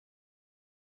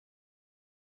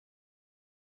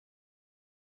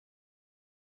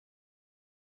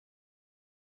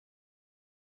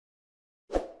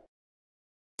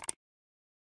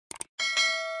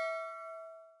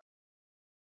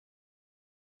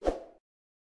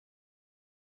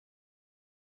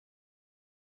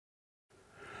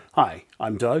Hi,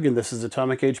 I'm Doug and this is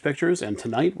Atomic Age Pictures, and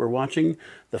tonight we're watching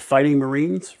The Fighting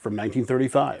Marines from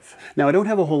 1935. Now, I don't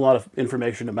have a whole lot of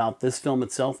information about this film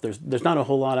itself. There's not a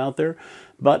whole lot out there,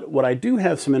 but what I do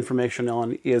have some information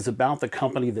on is about the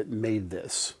company that made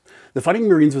this. The Fighting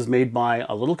Marines was made by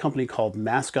a little company called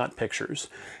Mascot Pictures,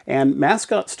 and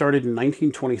Mascot started in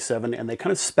 1927, and they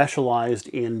kind of specialized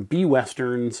in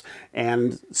B-westerns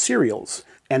and serials.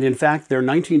 And in fact, their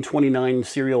 1929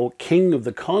 serial King of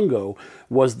the Congo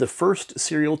was the first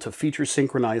serial to feature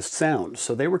synchronized sound.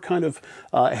 So they were kind of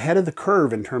ahead of the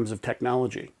curve in terms of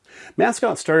technology.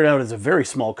 Mascot started out as a very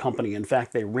small company. In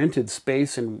fact, they rented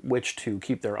space in which to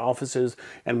keep their offices,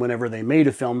 and whenever they made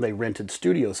a film, they rented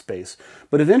studio space.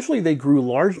 But eventually they grew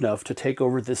large enough to take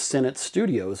over the Sennett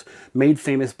Studios, made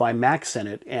famous by Mack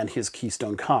Sennett and his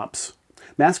Keystone Cops.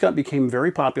 Mascot became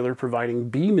very popular, providing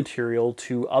B material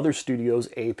to other studios'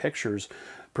 A pictures,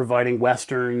 providing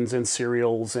westerns and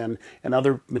serials and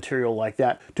other material like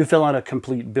that to fill out a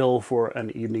complete bill for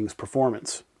an evening's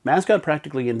performance. Mascot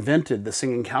practically invented the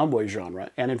singing cowboy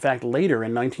genre, and in fact later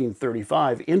in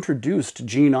 1935 introduced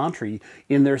Gene Autry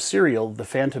in their serial The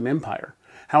Phantom Empire.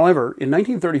 However, in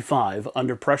 1935,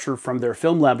 under pressure from their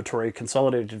film laboratory,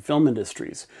 Consolidated Film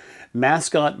Industries,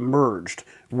 Mascot merged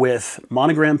with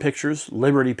Monogram Pictures,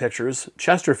 Liberty Pictures,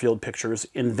 Chesterfield Pictures,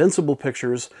 Invincible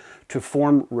Pictures to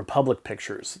form Republic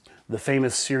Pictures, the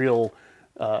famous serial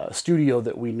studio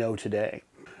that we know today.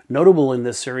 Notable in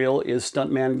this serial is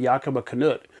stuntman Jacob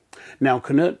Knut. Now,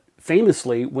 Knut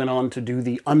famously went on to do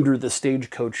the Under the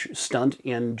Stagecoach stunt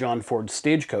in John Ford's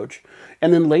Stagecoach,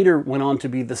 and then later went on to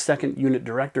be the second unit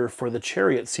director for the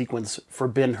chariot sequence for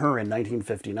Ben-Hur in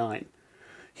 1959.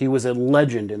 He was a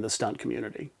legend in the stunt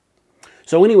community.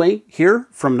 So anyway, here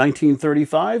from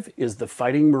 1935 is The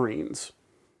Fighting Marines.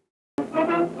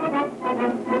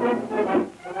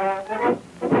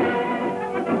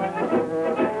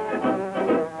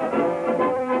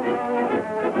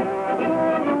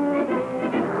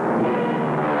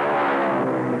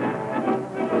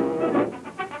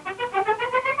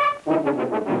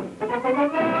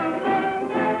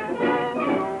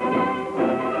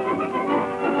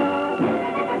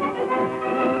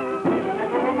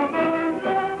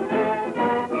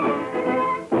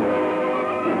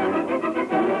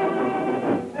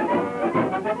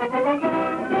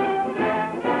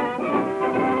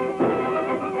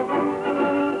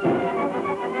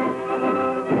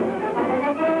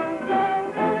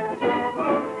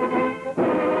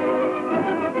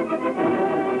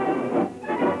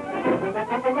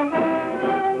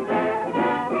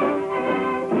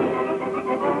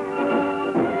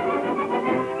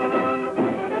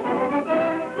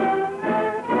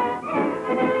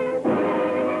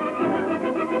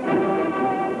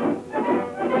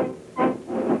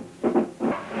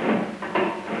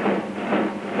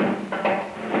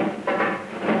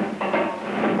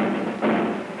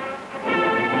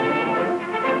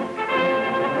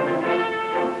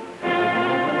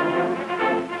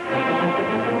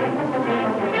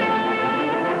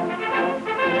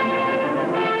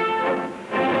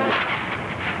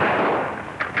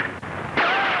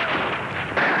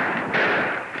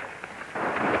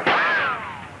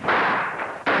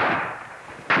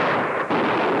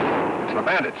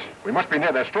 We must be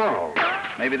near their stronghold.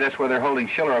 Maybe that's where they're holding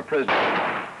Schiller a prisoner.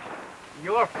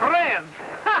 Your friends!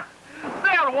 Ha!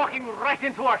 They are walking right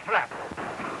into our trap.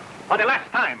 For the last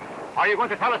time, are you going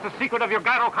to tell us the secret of your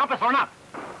gyrocompass or not?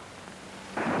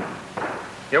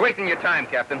 You're wasting your time,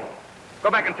 Captain.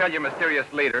 Go back and tell your mysterious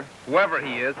leader, whoever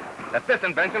he is, that this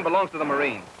invention belongs to the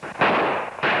Marines.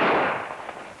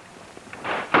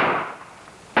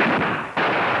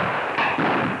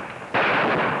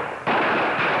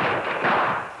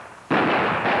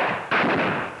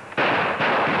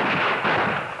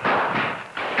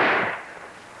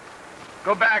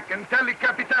 Go back and tell the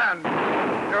Capitan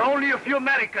there are only a few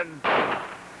Americans.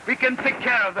 We can take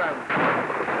care of them.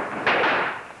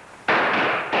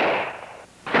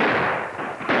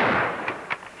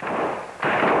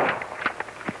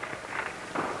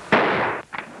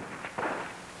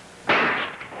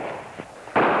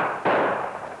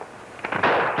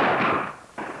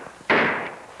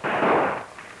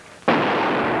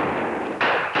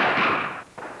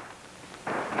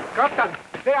 Captain,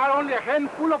 they are only a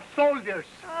handful of soldiers.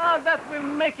 That will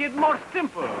make it more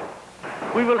simple.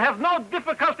 We will have no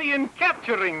difficulty in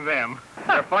capturing them.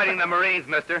 They're fighting the Marines,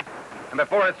 mister. And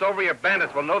before it's over, your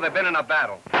bandits will know they've been in a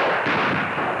battle. We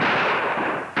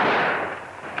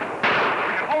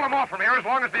can hold them off from here as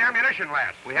long as the ammunition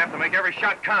lasts. We have to make every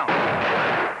shot count.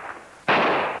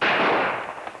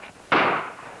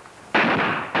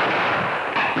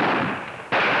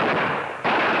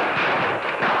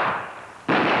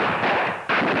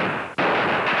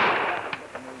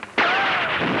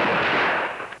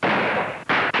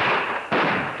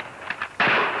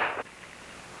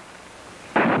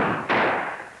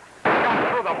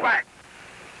 through the back.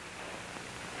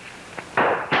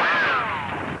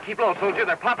 Keep low, soldier.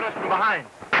 They're popping us from behind.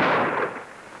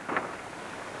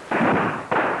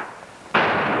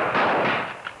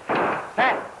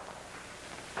 Pat,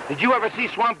 did you ever see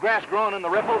swamp grass growing in the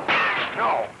riffles?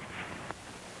 No.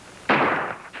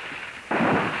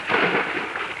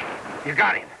 You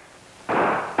got him.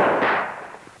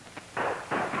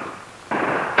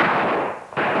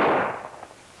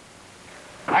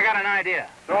 I got an idea.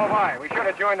 So have I. We should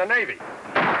have joined the Navy.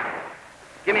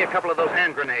 Give me a couple of those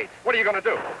hand grenades. What are you going to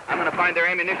do? I'm going to find their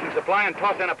ammunition supply and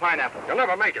toss in a pineapple. You'll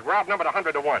never make it. We're outnumbered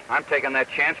 100 to 1. I'm taking that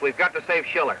chance. We've got to save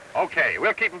Schiller. Okay,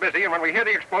 we'll keep him busy, and when we hear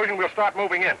the explosion, we'll start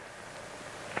moving in.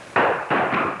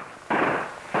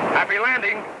 Happy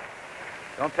landing.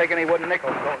 Don't take any wooden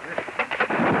nickels, soldier.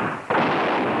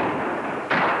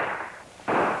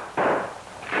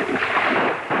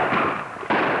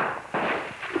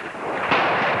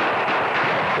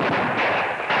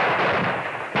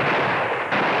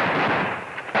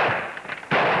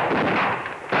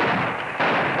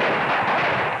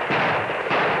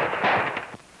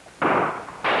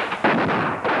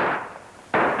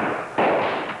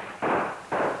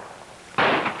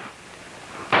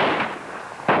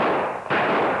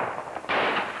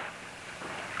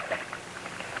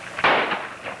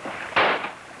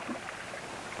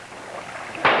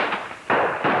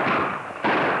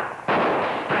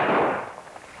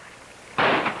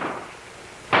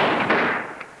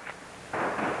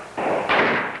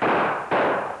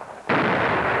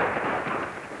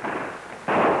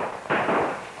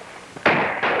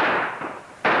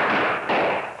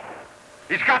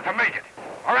 He's got to make it.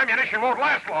 Our ammunition won't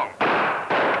last long.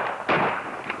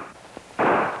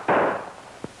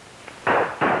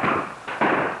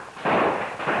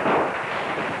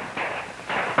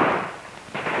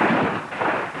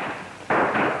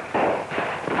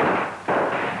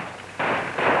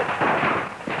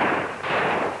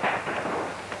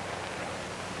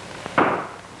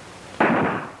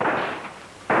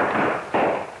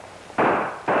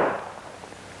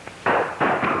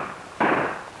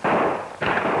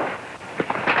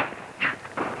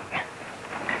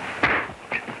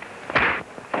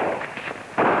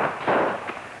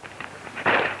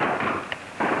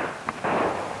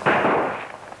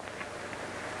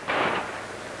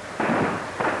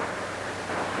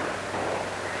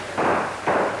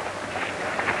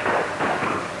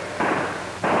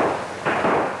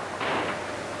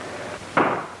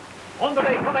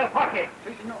 Come el parque.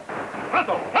 Sí, señor.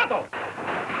 Pronto, pronto.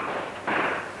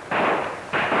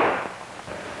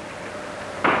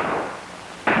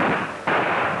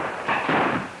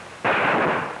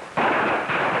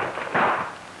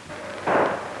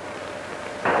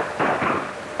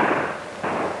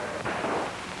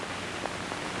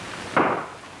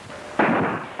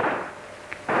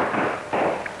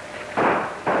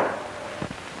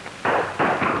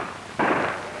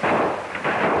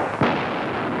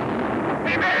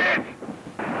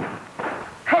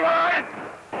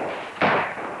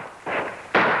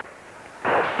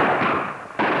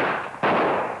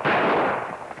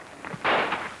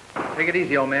 Take it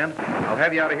easy, old man. I'll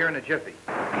have you out of here in a jiffy.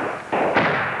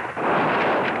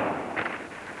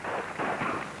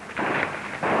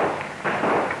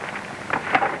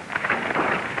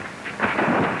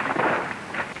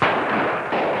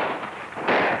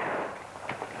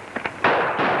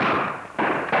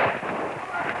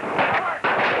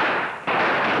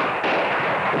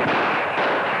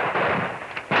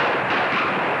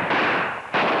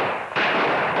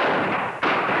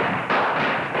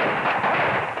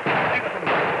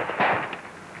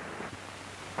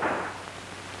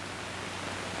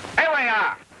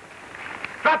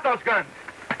 Drop those guns.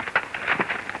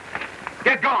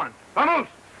 Get going. Vamos.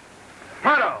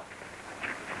 Pronto.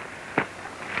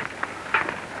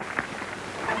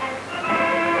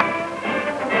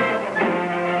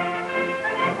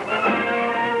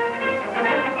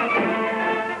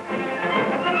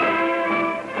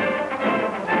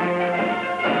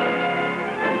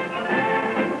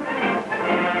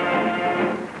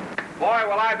 Boy,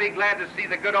 will I be glad to see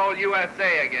the good old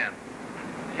USA again.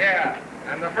 Yeah,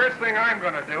 and the first thing I'm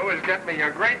going to do is get me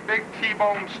a great big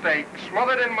T-bone steak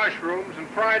smothered in mushrooms and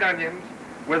fried onions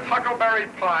with huckleberry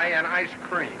pie and ice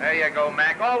cream. There you go,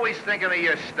 Mac. Always thinking of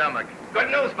your stomach. Good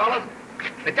news, fellas.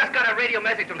 They just got a radio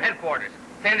message from headquarters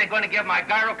saying they're going to give my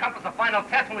gyrocompass a final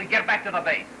test when we get back to the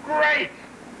base. Great!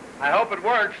 I hope it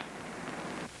works.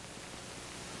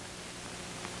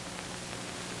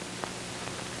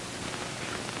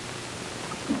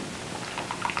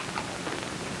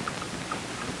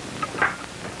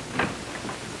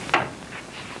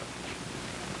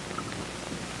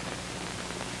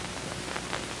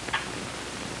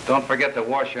 Don't forget to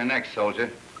wash your neck,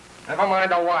 soldier. Never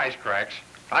mind the wisecracks.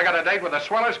 I got a date with the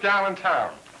swellest gal in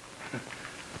town.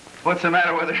 What's the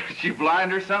matter with her? Is she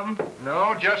blind or something?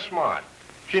 No, just smart.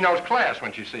 She knows class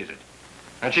when she sees it.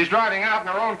 And she's driving out in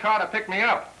her own car to pick me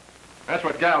up. That's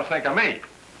what gals think of me.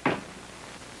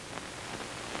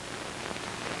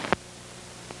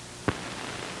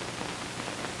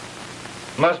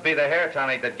 Must be the hair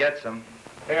tonic that gets them.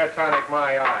 Hair tonic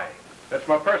my eye. It's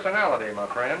my personality, my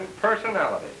friend.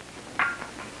 Personality.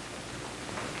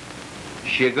 Is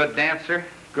she a good dancer?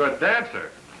 Good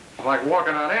dancer. It's like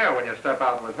walking on air when you step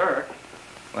out with her.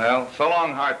 Well, so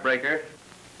long, heartbreaker.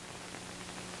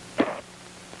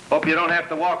 Hope you don't have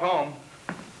to walk home.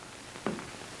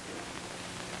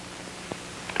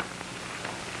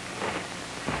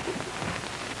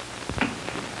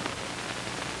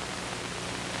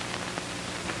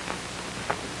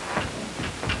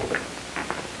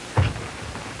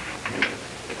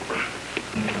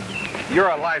 You're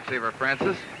a lifesaver,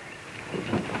 Francis.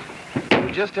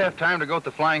 You just have time to go to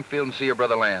the flying field and see your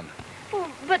brother land. Oh,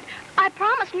 but I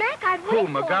promised Mac I'd wait Who,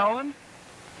 for McGowan?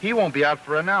 He won't be out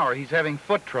for an hour. He's having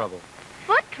foot trouble.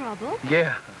 Foot trouble?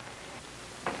 Yeah.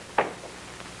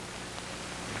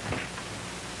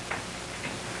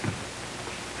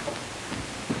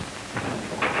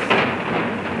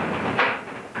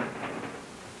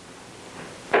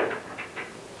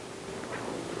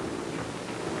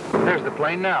 There's the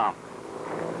plane now.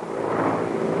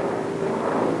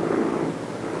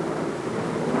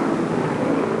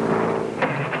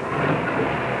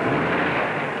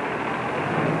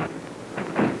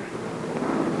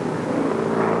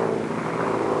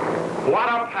 What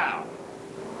a pal.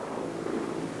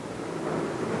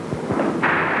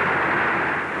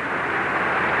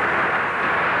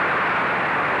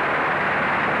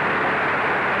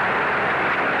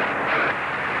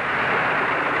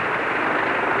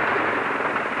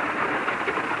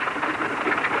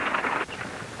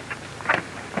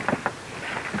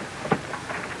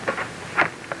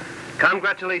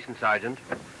 Congratulations, Sergeant.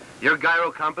 Your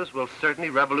gyrocompass will certainly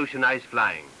revolutionize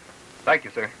flying. Thank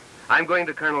you, sir. I'm going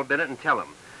to Colonel Bennett and tell him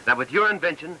that with your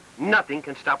invention, nothing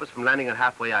can stop us from landing on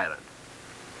Halfway Island.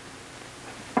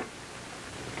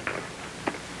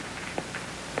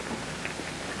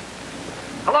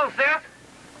 Hello, Seth.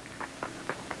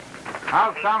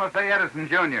 How's Thomas A. Edison,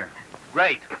 Jr.?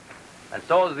 Great. And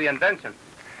so is the invention.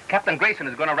 Captain Grayson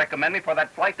is going to recommend me for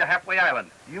that flight to Halfway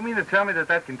Island. You mean to tell me that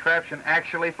that contraption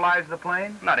actually flies the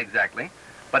plane? Not exactly,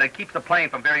 but it keeps the plane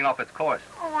from veering off its course.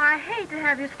 Oh, I hate to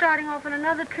have you starting off on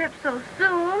another trip so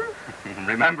soon.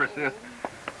 Remember, sis,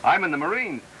 I'm in the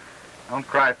Marines. Don't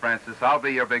cry, Francis. I'll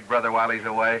be your big brother while he's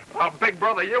away. I'll big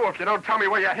brother you if you don't tell me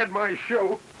where you hid my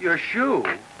shoe. Your shoe?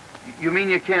 You mean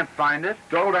you can't find it?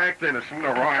 Don't act innocent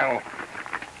or I'll...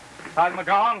 Sergeant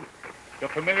McGowan, you're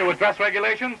familiar with dress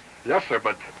regulations? Yes, sir,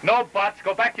 but... No buts.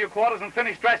 Go back to your quarters and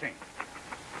finish dressing.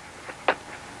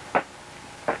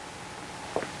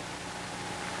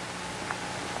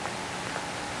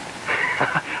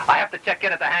 I have to check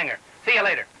in at the hangar. See you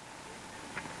later.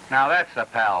 Now that's a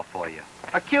pal for you.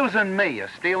 Accusing me of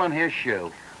stealing his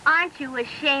shoe. Aren't you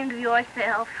ashamed of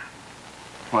yourself?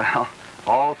 Well,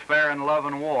 all's fair in love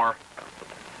and war.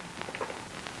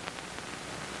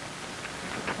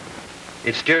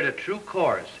 It steered a true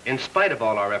course, in spite of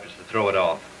all our efforts to throw it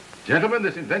off. Gentlemen,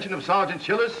 this invention of Sergeant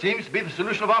Schiller's seems to be the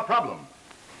solution of our problem.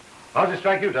 How does it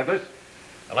strike you, Douglas?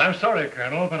 Well, I'm sorry,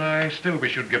 Colonel, but I still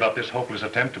wish you'd give up this hopeless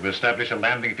attempt to establish a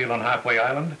landing field on Halfway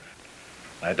Island.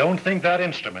 I don't think that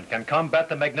instrument can combat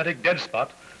the magnetic dead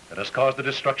spot that has caused the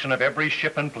destruction of every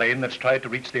ship and plane that's tried to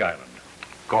reach the island.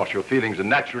 Of course, your feelings are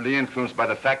naturally influenced by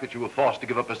the fact that you were forced to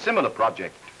give up a similar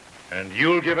project. And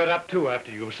you'll give it up, too,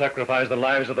 after you've sacrificed the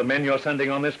lives of the men you're sending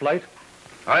on this flight?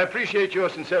 I appreciate your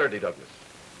sincerity, Douglas.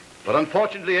 But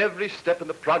unfortunately, every step in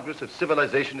the progress of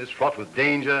civilization is fraught with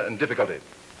danger and difficulty.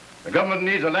 The government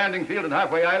needs a landing field on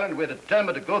Halfway Island. We're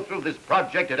determined to go through this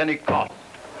project at any cost.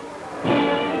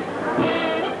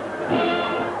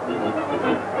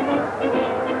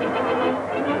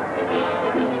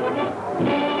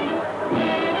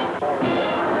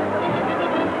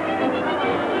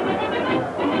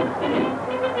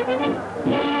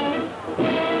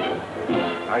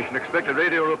 I shall expect a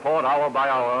radio report hour by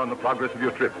hour on the progress of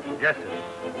your trip. Yes, sir.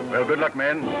 Well, good luck,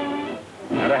 men.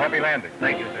 And a happy landing.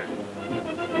 Thank you, sir.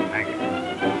 Thank you.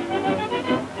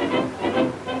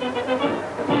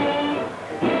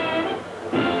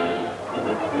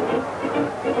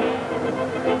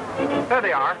 There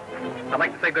they are. I'd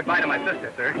like to say goodbye to my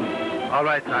sister, sir. All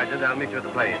right, Sergeant. I'll meet you at the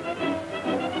plane.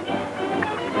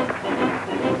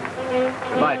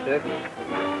 Goodbye, sis.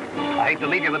 I hate to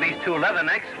leave you with these two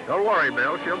leathernecks. Don't worry,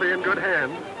 Bill. She'll be in good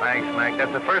hands. Thanks, Mac.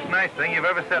 That's the first nice thing you've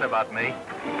ever said about me.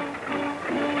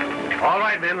 All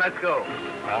right, men, let's go.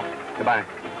 Well, goodbye.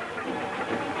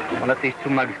 I'll let these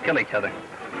two mugs kill each other.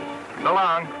 So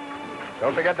long.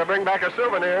 Don't forget to bring back a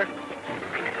souvenir.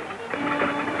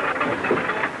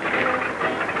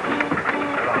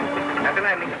 Happy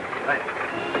landing. Thanks.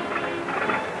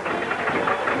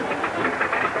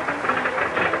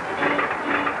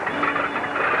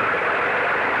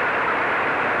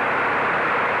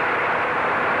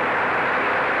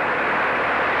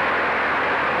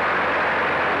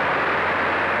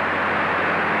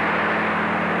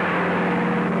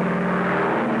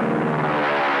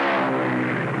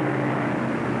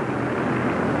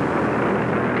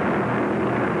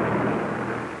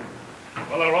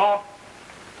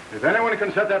 If anyone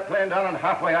can set that plane down on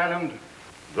Halfway Island,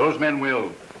 those men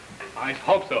will. I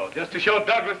hope so. Just to show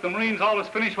Douglas the Marines always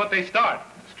finish what they start.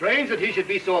 Strange that he should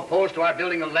be so opposed to our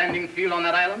building a landing field on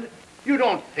that island. You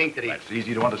don't think that he... That's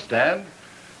easy to understand.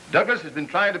 Douglas has been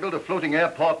trying to build a floating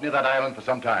airport near that island for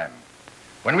some time.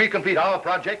 When we complete our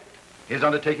project, his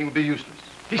undertaking will be useless.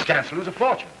 He stands to lose a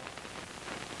fortune.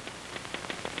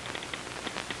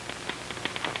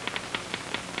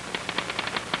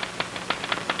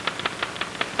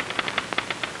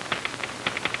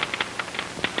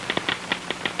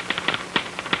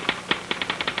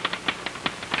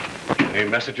 Any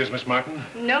messages, Miss Martin?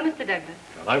 No, Mr. Douglas.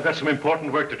 Well, I've got some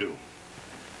important work to do.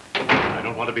 I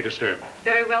don't want to be disturbed.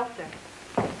 Very well, sir.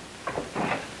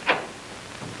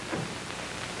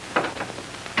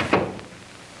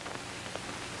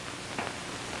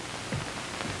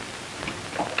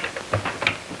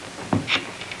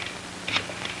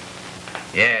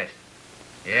 Yes.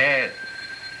 Yes.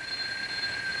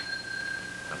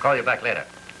 I'll call you back later.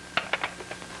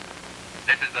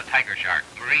 This is the Tiger Shark.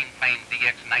 Marine plane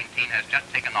DX-19 has just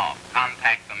taken off.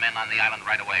 Contact the men on the island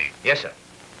right away. Yes, sir.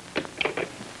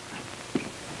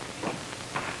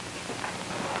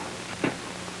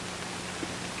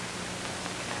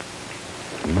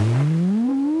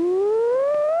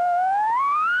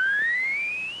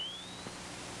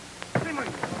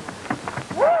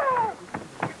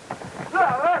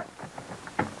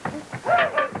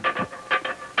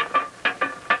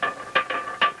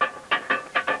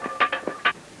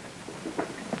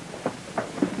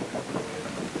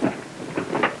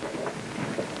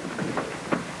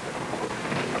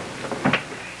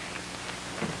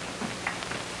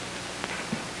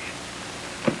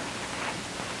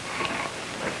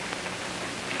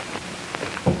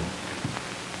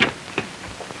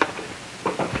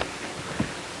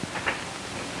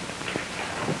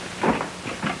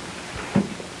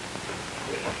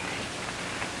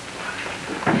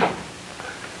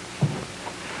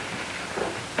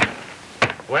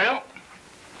 Well,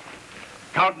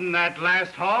 counting that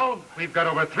last haul, we've got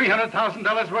over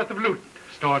 $300,000 worth of loot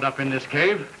stored up in this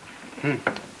cave. As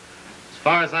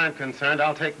far as I'm concerned,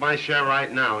 I'll take my share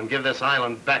right now and give this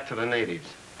island back to the natives.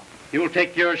 You'll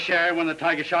take your share when the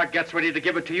Tiger Shark gets ready to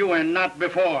give it to you and not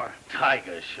before.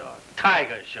 Tiger Shark.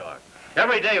 Tiger Shark.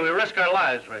 Every day we risk our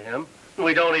lives for him.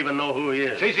 We don't even know who he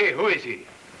is. Easy, who is he?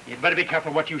 You'd better be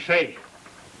careful what you say.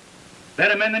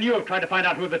 Better men than you have tried to find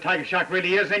out who the Tiger Shark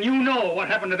really is, and you know what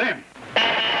happened to them.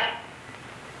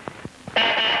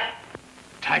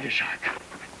 Tiger Shark.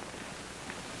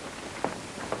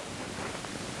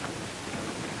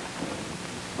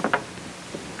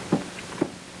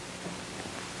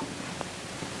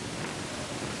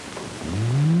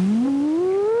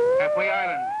 Halfway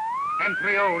Island.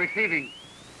 M30 receiving.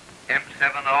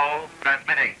 M70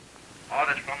 transmitting.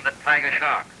 Orders from the Tiger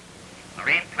Shark.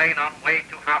 Marine plane on way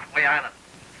to Halfway Island.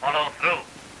 Follow through.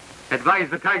 Advise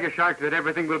the Tiger Shark that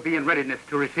everything will be in readiness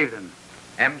to receive them.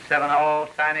 M70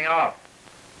 signing off.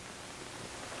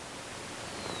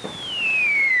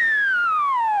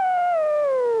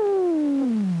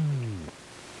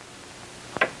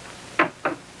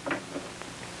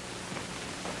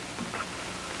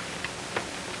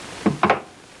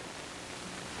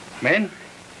 Men,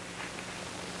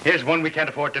 here's one we can't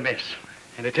afford to miss.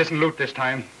 And it isn't loot this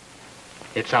time.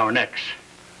 It's our necks.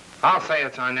 I'll say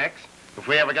it's our necks. If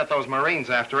we ever get those Marines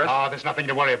after us. Oh, there's nothing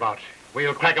to worry about.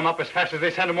 We'll crack them up as fast as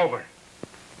they send them over.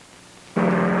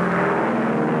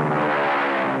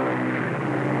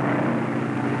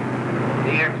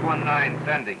 DX-19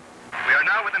 sending. We are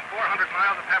now within 400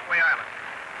 miles of Halfway Island.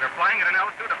 We're flying at an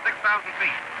altitude of 6,000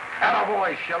 feet.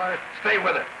 Attaboy, Schiller. Stay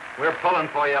with it. We're pulling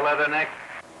for you, Leatherneck.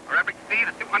 Our average speed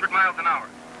is 200 miles an hour.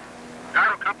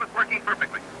 Gyrocompass working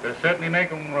perfectly. They're certainly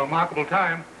making remarkable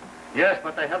time. Yes,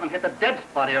 but they haven't hit the dead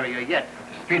spot area yet.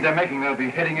 At the speed they're making, they'll be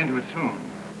heading into it soon.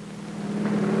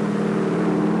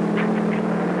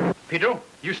 Pedro,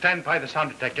 you stand by the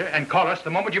sound detector and call us the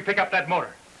moment you pick up that motor.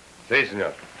 Si,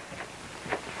 senor.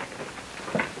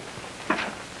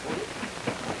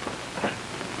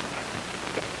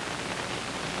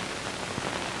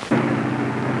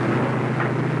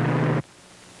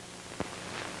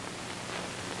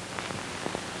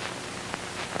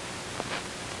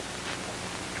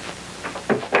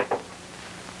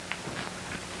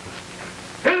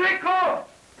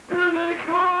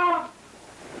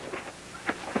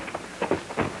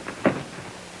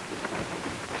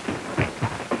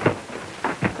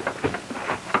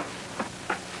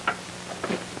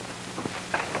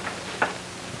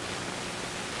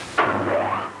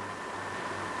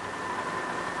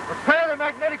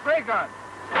 Magnetic ray gun.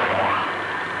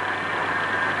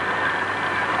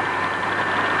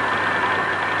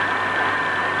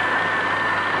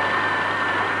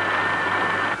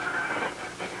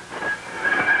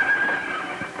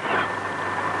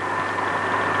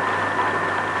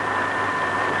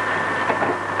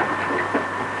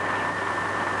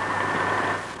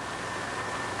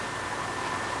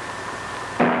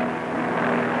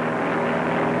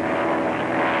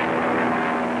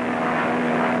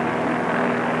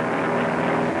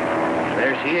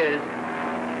 She is.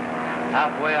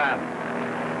 Halfway island.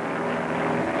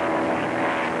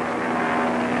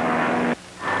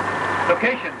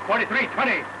 Location,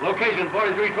 4320. Location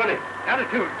 4320.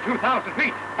 Altitude, 2,000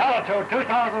 feet. Altitude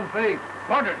 2,000 feet.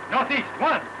 Quarters, northeast,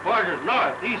 1. Quarters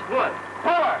north, east 1.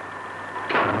 4.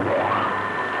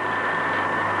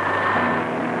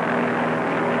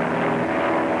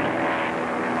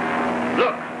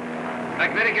 Look,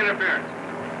 magnetic interference.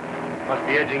 Must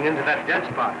be edging into that dead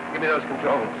spot. Give me those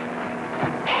controls.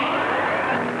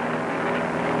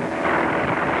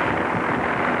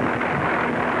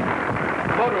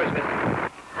 Motor is missing.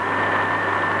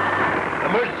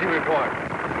 Emergency report.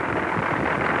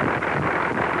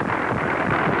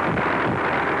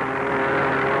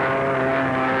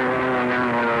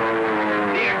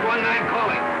 DX-19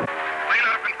 calling. Plane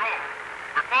out of control.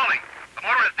 We're falling. The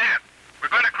motor is dead. We're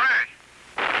going to crash.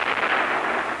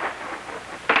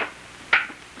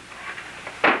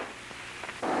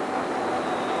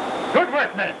 Good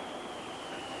work, men.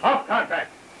 Off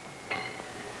contact.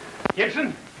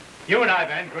 Gibson, you and I,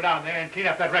 Van, go down there and clean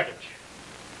up that wreckage.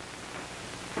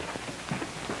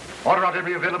 Order out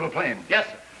every available plane. Yes,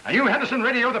 sir. And you, Henderson,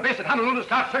 radio the base at Honolulu to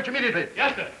start search immediately.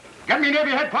 Yes, sir. Get me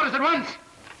Navy headquarters at once.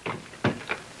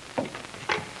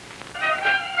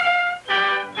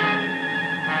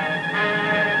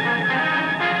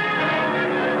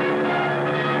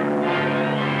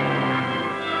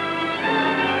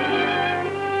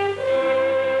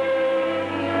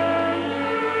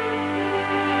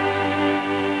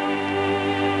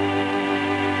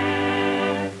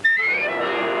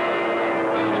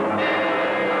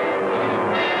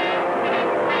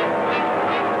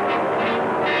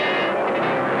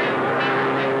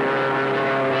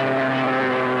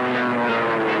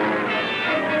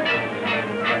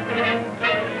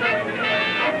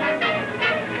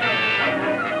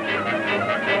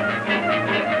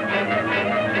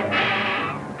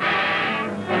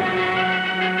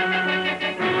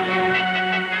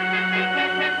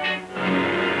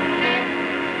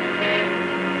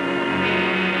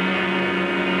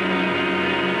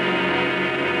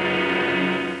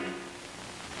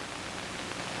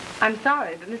 I'm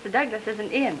sorry, but Mr. Douglas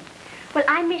isn't in. Well,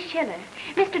 I'm Miss Schiller.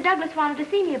 Mr. Douglas wanted to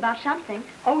see me about something.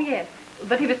 Oh, yes,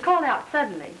 but he was called out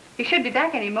suddenly. He should be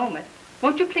back any moment.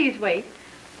 Won't you please wait?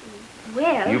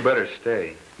 Well... You better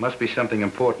stay. Must be something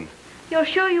important. You're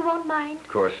sure you won't mind? Of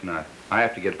course not. I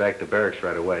have to get back to barracks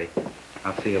right away.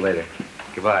 I'll see you later.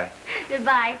 Goodbye.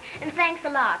 Goodbye, and thanks a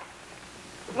lot.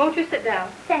 Won't you sit down?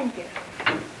 Thank you.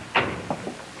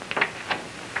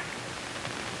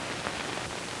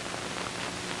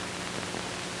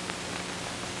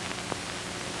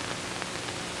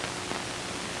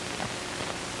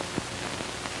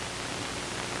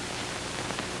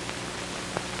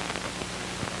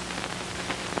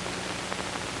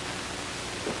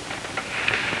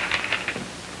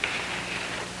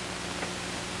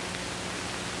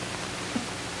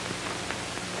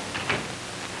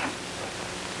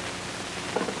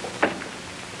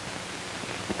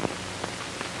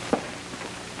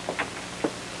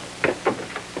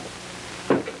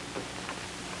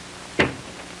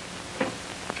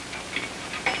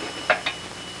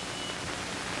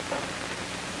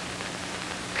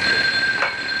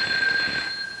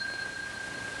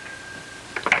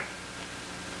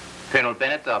 Colonel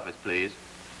Bennett's office, please.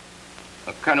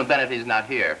 Colonel Bennett is not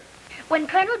here. When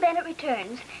Colonel Bennett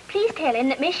returns, please tell him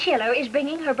that Miss Schiller is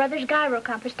bringing her brother's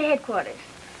gyrocompass to headquarters.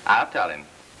 I'll tell him.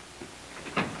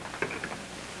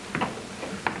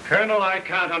 Colonel, I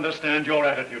can't understand your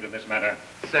attitude in this matter.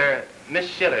 Sir, Miss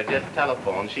Schiller just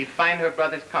telephoned. She'd find her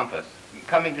brother's compass.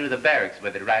 Coming to the barracks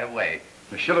with it right away.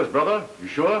 Miss Schiller's brother? You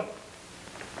sure?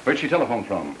 Where'd she telephone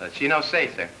from? She no say,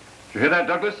 sir. Did you hear that,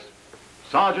 Douglas?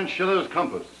 Sergeant Schiller's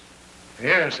compass.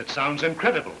 Yes, it sounds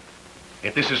incredible.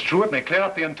 If this is true, it may clear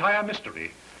up the entire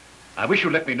mystery. I wish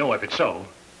you'd let me know if it's so.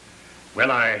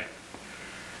 Well, I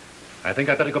think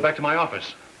I'd better go back to my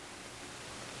office.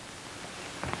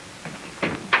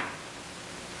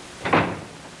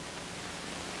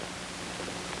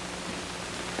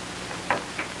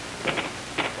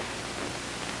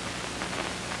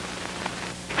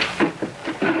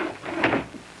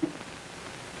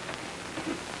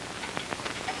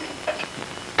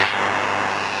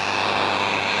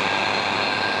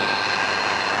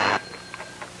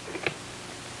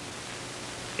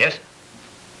 Yes?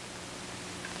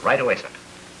 Right away, sir.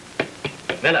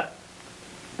 Miller!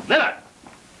 Miller!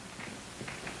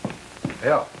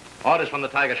 Yeah. Orders from the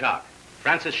Tiger Shark.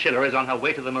 Frances Schiller is on her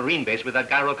way to the Marine base with that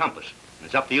gyrocompass.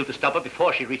 It's up to you to stop her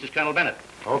before she reaches Colonel Bennett.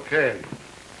 Okay.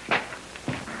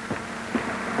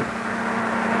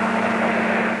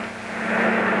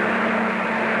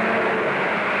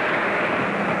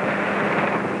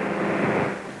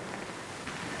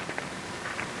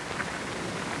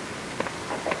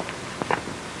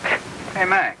 Hey,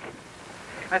 Mac.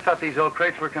 I thought these old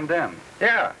crates were condemned.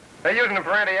 Yeah, they're using them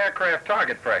for anti-aircraft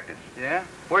target practice. Yeah?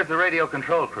 Where's the radio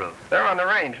control crew? They're on the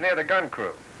range near the gun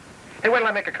crew. Hey, wait till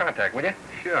I make a contact, will you?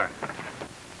 Sure.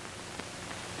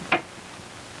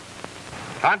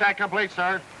 Contact complete,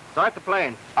 sir. Start the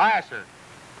plane. Aye, sir.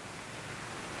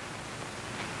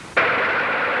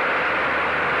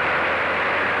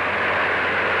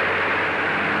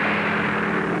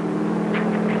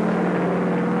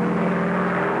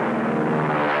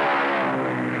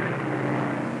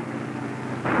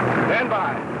 Stand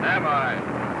by. Stand by.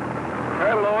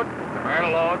 Prepare to load. Prepare to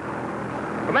load.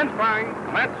 Commence firing.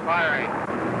 Commence firing.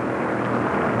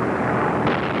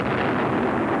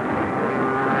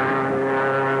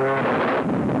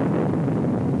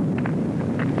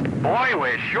 Boy,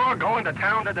 we're sure going to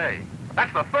town today.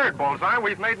 That's the third bullseye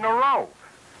we've made in a row.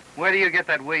 Where do you get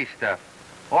that waste stuff?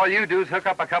 All you do is hook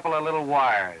up a couple of little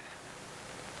wires.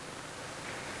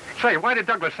 Say, why did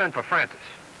Douglas send for Francis?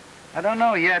 I don't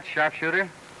know yet, sharpshooter.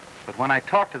 But when I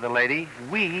talk to the lady,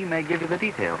 we may give you the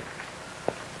details.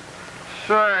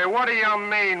 Say, what do you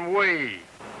mean, we?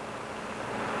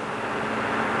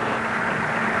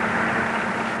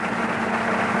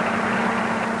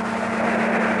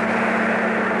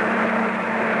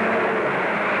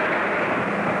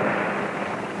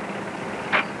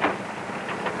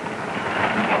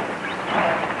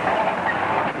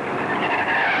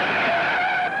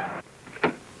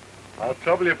 I'll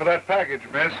trouble you for that package,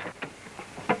 miss.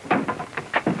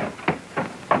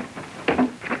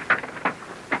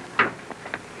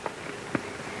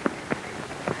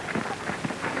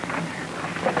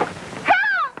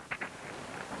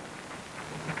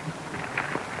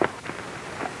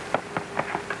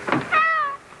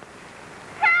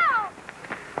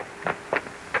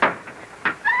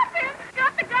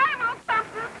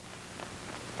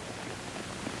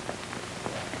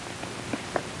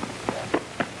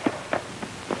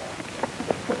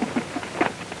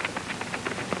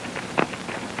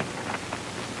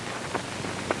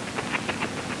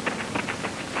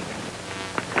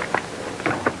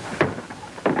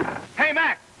 Hey,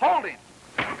 Mac, hold him.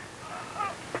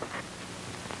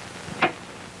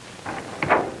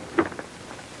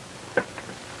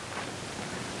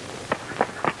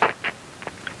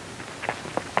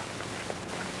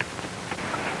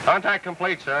 Contact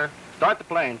complete, sir. Start the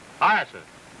plane. Aye, sir.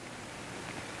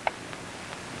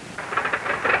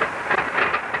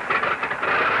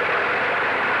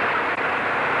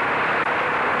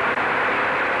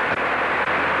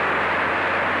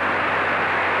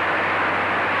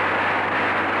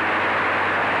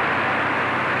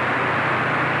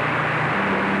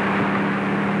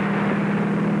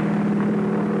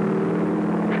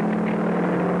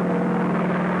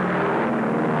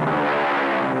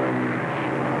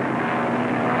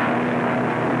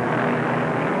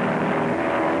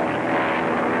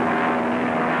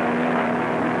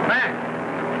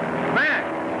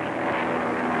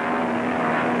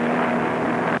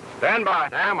 Stand by.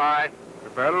 Stand by.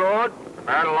 Prepare to load.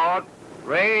 Prepare to load.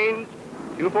 Range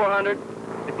 2400.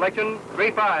 Deflection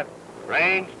 35.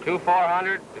 Range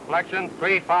 2400. Deflection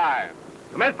 35.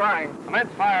 Commence firing. Commence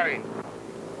firing.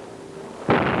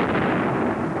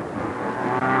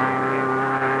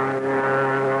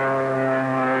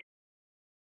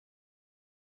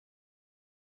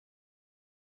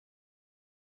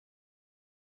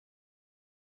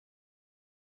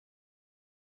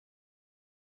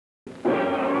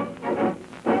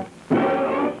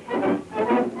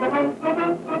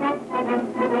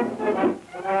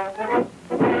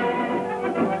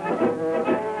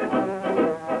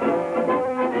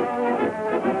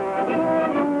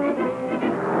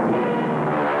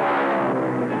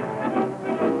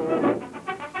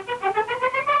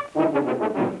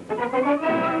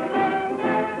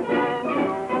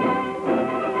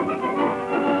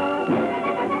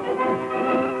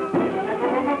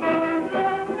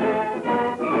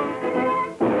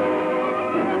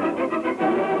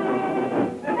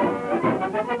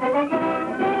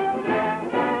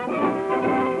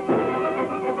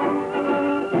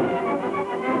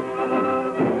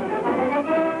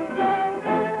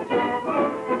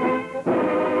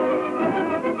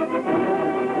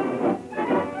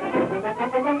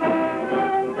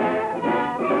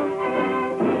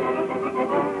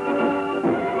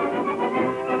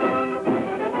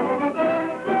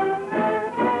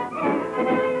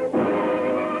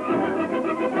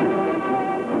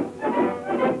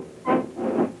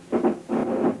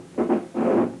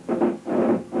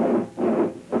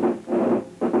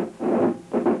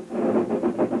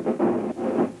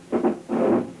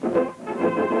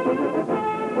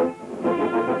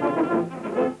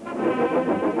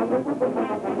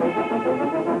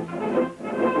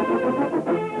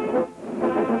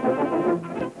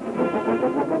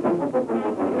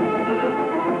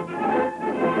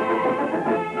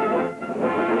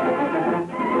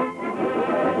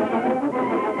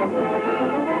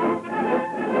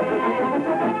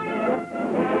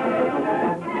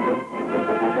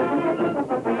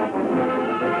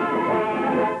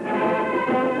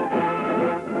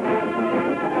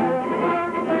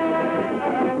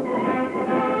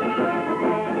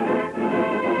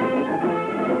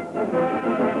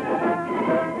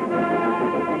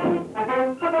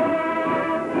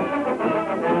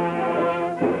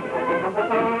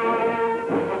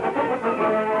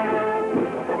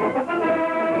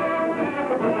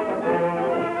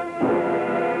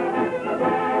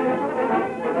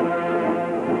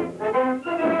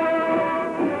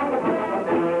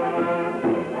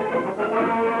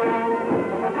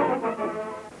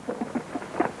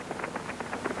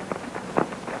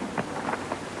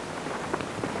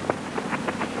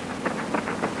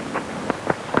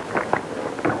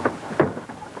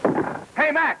 Hey,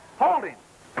 Mac, hold him.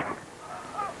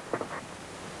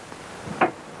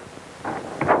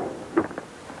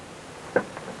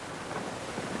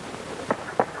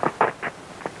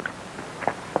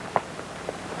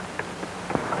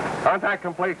 Contact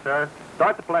complete, sir.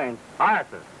 Start the plane. Aye,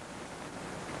 sir.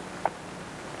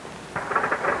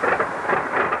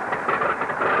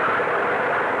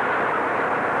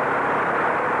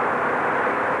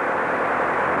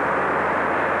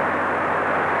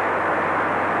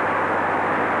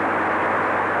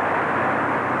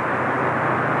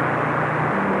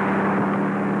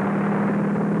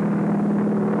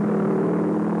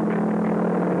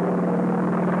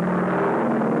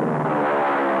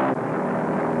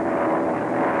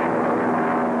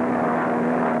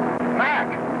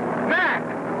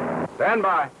 Stand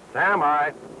by. Stand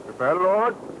by. Prepare to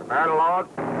load. Prepare to load.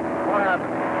 What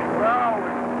happened? Well,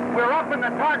 we're up in the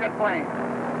target plane.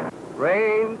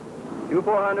 Range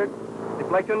 2400.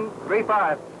 Deflection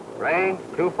 35. Range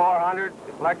 2400.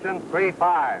 Deflection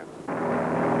 35.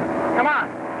 Come on.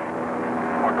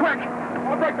 Oh, quick.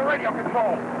 We'll break the radio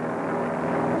control.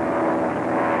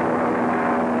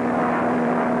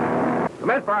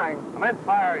 Commence firing. Commence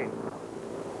firing.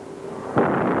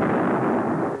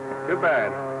 Too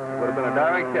bad. Would have been a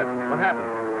direct hit. What happened?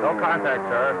 No contact,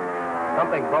 sir.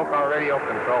 Something broke our radio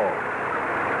control.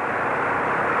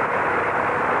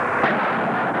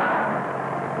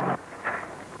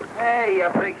 Hey, you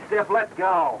big stiff, let's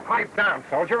go. Pipe down,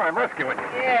 soldier. I'm rescuing you.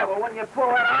 Yeah, but when you pull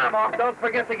that arm off, don't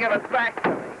forget to give it back to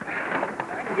me.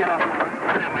 I can get up.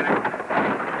 Wait a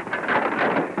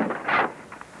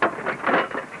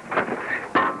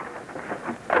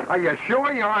minute. Are you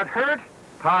sure you aren't hurt?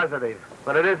 Positive.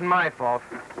 But it isn't my fault.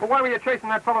 Well, why were you chasing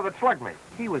that fellow that slugged me?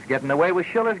 He was getting away with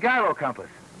Schiller's gyrocompass.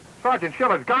 Sergeant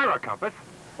Schiller's gyrocompass?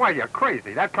 Why, you're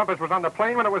crazy. That compass was on the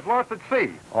plane when it was lost at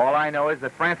sea. All I know is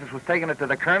that Francis was taking it to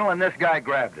the colonel and this guy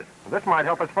grabbed it. Well, this might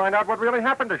help us find out what really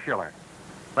happened to Schiller.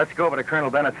 Let's go over to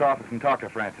Colonel Bennett's office and talk to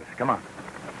Francis. Come on.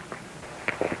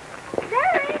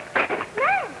 Larry!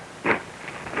 Larry!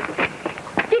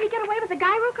 Did he get away with the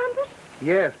gyro compass?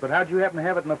 Yes, but how'd you happen to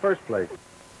have it in the first place?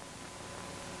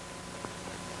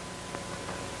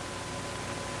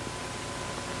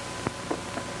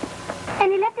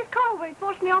 And he left his car where he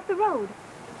forced me off the road.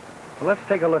 Well, let's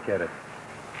take a look at it.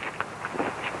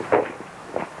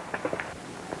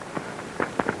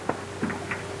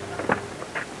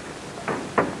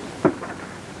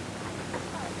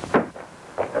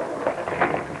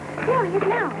 There he is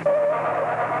now.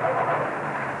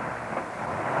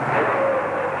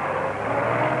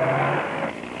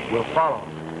 We'll follow.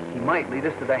 He might lead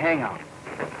us to the hangout.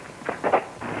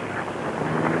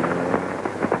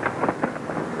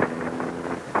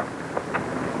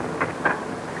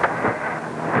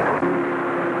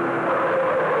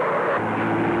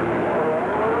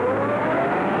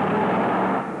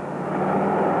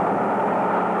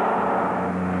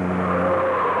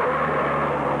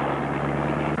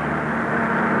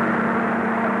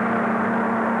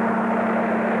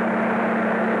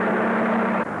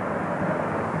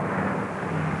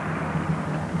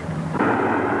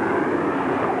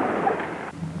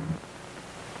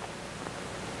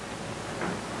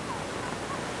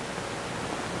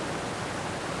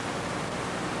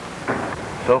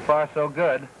 So far, so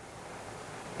good.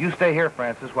 You stay here,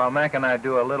 Francis, while Mac and I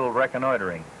do a little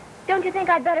reconnoitering. Don't you think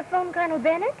I'd better phone Colonel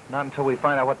Bennett? Not until we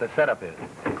find out what the setup is.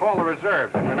 Call the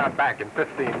reserves if they're not back in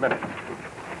 15 minutes.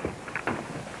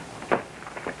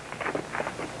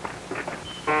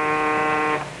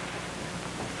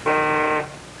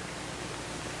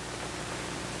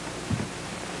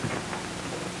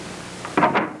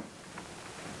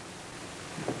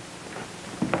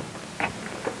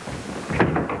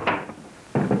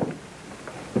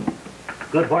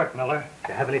 Good work, Miller. Did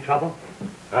you have any trouble?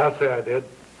 I'll say I did.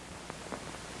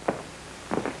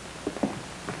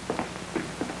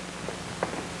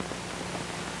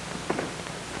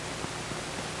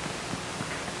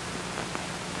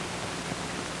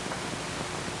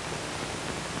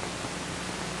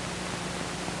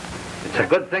 It's a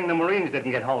good thing the Marines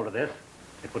didn't get hold of this.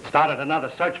 It would start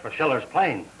another search for Schiller's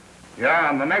plane. Yeah,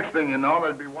 and the next thing you know,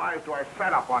 they'd be wise to our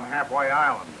setup on Halfway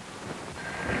Island.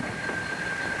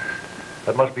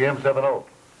 That must be M70.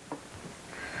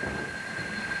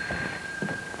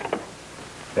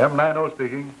 M90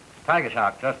 speaking. Tiger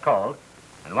Shark just called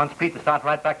and wants Pete to start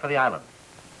right back for the island.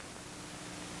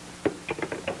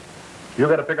 You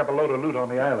got to pick up a load of loot on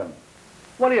the island.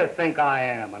 What do you think I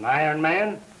am, an Iron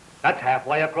Man? That's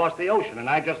halfway across the ocean, and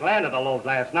I just landed a load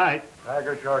last night.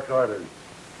 Tiger Shark's orders.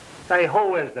 Say,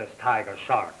 who is this Tiger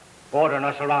Shark? Ordering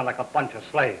us around like a bunch of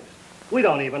slaves. We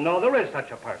don't even know there is such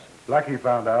a person. Lucky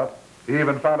found out. He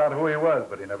even found out who he was,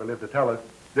 but he never lived to tell us,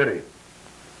 did he?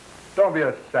 Don't be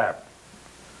a sap.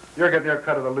 You're getting your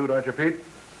cut of the loot, aren't you, Pete?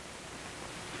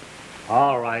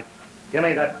 All right. Give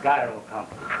me that gyrocompass.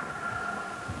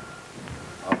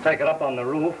 I'll take it up on the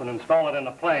roof and install it in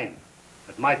the plane.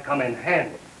 It might come in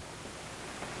handy.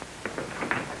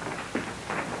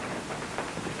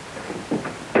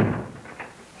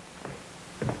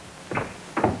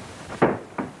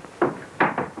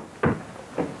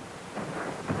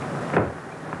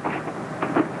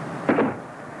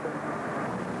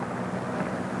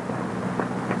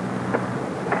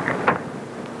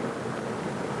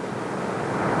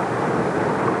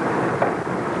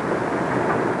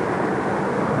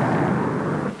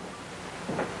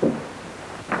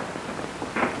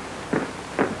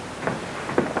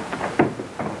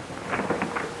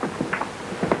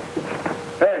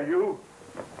 Hey, you.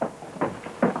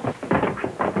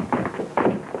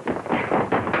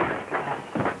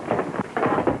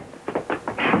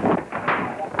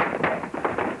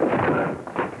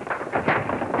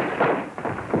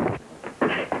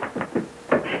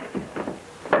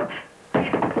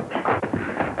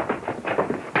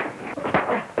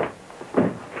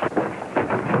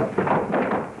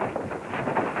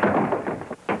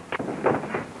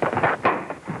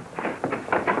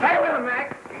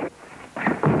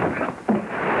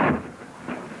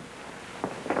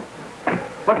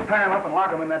 Let's tie him up and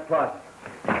lock him in that closet.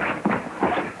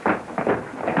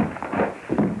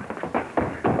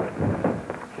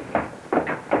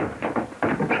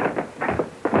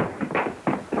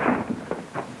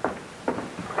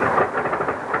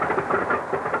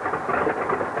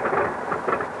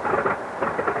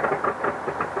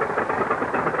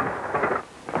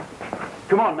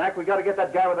 Come on, Mac. We got to get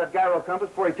that guy with that gyro compass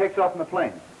before he takes off in the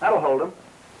plane. That'll hold him.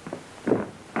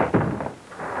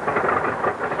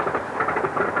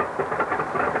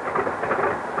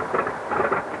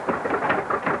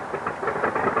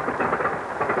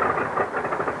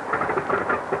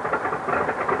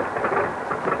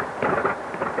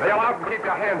 Bail out and keep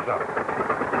your hands up.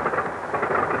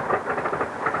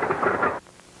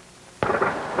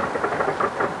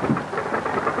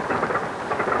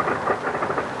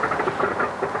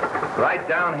 Right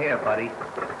down here, buddy.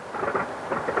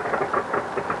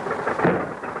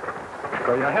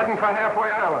 So you're heading for Halfway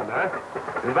Island, huh?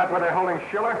 Is that where they're holding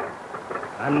Schiller?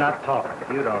 I'm not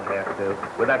talking. You don't have to.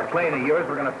 With that plane of yours,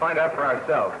 we're going to find out for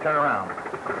ourselves. Turn around.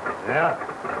 Yeah?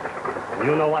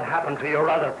 You know what happened to your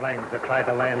other planes that tried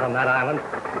to land on that island?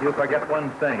 You forget one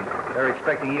thing. They're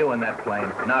expecting you in that plane,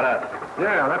 not us.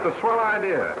 Yeah, that's a swell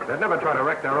idea. They'd never try to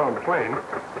wreck their own plane.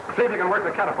 See if you can work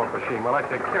the catapult machine while I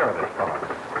take care of this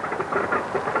fella.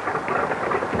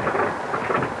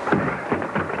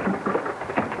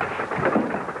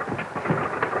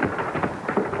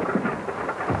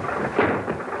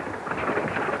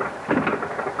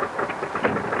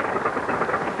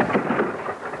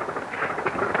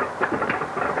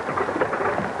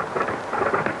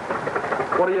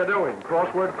 What are you doing?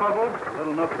 Crossword puzzles? A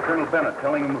little note to Colonel Bennett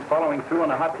telling him we're following through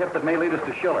on a hot tip that may lead us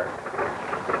to Schiller.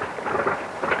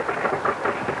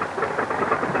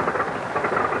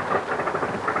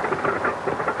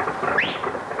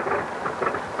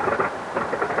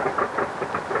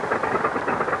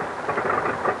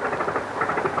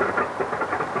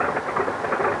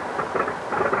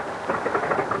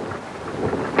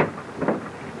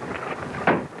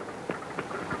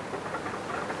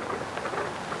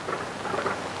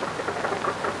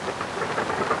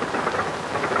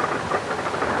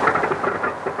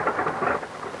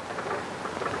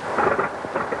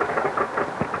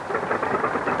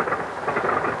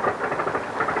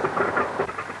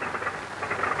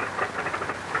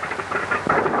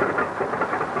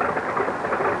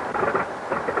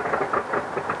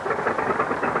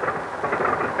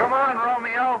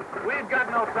 We've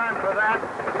got no time for that.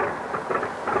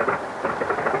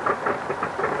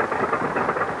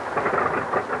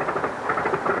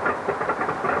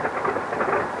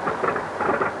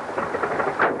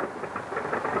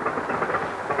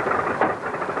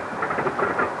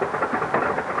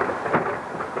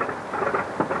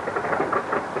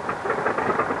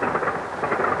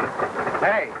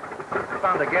 Hey, I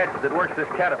found a gadget that works this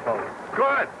catapult.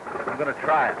 Good. I'm going to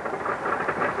try it.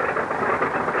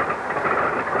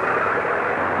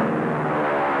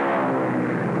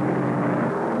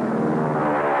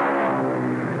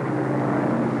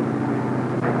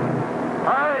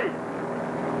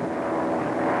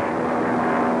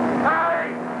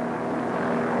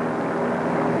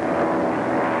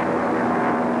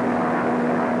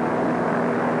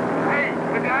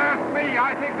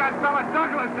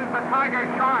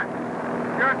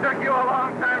 Sure took you a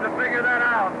long time to figure that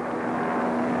out.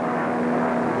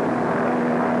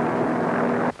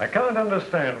 I can't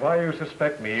understand why you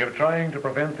suspect me of trying to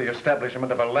prevent the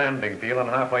establishment of a landing field on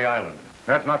Halfway Island.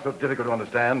 That's not so difficult to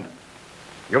understand.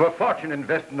 You have a fortune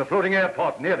invested in the floating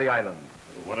airport near the island.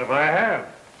 What if I have?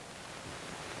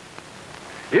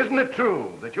 Isn't it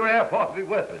true that your airport will be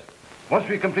worthless once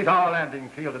we complete our landing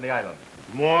field in the island?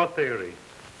 More theory.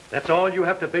 That's all you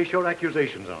have to base your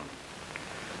accusations on.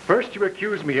 First, you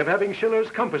accuse me of having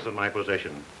Schiller's compass in my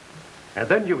possession. And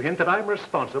then you hint that I'm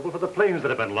responsible for the planes that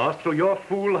have been lost through your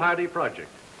foolhardy project.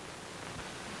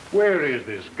 Where is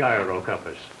this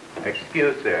gyrocompass?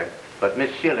 Excuse, sir, but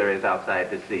Miss Schiller is outside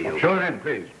to see you. Show her in,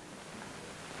 please.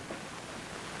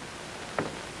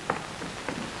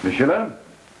 Miss Schiller,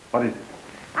 what is it?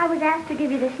 I was asked to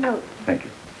give you this note. Thank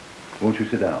you. Won't you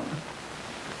sit down?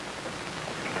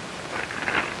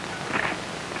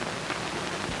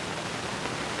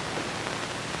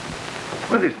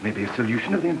 Well, this may be a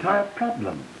solution of the entire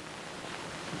problem.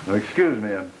 Now, excuse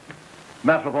me, a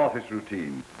matter of office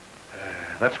routine.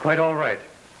 That's quite all right.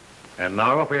 And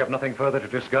now, if we have nothing further to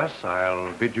discuss,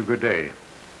 I'll bid you good day.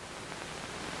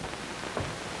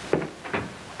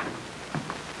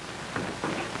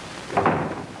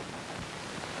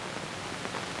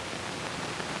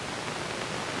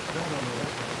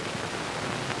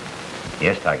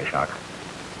 Yes, Tiger Shark.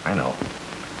 I know.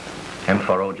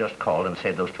 M40 just called and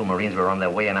said those two Marines were on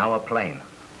their way in our plane.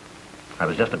 I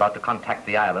was just about to contact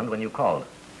the island when you called.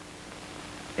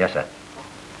 Yes, sir.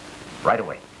 Right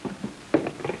away.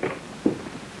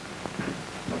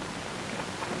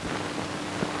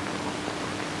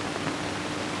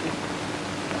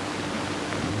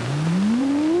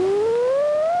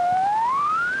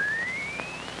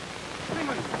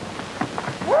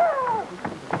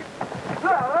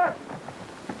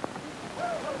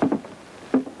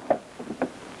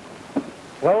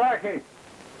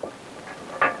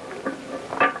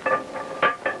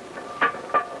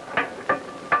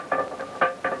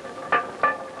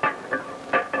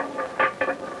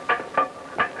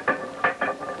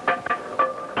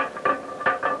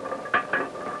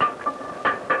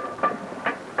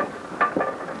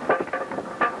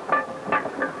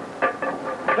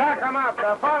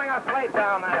 They're falling asleep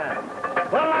down there.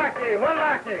 We're lucky, we're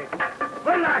lucky.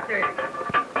 We're lucky.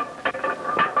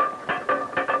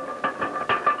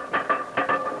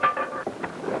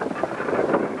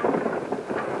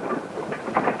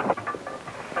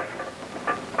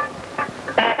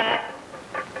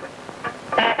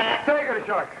 Take it,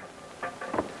 Shark.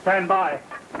 Stand by.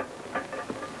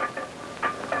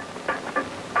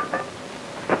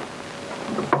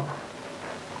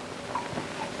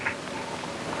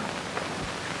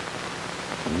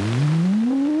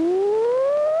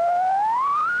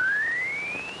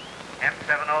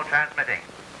 M70 transmitting.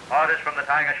 Orders from the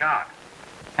Tiger Shark.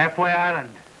 Halfway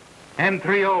Island.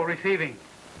 M30 receiving.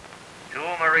 2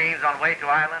 Marines on way to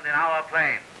island in our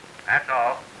plane. That's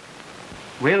all.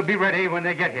 We'll be ready when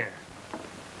they get here.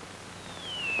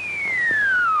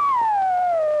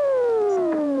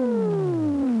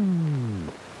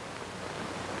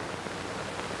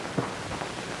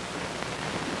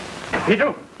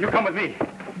 You come with me.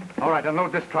 All right,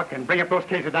 unload this truck and bring up those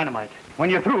cases of dynamite. When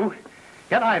you're through,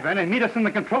 get Ivan and meet us in the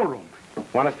control room.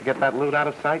 Want us to get that loot out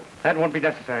of sight? That won't be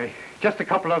necessary. Just a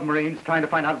couple of Marines trying to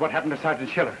find out what happened to Sergeant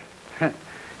Schiller.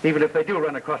 Even if they do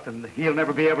run across him, he'll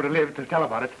never be able to live to tell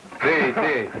about it.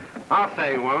 See. I'll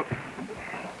say he won't.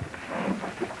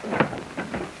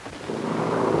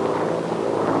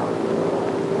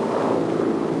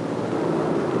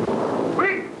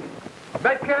 Wait!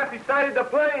 Metcalf sighted the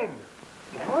plane.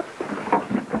 What?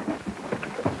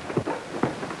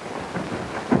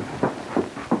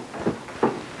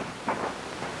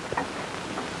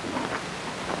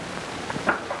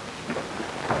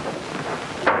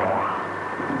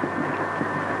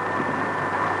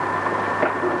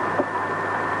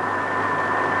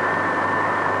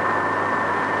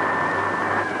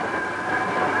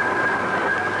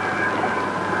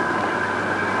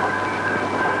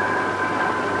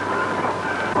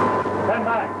 Stand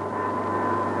by.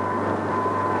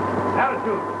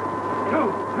 Altitude,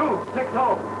 260.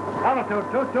 Altitude,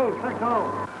 260.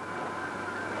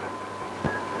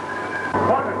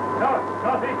 Roger,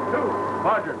 northeast 2.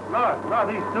 Roger,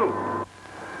 northeast 2.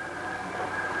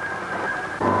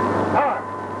 Power.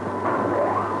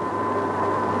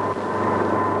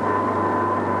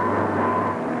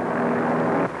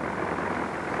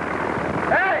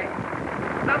 Hey!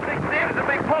 Something seems to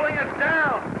be pulling us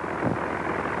down.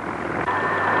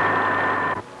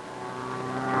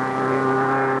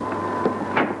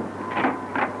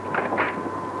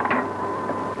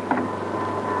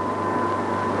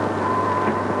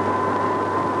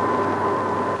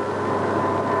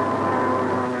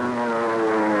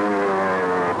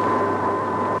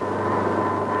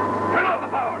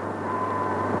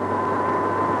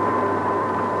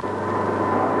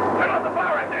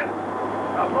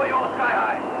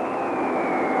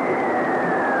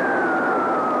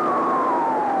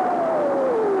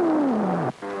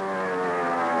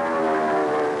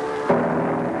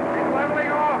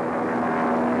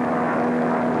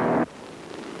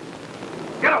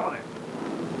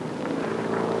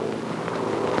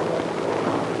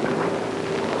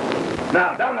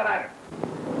 Now, down the ladder.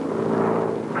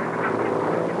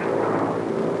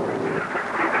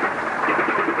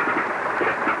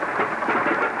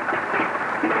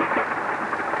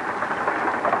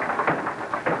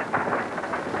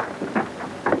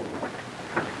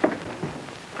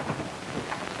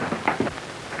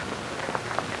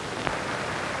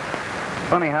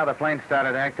 Funny how the plane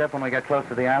started to act up when we got close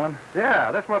to the island.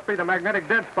 Yeah, this must be the magnetic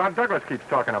dead spot Douglas keeps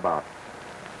talking about.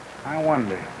 I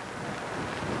wonder.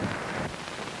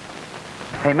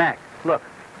 Hey, Mac, look.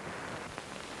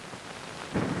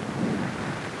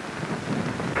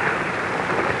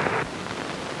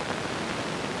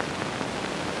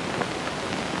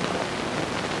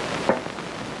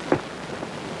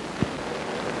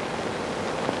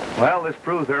 Well, this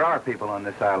proves there are people on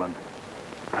this island.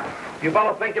 You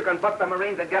both think you can book the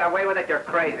Marines and get away with it? You're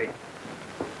crazy.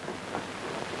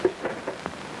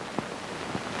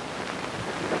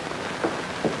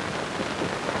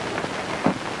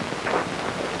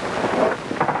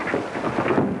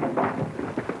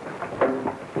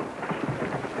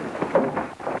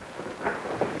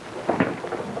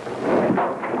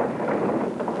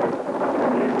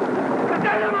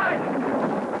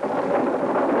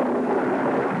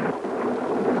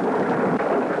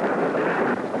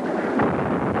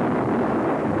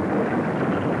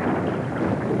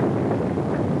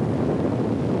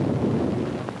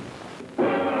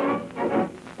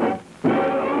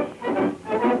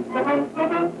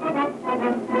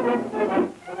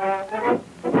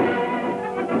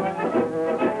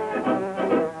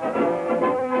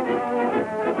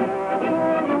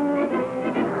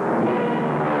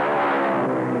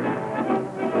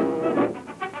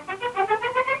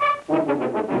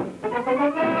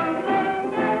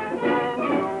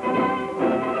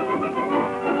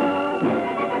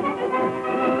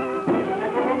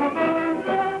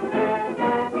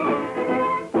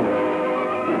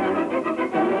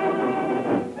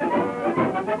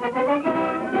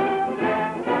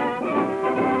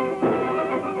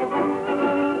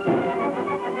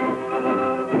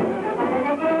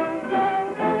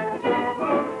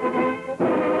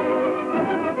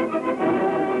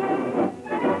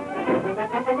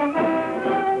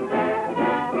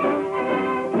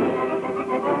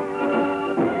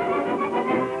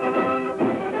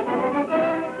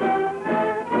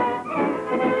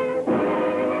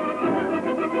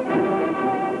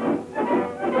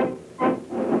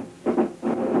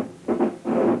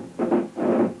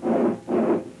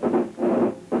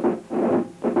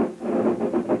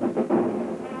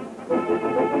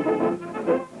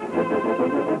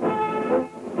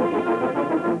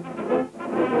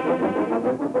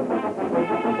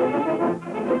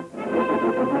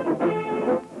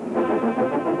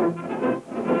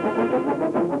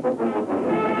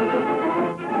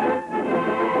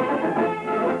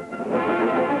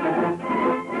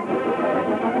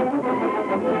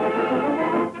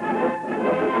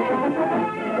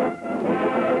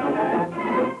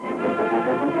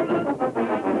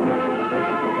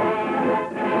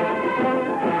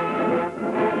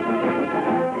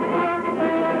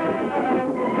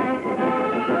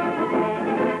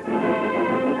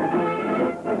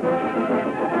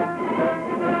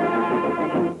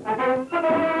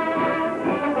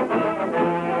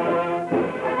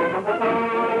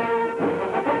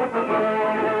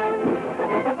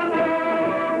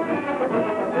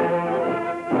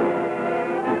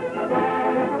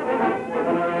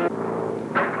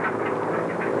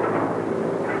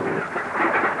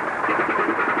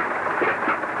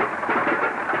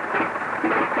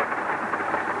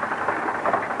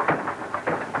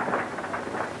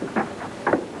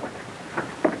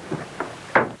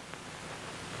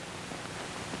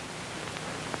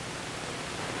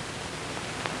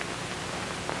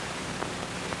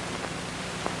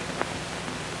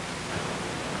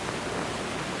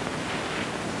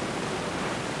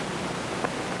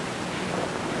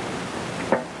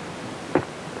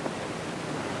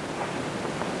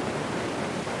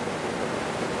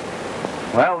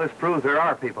 Well, this proves there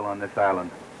are people on this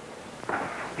island.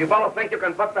 You both think you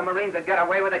can book the Marines and get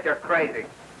away with it? You're crazy.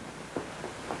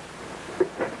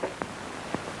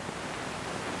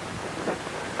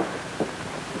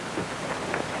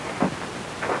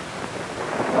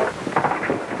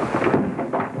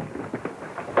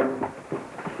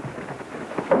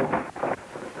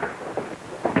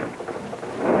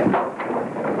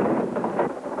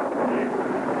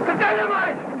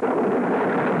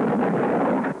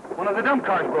 One of the dump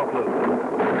cars broke loose.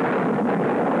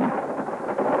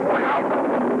 Look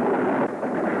out!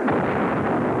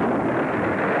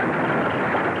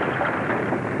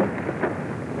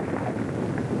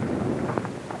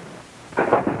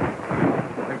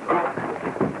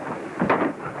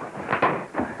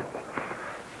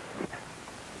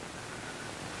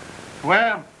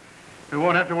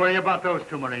 about those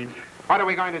two Marines? What are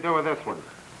we going to do with this one?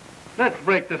 Let's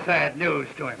break the sad news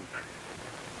to him.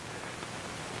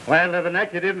 Well,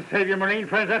 Leatherneck, you didn't save your Marine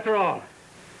friends after all.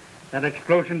 That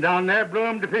explosion down there blew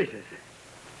them to pieces.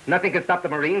 Nothing can stop the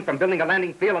Marines from building a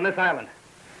landing field on this island.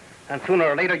 And sooner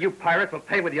or later, you pirates will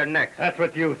pay with your necks. That's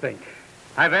what you think.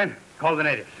 Hi, Ben. Call the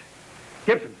natives.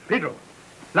 Gibson, Pedro,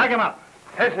 lock him up.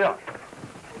 Yes, sir.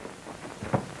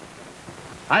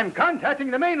 I'm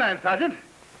contacting the mainland, Sergeant.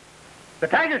 The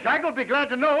Tiger Shark will be glad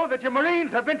to know that your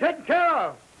Marines have been taken care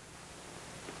of.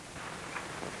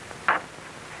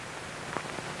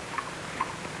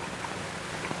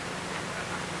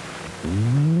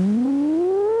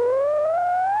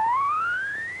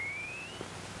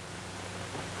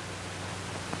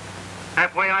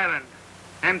 Halfway Island.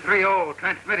 M30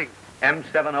 transmitting.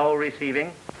 M70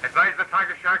 receiving. Advise the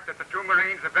Tiger Shark that the two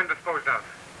Marines have been disposed of.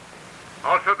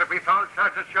 Also that we found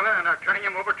Sergeant Schiller and are turning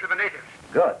him over to the natives.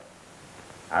 Good.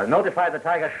 I'll notify the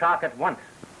Tiger Shark at once.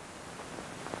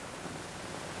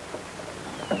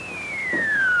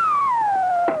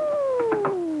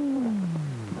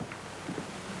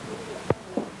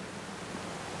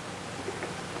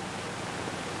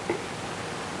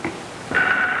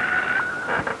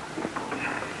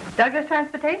 Douglas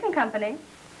Transportation Company.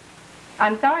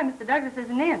 I'm sorry Mr. Douglas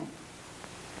isn't in.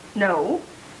 No.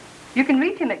 You can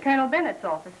reach him at Colonel Bennett's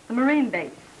office, the Marine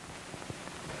base.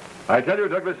 I tell you,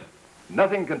 Douglas,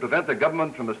 nothing can prevent the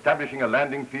government from establishing a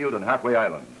landing field on Halfway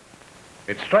Island.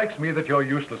 It strikes me that you're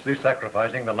uselessly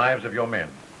sacrificing the lives of your men.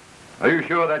 Are you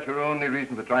sure that's your only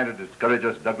reason for trying to discourage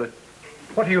us, Douglas?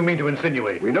 What do you mean to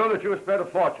insinuate? We know that you have spent a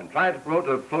fortune trying to promote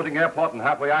a floating airport on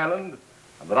Halfway Island,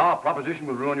 and that our proposition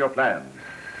will ruin your plans.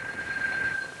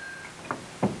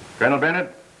 Colonel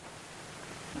Bennett?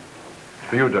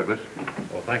 For you, Douglas.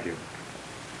 Oh, thank you.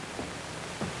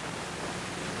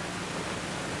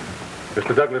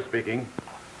 Mr. Douglas speaking.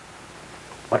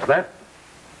 What's that?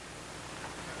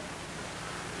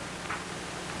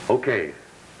 Okay.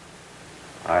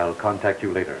 I'll contact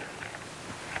you later.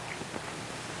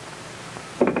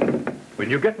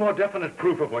 When you get more definite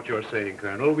proof of what you're saying,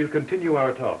 Colonel, we'll continue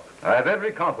our talk. I have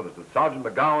every confidence that Sergeant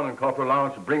McGowan and Corporal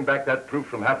Lawrence will bring back that proof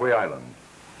from Halfway Island.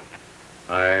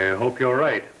 I hope you're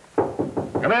right.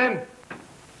 Come in.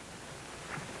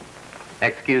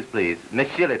 Excuse, please.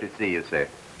 Miss Schiller to see you, sir.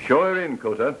 Show her in,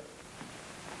 Cota.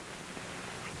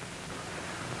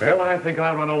 Well, I think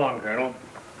I'll run along, Colonel.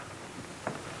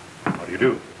 How do you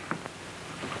do?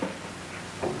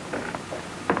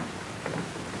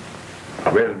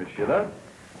 Well, Miss Schiller?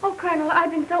 Oh, Colonel,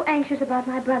 I've been so anxious about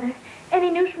my brother. Any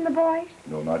news from the boys?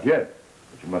 No, not yet.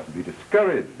 But you mustn't be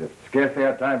discouraged. They've scarcely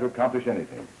had time to accomplish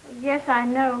anything. Yes, I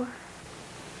know.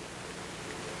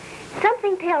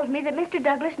 Something tells me that Mr.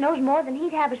 Douglas knows more than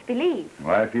he'd have us believe.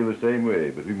 Well, I feel the same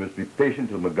way, but we must be patient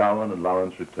till McGowan and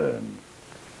Lawrence return.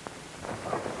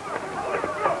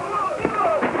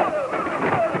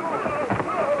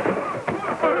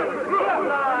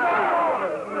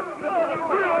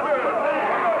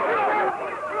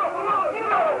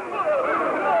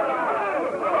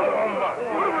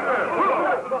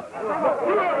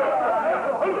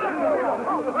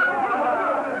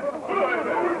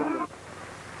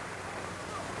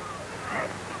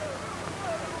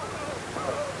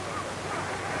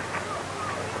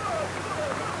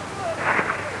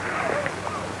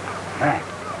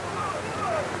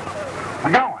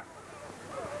 McGowan!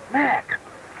 Mac!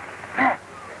 Mac!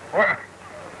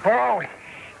 Where are we?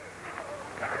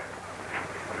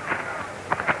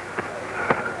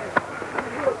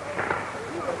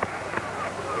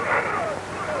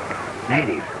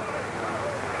 Natives.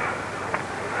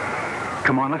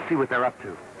 Come on, let's see what they're up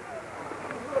to.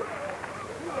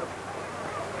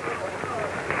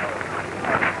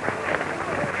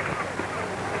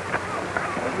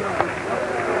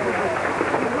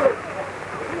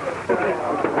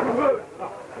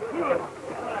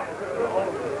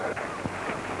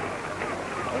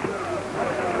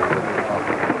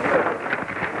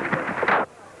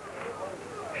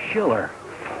 Schiller.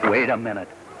 Wait a minute.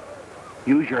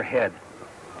 Use your head.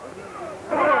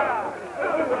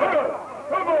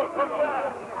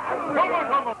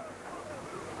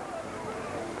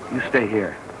 You stay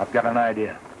here. I've got an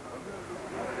idea.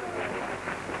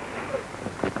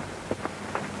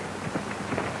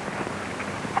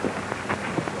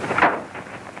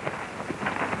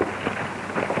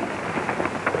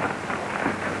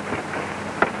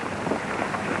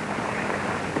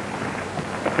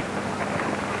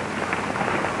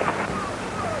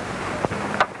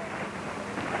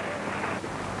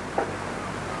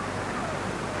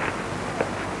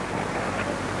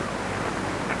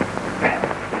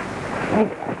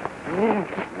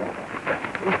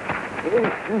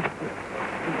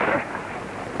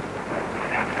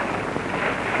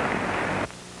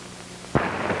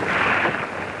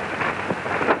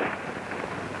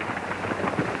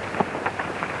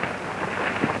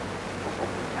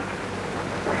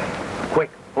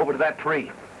 that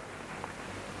tree.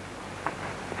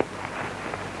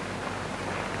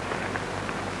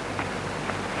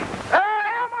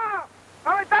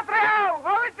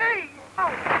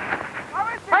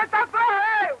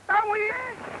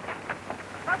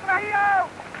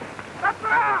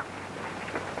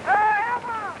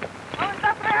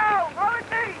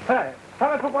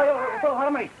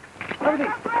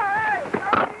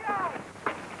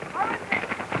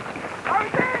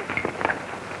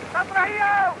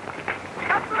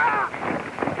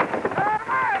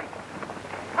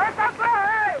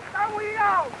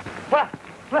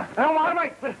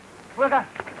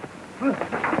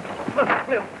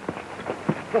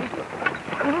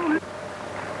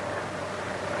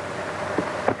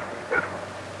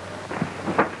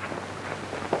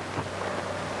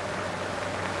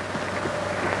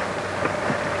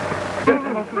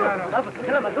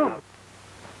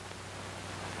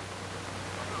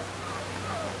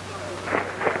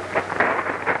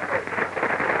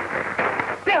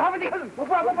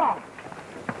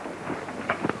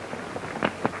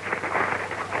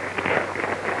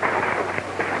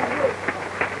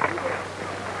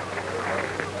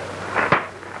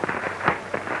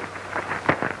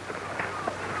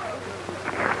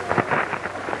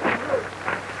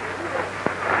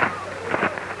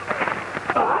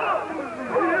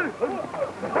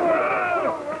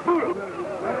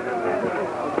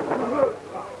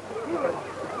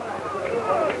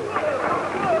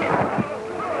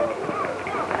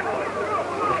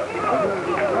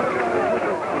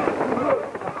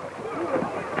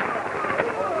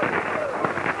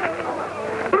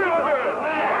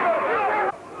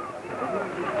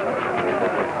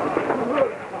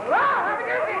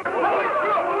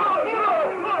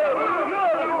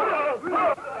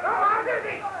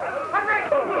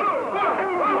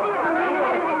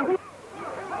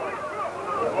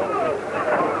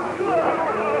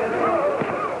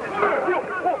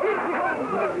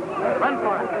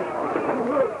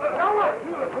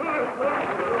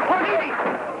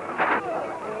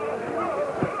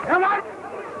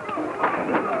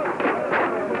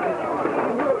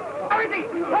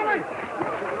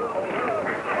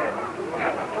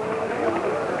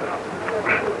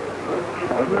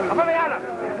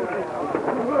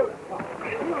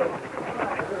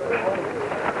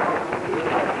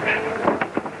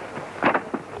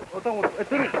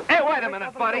 Hey, wait a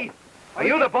minute, buddy. Are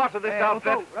you the boss of this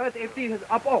outfit?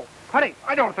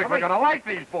 I don't think we're going to like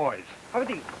these boys.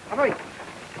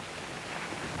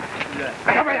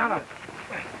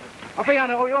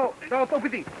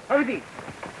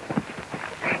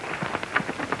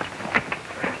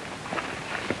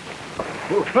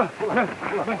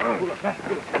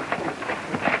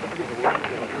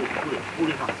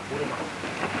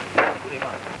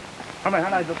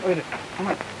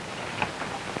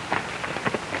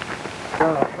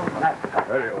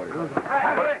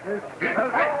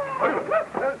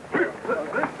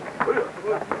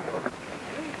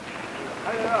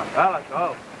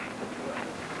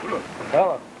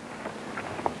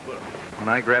 When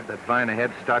I grab that vine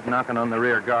ahead, start knocking on the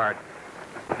rear guard.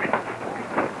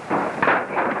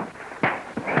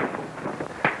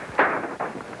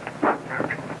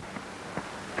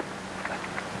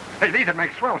 Hey, these would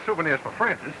make swell souvenirs for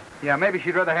Francis. Yeah, maybe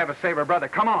she'd rather have a save her brother.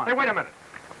 Come on. Hey, wait a minute.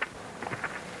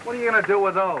 What are you going to do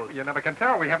with those? You never can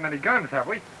tell. We haven't any guns, have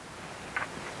we?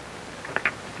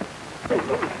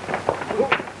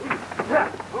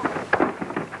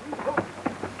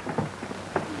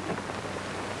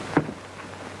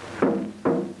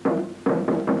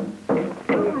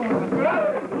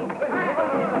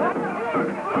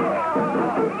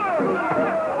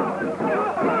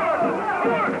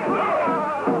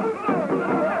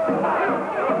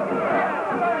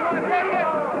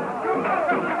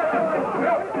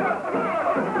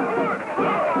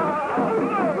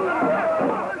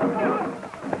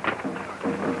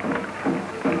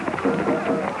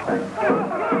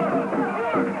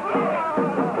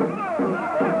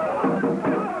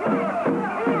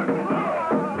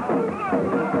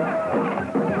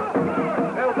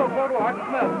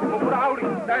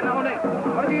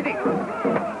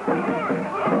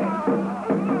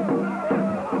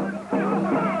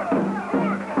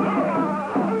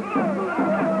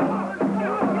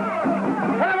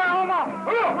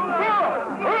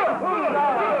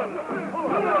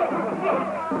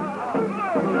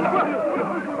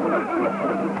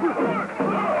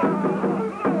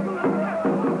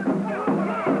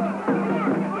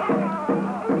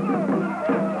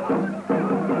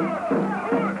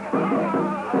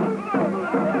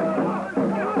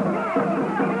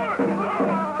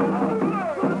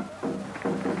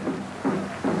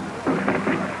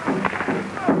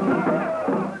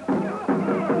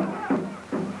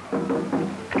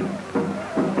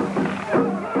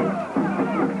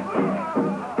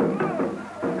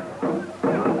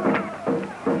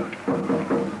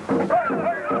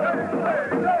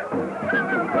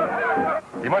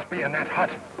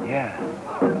 hut. Yeah.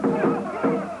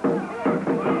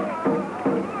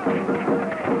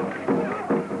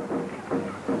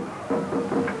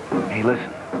 Hey,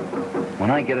 listen. When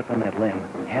I get up on that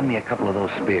limb, hand me a couple of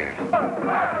those spears.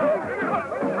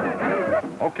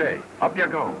 Okay, up you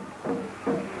go.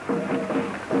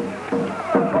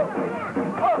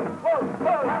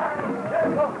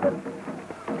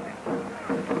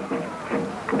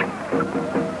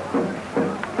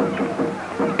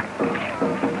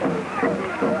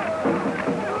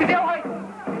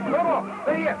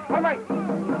 All right.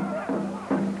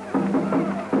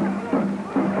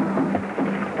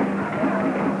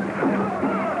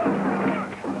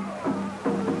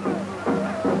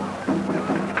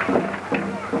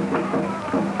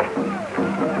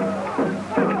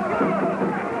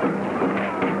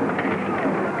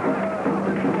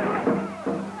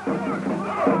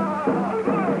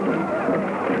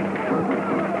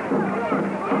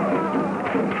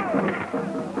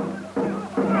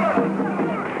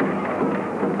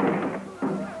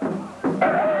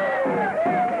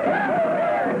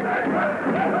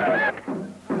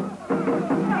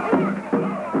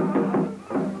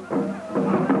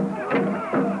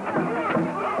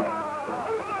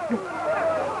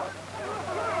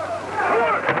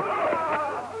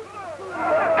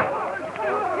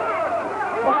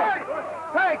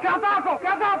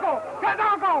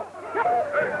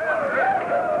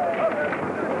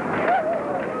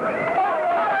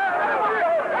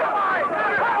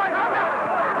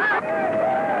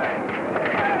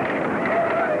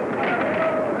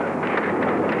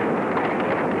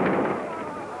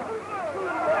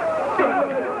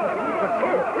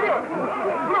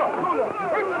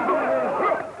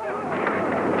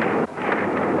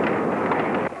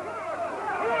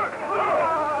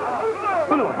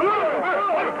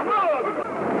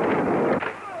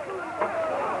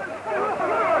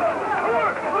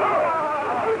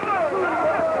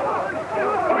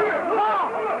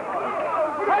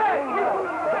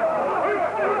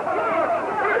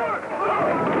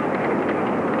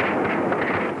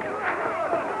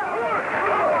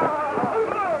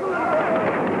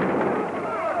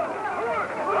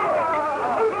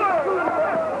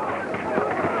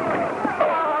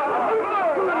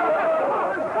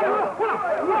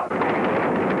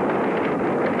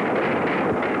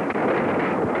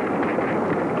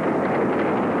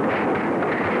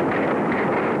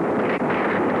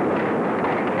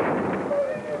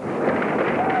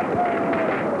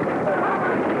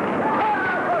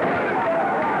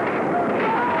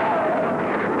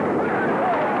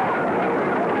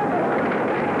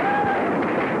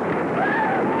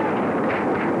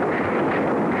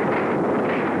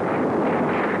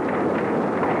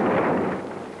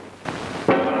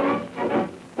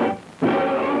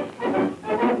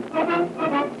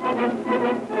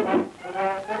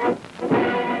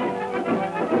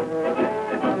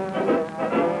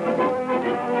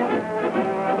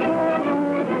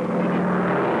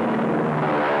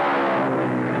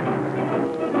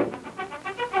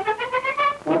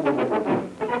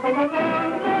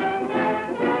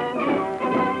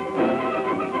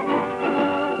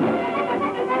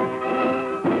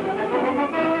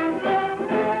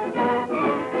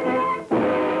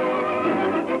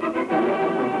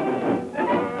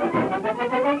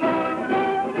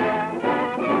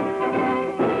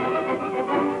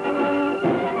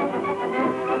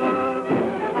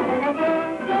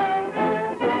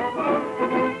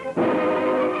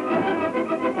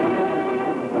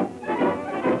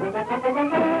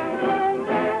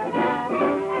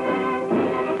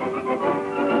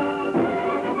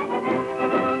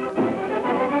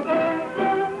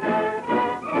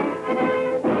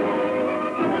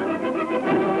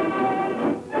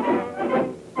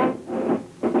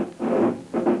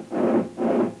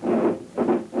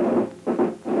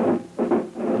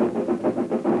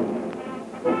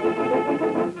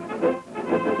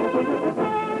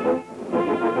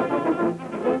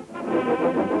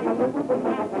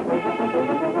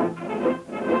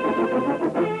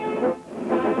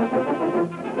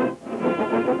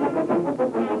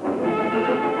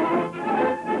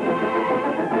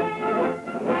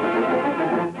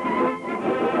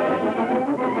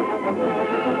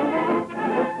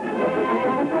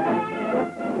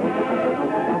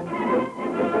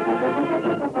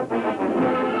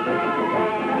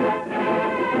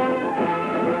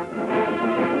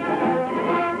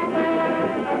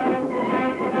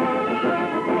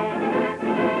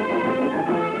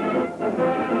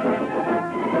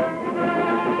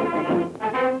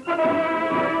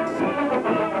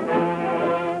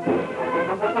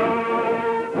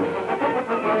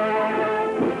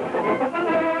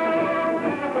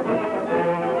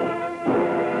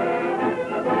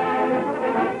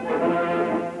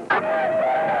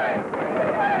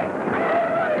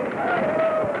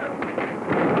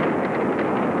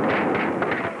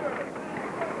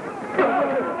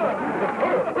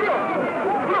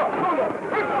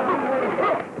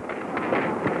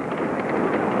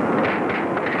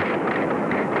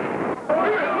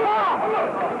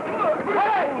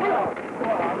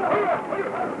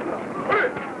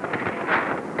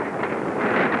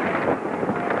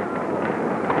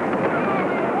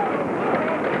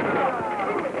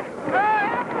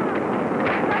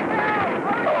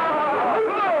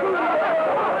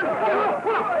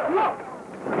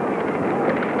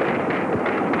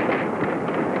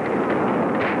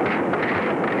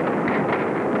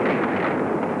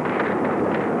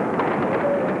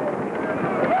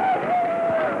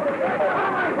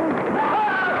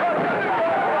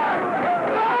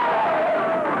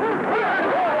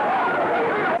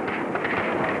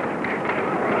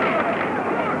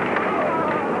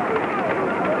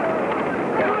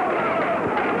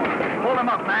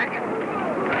 up, Mac.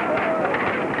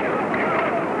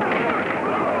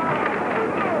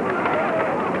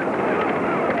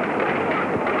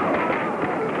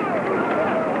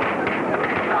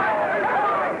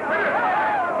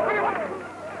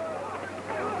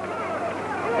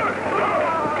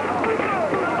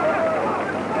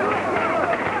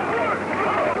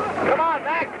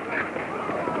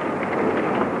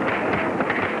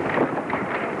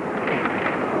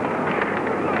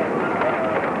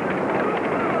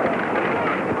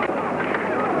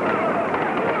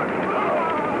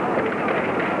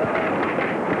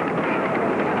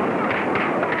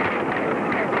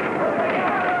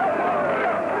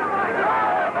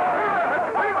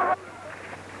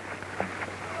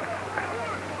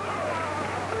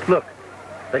 Look,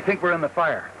 they think we're in the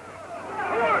fire.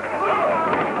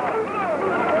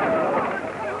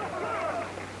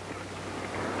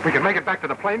 We can make it back to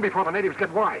the plane before the natives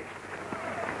get wise.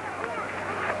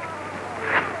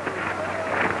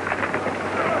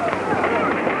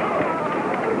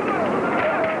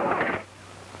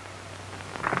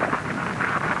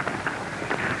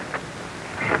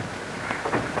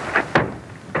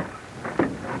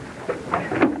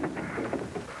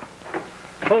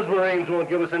 Those Marines won't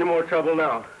give us any more trouble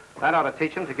now. That ought to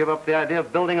teach them to give up the idea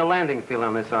of building a landing field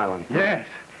on this island. Yes.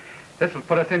 This will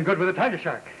put us in good with the tiger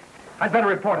shark. I'd better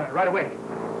report on it right away.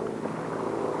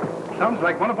 Sounds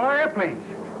like one of our airplanes.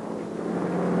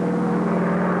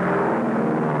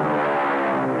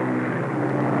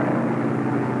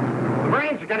 The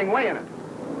Marines are getting way in it.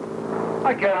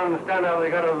 I can't understand how they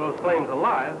got out of those planes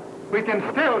alive. We can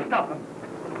still stop them.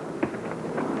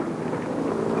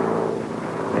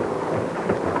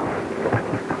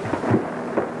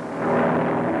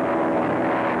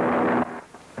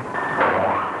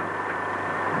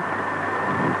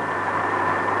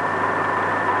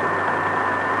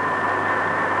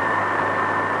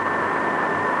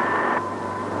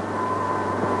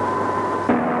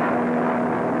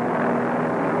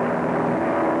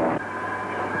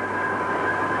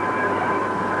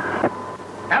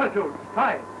 Altitude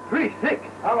 536.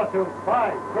 Altitude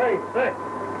 536.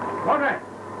 Quadrant.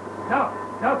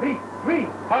 Southeast 3.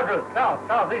 Quadrant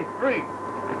southeast 3.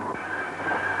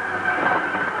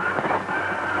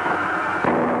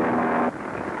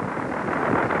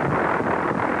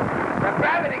 The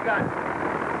gravity gun.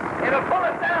 It'll pull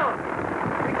us down.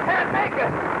 We can't make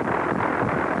it.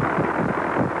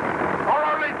 Our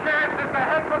only chance is to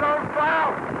head for those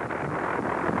clouds.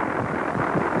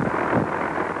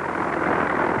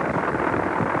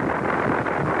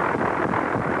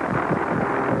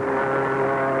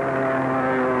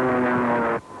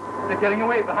 Getting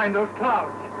away behind those clouds.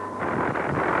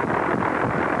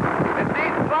 If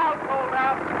these clouds hold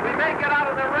out, we may get out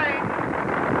of their range.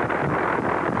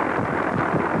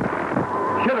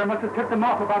 Schiller must have tipped them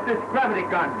off about this gravity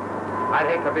gun. I'd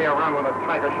hate to be around when the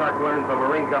tiger shark learns the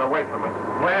Marines got away from us.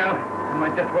 Well, we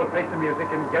might just well face the music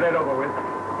and get it over with.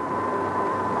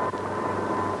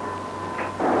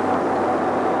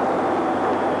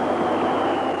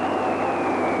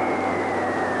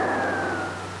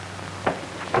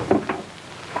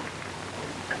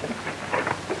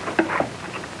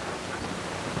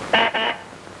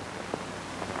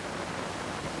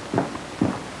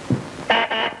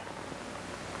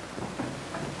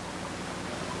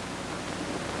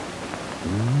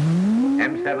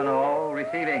 M70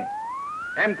 receiving.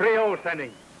 M30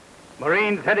 sending.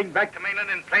 Marines heading back to mainland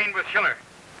in plane with Schiller.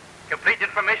 Complete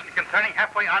information concerning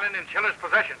Halfway Island in Schiller's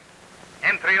possession.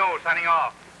 M30 signing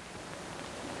off.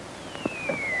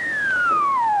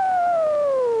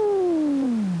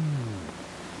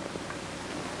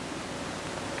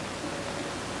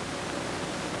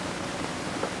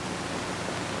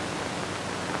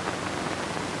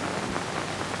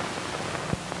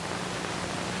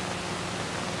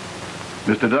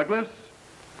 Mr. Douglas,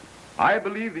 I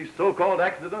believe these so-called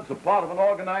accidents are part of an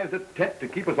organized attempt to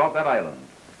keep us off that island.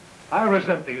 I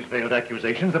resent these veiled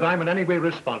accusations that I'm in any way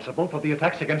responsible for the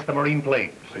attacks against the Marine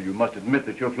planes. So you must admit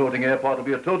that your floating airport will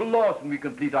be a total loss when we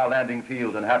complete our landing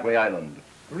field in Halfway Island.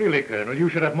 Really, Colonel, you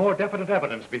should have more definite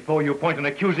evidence before you point an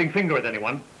accusing finger at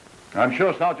anyone. I'm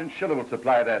sure Sergeant Schiller will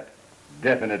supply that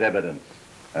definite evidence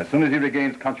as soon as he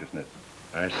regains consciousness.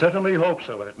 I certainly hope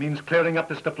so, and it means clearing up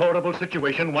this deplorable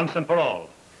situation once and for all.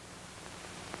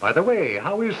 By the way,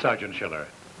 how is Sergeant Schiller?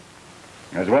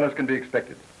 As well as can be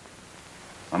expected.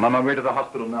 I'm on my way to the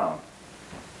hospital now.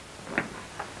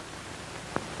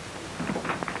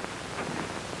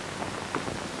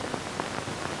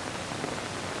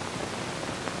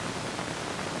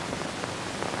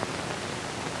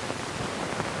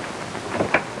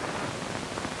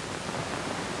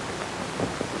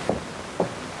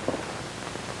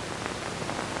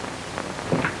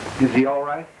 Is he all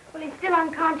right? Well, he's still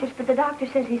unconscious, but the doctor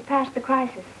says he's past the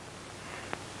crisis.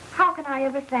 How can I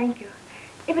ever thank you?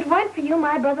 If it weren't for you,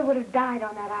 my brother would have died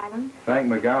on that island. Thank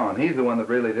McGowan. He's the one that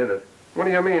really did it. What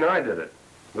do you mean I did it?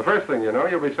 The first thing you know,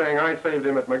 you'll be saying I saved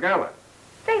him at McGowan.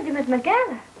 Saved him at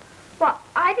McGowan? Well,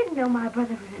 I didn't know my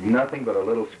brother was in it. Nothing but a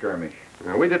little skirmish.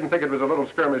 Now, we didn't think it was a little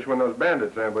skirmish when those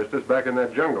bandits ambushed us back in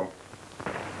that jungle.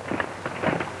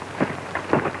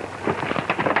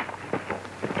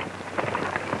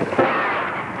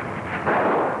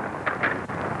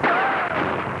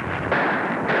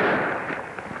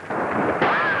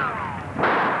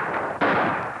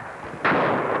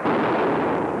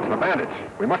 The bandits.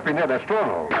 We must be near their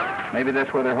stronghold. Maybe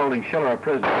that's where they're holding Schiller a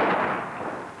prisoner.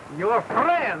 Your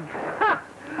friends! Ha!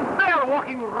 They are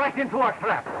walking right into our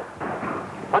trap.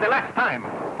 For the last time,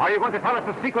 are you going to tell us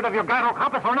the secret of your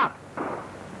gyrocompass or not?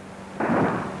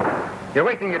 You're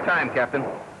wasting your time, Captain.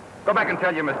 Go back and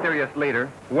tell your mysterious leader,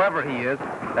 whoever he is,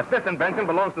 that this invention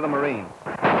belongs to the Marines.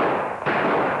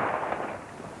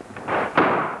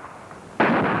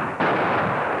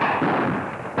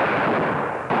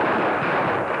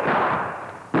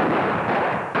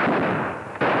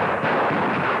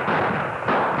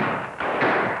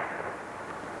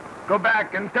 Go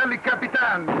back and tell the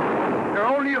Capitan there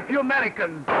are only a few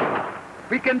Americans.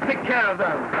 We can take care of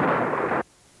them.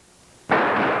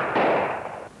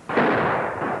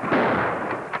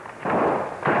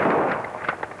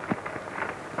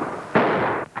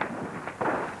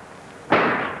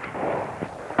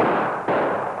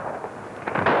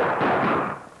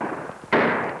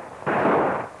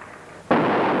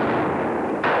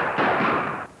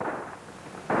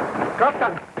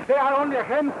 Captain, they are only a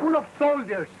handful of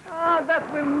soldiers.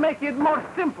 That will make it more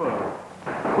simple.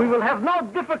 We will have no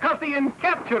difficulty in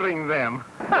capturing them.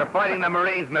 They're fighting the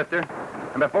Marines, mister.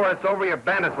 And before it's over, your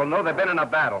bandits will know they've been in a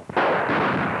battle. We can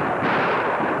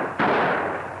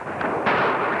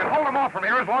hold them off from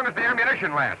here as long as the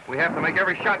ammunition lasts. We have to make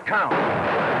every shot count.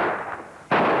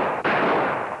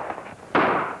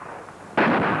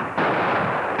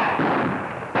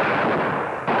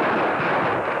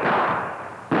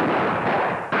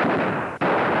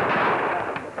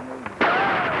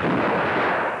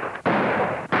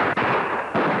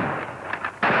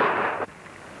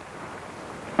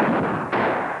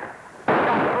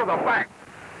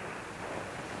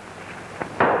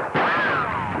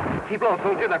 Keep low,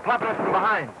 soldier. They're plopping us from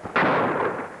behind.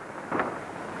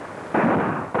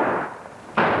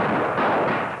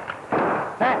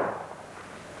 Hey,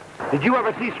 did you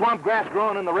ever see swamp grass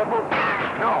growing in the riffles?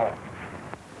 No.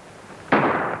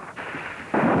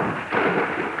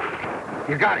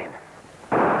 You got him.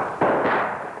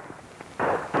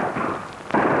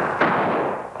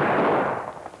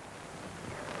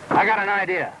 I got an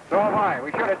idea. So have I.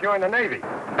 We should have joined the Navy.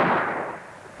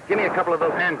 Give me a couple of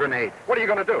those hand grenades. What are you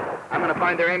going to do? I'm going to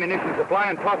find their ammunition supply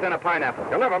and toss in a pineapple.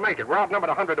 You'll never make it. We're outnumbered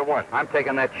 100 to 1. I'm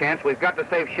taking that chance. We've got to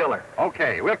save Schiller.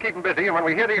 Okay, we'll keep them busy, and when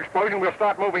we hear the explosion, we'll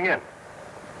start moving in.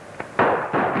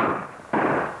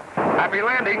 Happy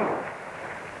landing.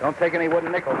 Don't take any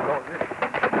wooden nickels, soldier.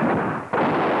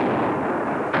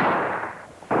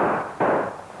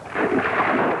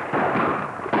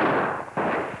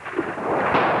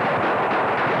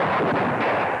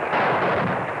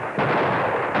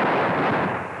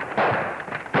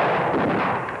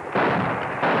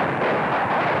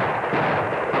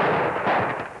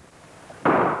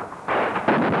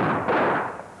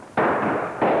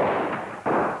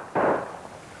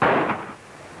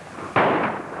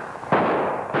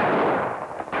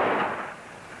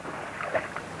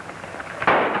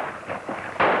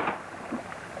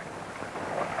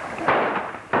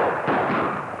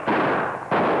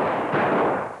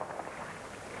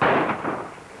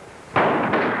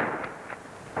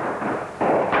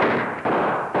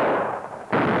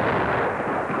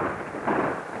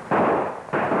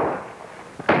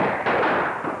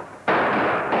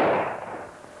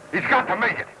 He's got to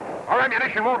make it. Our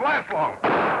ammunition won't last long.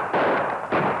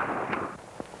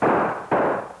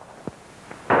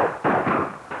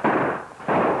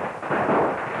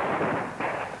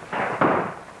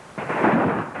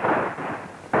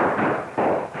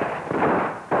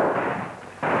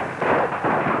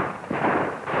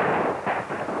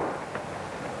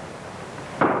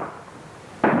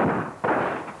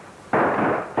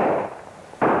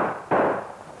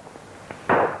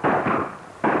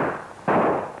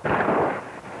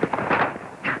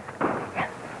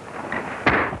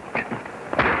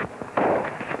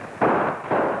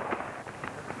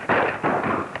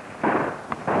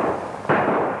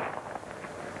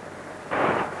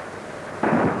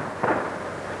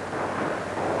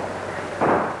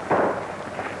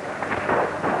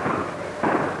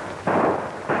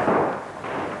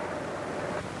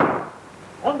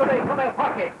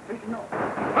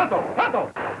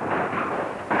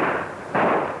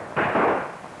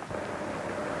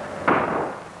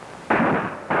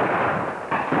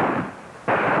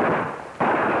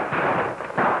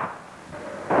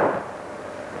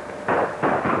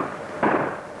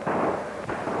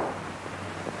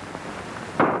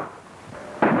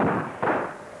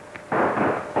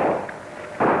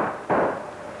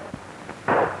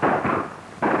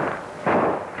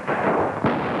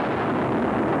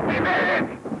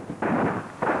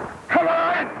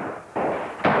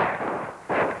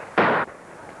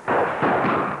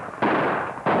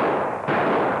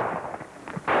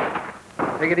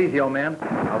 Take it easy, old man.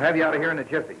 I'll have you out of here in a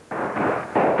jiffy.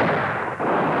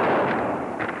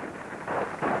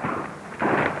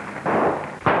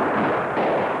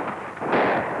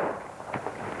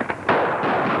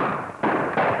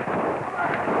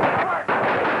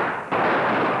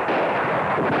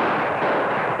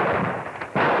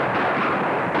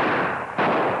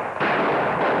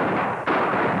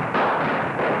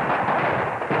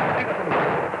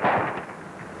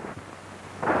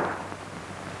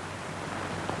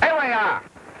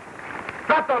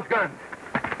 Drop those guns.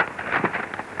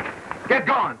 Get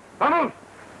going. Vamos.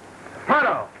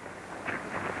 Pardo.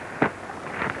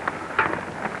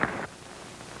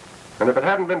 And if it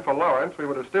hadn't been for Lawrence, we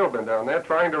would have still been down there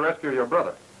trying to rescue your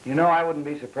brother. You know, I wouldn't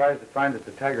be surprised to find that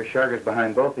the Tiger Shark is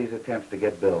behind both these attempts to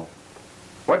get Bill.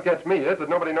 What gets me is that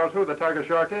nobody knows who the Tiger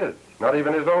Shark is. Not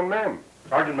even his own men.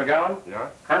 Sergeant McGowan? Yeah?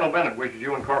 Colonel Bennett wishes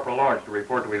you and Corporal Lawrence to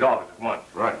report to his office at once.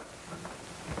 Right.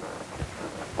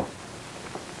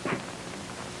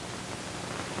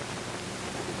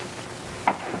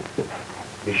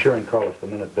 Be sure and call us the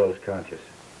minute Bill's conscious.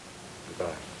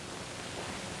 Goodbye.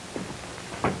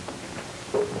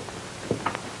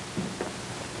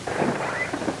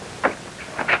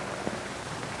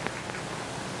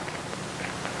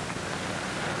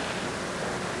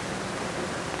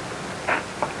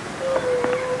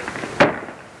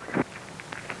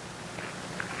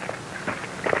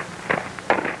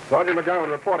 Sergeant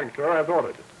McGowan reporting, sir, as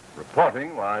ordered.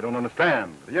 Reporting? Why, I don't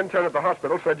understand. The intern at the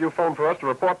hospital said you phoned for us to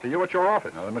report to you at your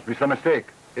office. Now, there must be some mistake.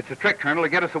 It's a trick, Colonel, to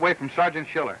get us away from Sergeant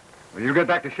Schiller. Well, you get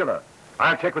back to Schiller.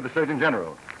 I'll check with the Surgeon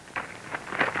General.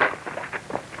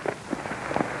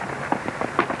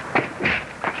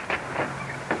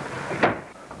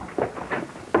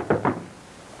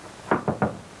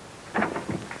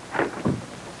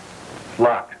 It's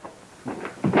locked.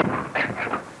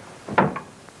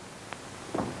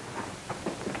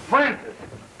 Francis!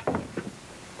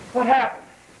 What happened?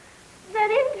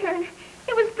 That intern,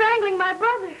 he was strangling my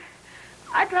brother.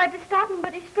 I tried to stop him,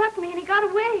 but he struck me and he got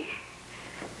away.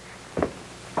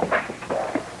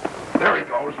 There he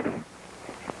goes.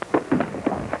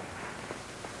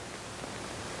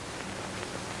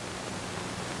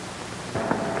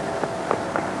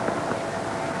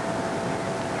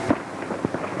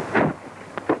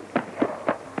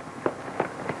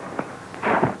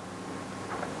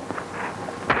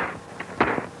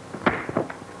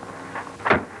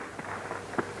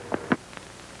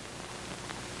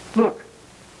 Look,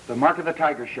 the mark of the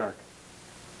Tiger Shark.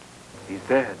 He's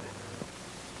dead.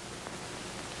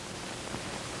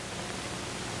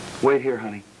 Wait here,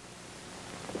 honey.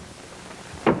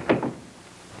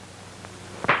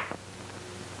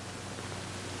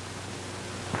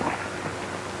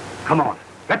 Come on.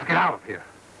 Let's get out of here.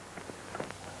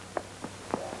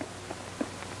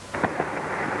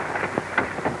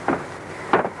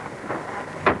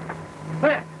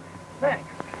 Thanks. Thanks.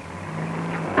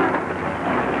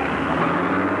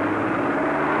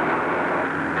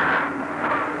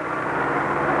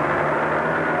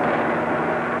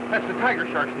 That's the Tiger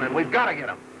Shark's men. We've got to get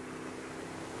him.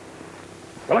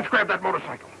 Well, let's grab that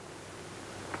motorcycle.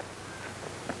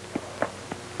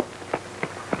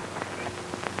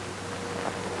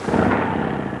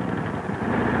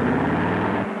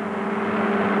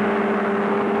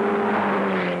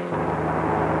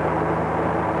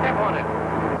 Step on it.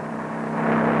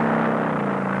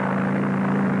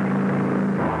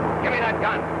 Give me that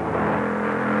gun.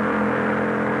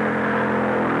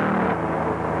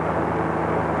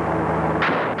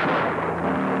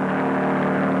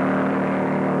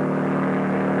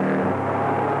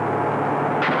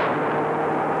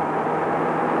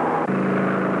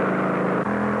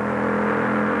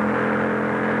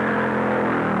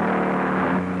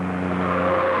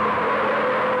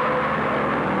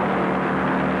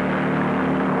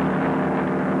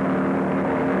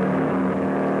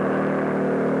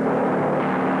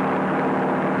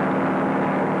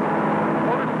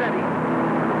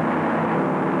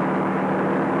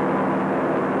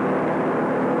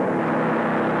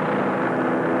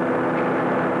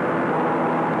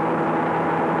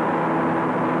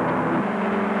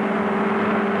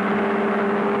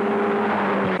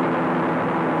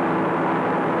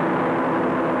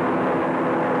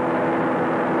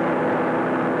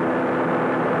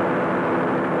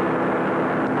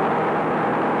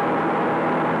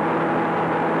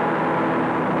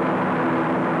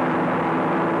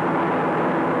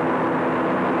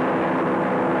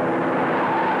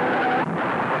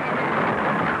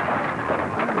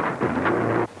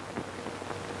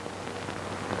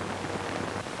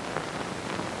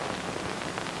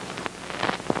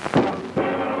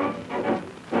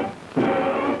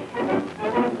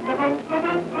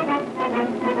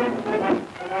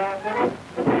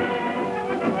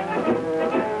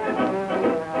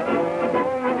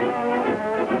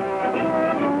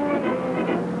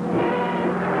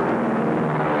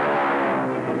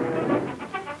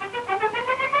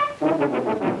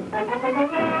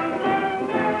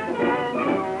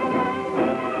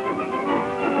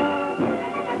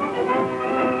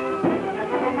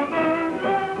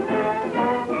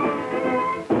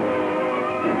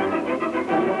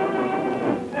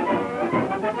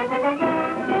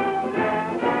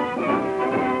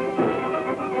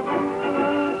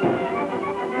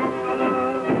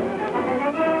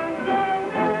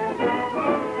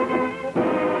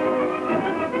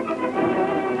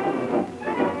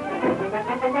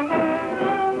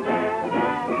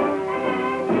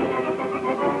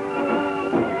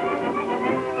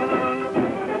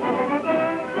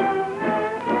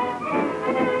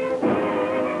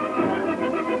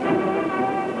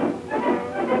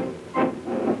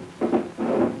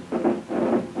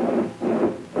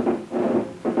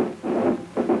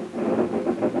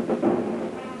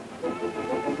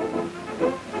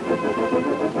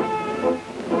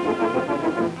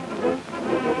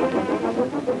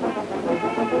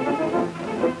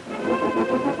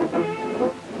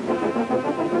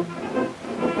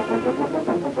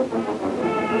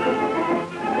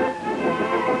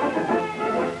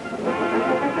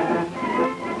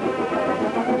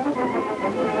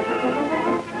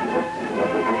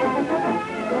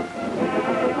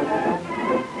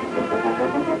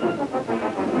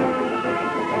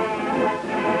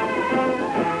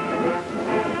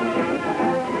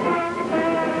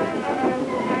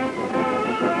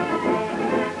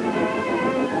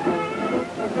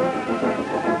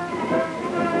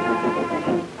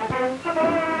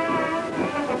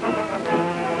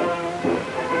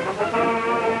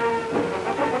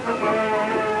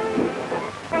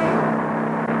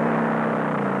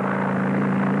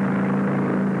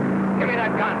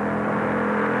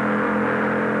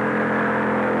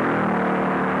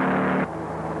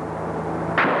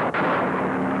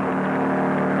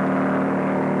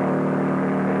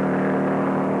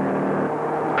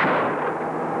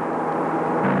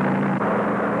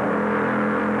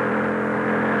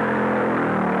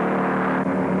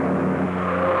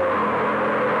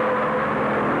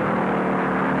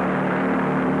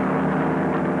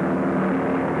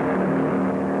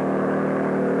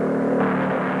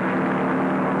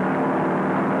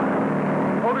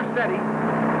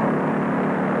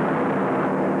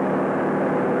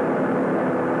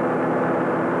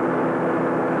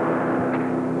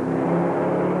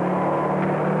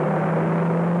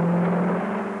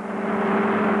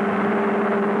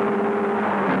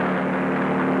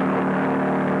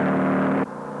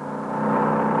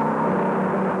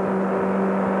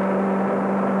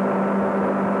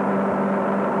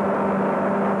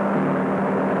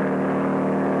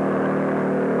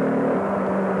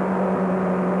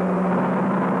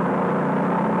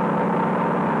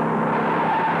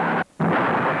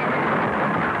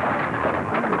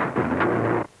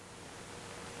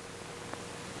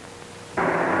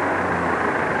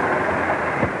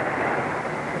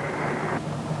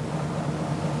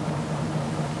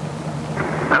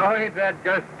 ain't that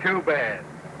just too bad?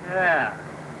 Yeah.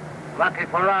 Lucky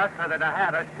for us that it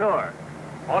had us, sure.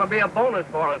 Ought to be a bonus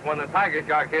for us when the tiger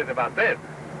shark hears about this.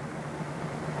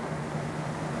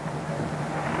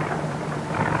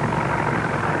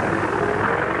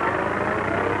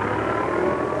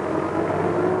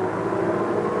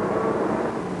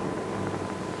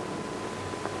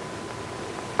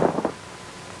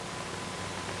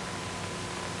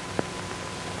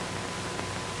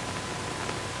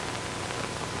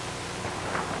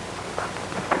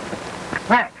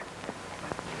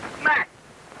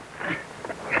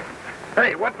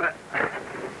 Hey, what the...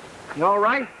 You all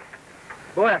right?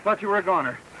 Boy, I thought you were a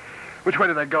goner. Which way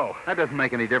did they go? That doesn't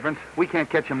make any difference. We can't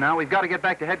catch him now. We've got to get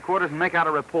back to headquarters and make out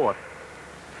a report.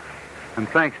 And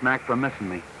thanks, Mac, for missing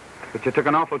me. But you took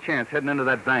an awful chance heading into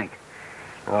that bank.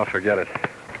 Oh, forget it.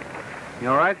 You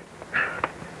all right?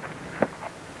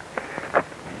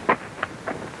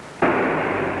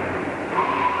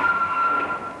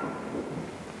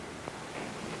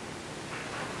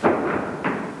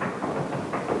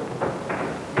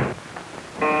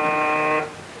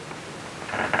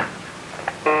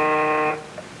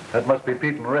 That must be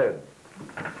Pete and Red.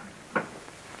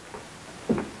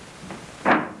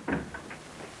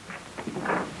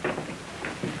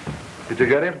 Did you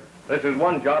get him? This is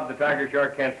one job the tiger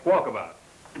shark can't squawk about.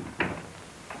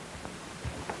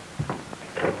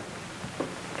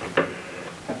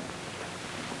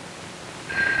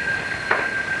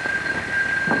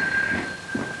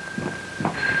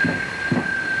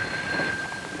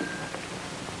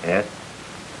 Yes?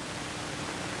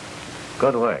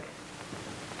 Good work.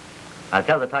 I'll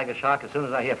tell the tiger shark as soon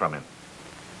as I hear from him.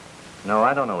 No,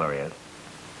 I don't know where he is.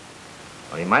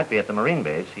 Well, he might be at the Marine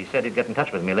base. He said he'd get in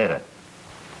touch with me later.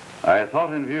 I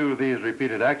thought in view of these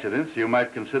repeated accidents, you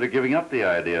might consider giving up the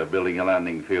idea of building a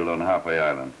landing field on Halfway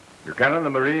Island. Buchanan, the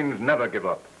Marines never give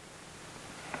up.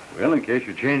 Well, in case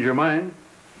you change your mind,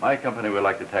 my company would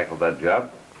like to tackle that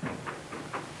job.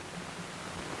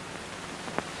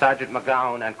 Sergeant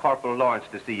McGowan and Corporal Lawrence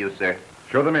to see you, sir.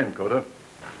 Show them in, Coda.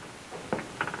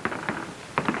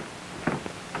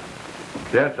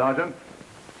 Yes, Sergeant?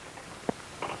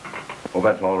 Oh,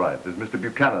 that's all right. This is Mr.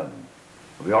 Buchanan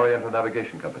of the Oriental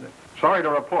Navigation Company. Sorry to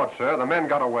report, sir. The men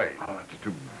got away. Oh, it's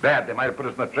too bad. They might have put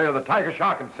us in the trail of the tiger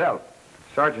shark himself.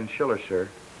 Sergeant Schiller, sir.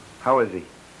 How is he?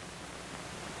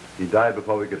 He died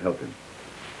before we could help him.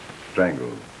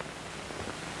 Strangled.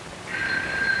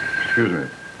 Excuse me.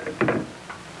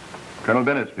 Colonel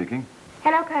Bennett speaking.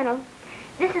 Hello, Colonel.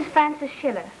 This is Francis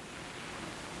Schiller.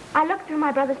 I looked through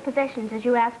my brother's possessions as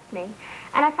you asked me,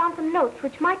 and I found some notes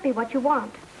which might be what you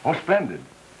want. Oh, splendid.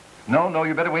 No,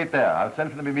 you better wait there. I'll send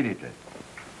for them immediately.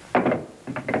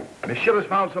 Miss Schiller's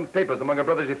found some papers among her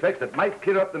brother's effects that might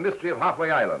clear up the mystery of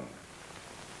Halfway Island.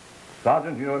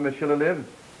 Sergeant, you know where Miss Schiller lives?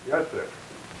 Yes, sir.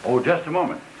 Oh, just a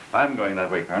moment. I'm going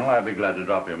that way, Colonel. I'll be glad to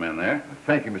drop your men there.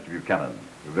 Thank you, Mr. Buchanan.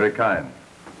 You're very kind.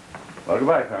 Well,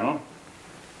 goodbye, Colonel.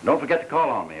 Don't forget to call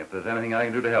on me if there's anything I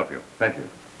can do to help you. Thank you.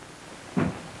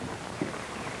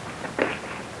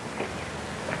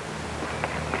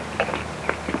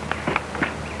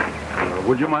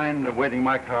 Would you mind waiting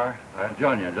my car? I'll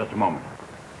join you in just a moment.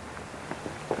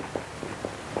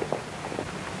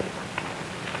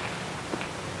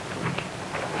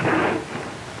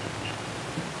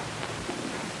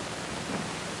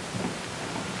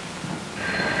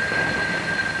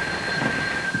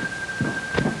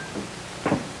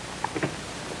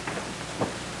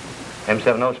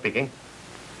 M70 speaking.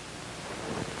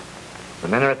 The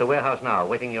men are at the warehouse now,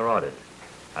 waiting your orders.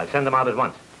 I'll send them out at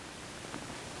once.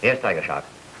 Yes, Tiger Shark.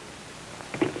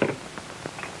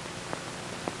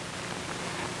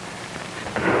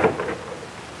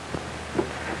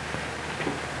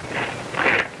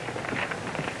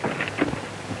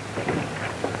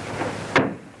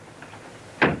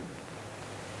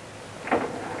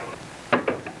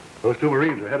 Those two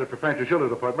Marines are headed for Francis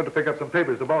Schiller's apartment to pick up some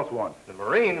papers the boss wants. The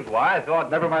Marines? Why, I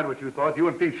thought... Never mind what you thought. You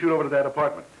and Pete shoot over to that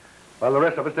apartment, while the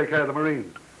rest of us take care of the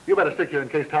Marines. You better stick here in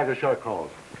case Tiger Shark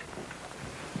calls.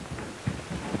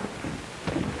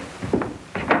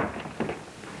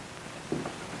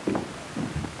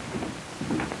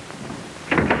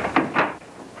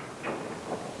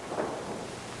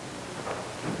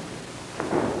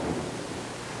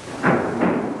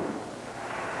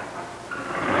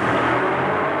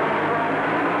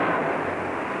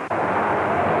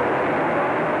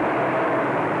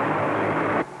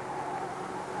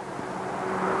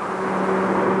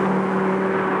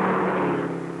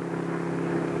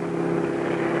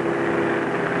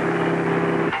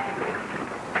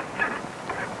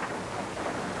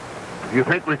 You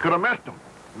think we could have missed them?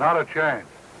 Not a chance.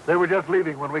 They were just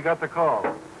leaving when we got the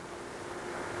call.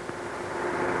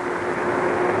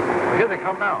 Here they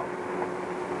come now.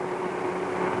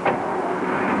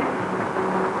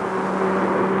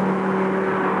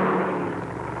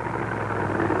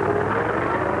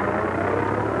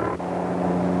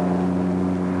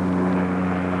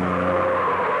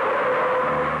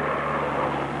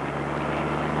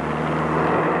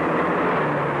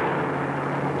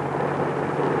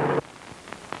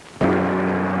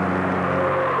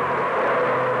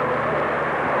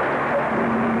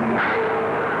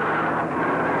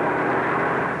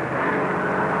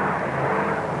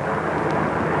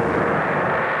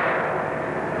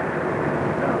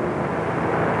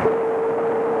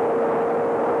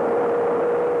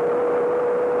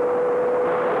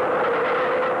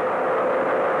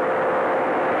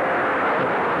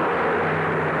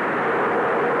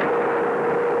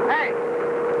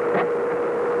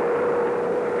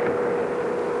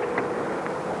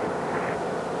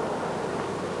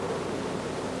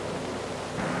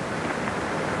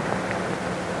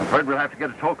 I'm afraid we'll have to get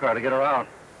a tow car to get her out.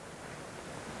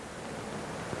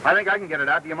 I think I can get it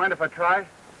out. Do you mind if I try?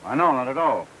 I know, not at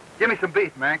all. Give me some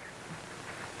beef, Mac.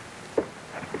 All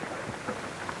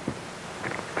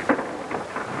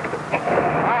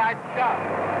right,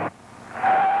 shove.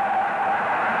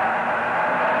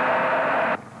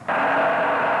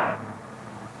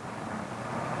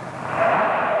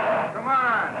 Come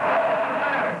on. What's the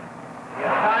matter? You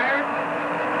tired?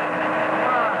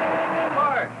 Come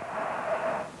on. Push.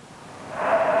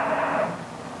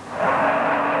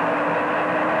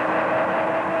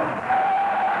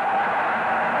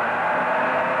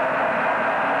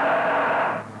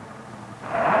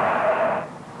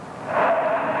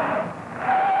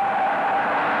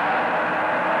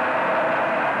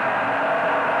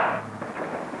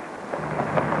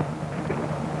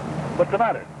 What's the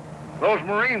matter? Those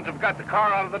Marines have got the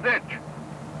car out of the ditch.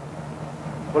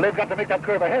 Well, they've got to make that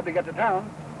curve ahead to get to town.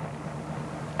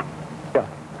 Yeah.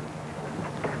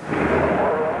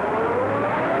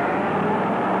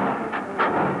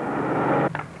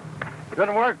 Good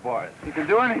work, boys. You can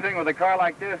do anything with a car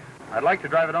like this. I'd like to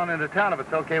drive it on into town if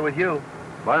it's okay with you.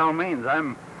 By all means,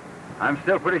 I'm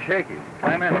still pretty shaky.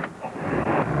 Climb in.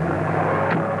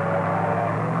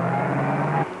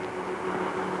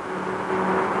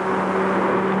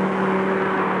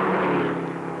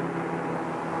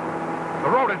 The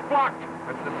road is blocked.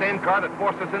 It's the same car that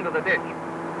forced us into the ditch.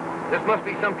 This must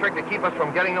be some trick to keep us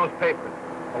from getting those papers.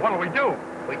 Well, what do we do?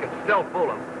 We can still fool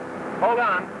them. Hold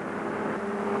on.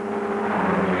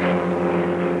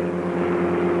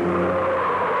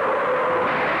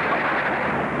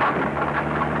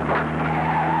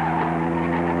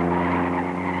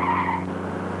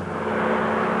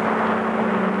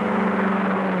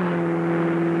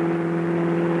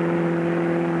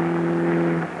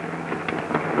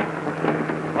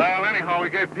 We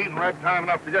gave Pete and Red time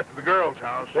enough to get to the girls'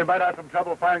 house. They might have some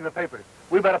trouble finding the papers.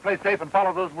 We better play safe and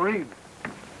follow those Marines.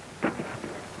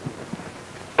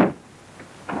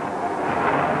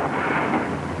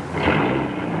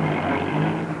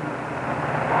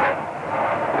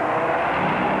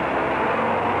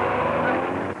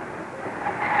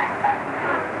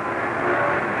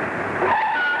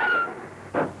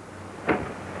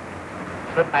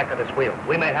 Slip back to this wheel.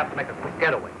 We may have to make a quick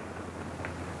getaway.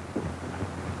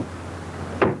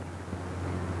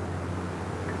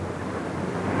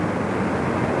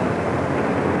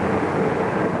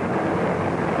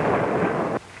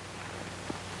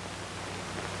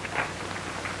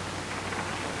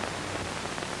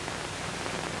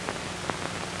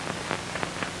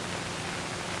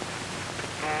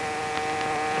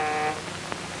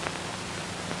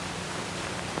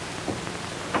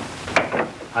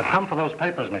 I've come for those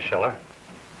papers, Miss Schiller.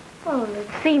 Well, it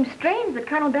seems strange that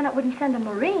Colonel Bennett wouldn't send a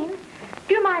Marine.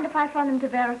 Do you mind if I phone him to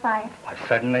verify it? Why,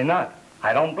 certainly not.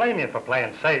 I don't blame you for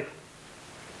playing safe.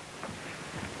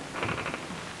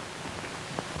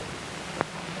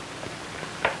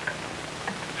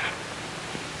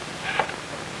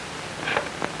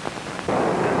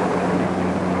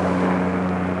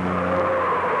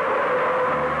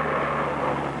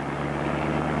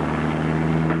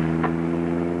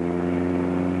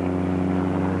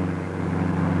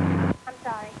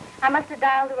 I must have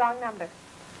dialed the wrong number.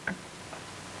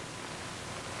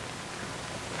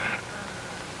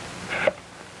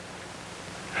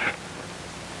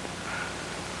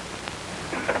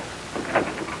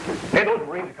 Hey, those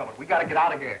Marines are coming. We gotta get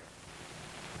out of here.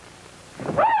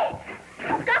 Wait!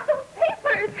 I've got those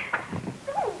papers!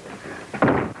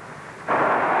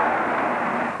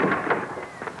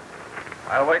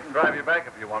 I'll wait and drive you back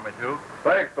if you want me to.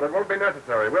 Thanks, but it won't be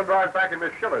necessary. We'll drive back in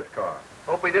Miss Schiller's car.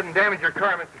 Hope we didn't damage your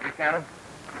car, Mr. Buchanan.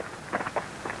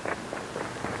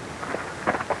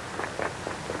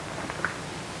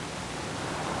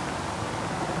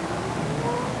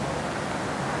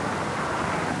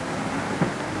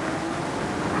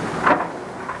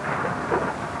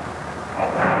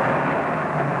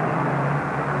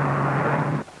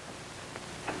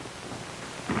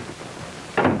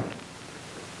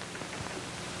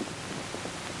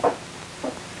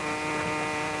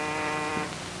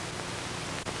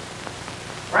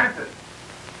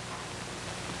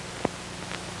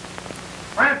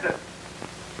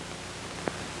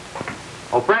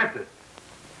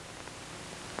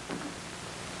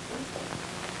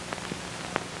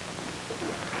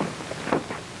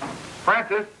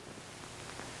 Francis.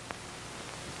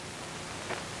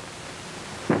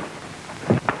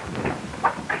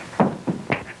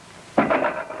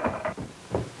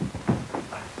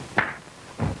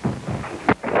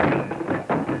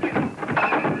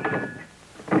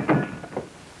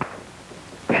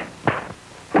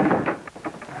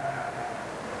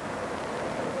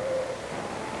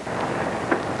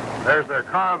 There's their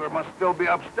car. There must still be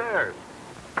upstairs.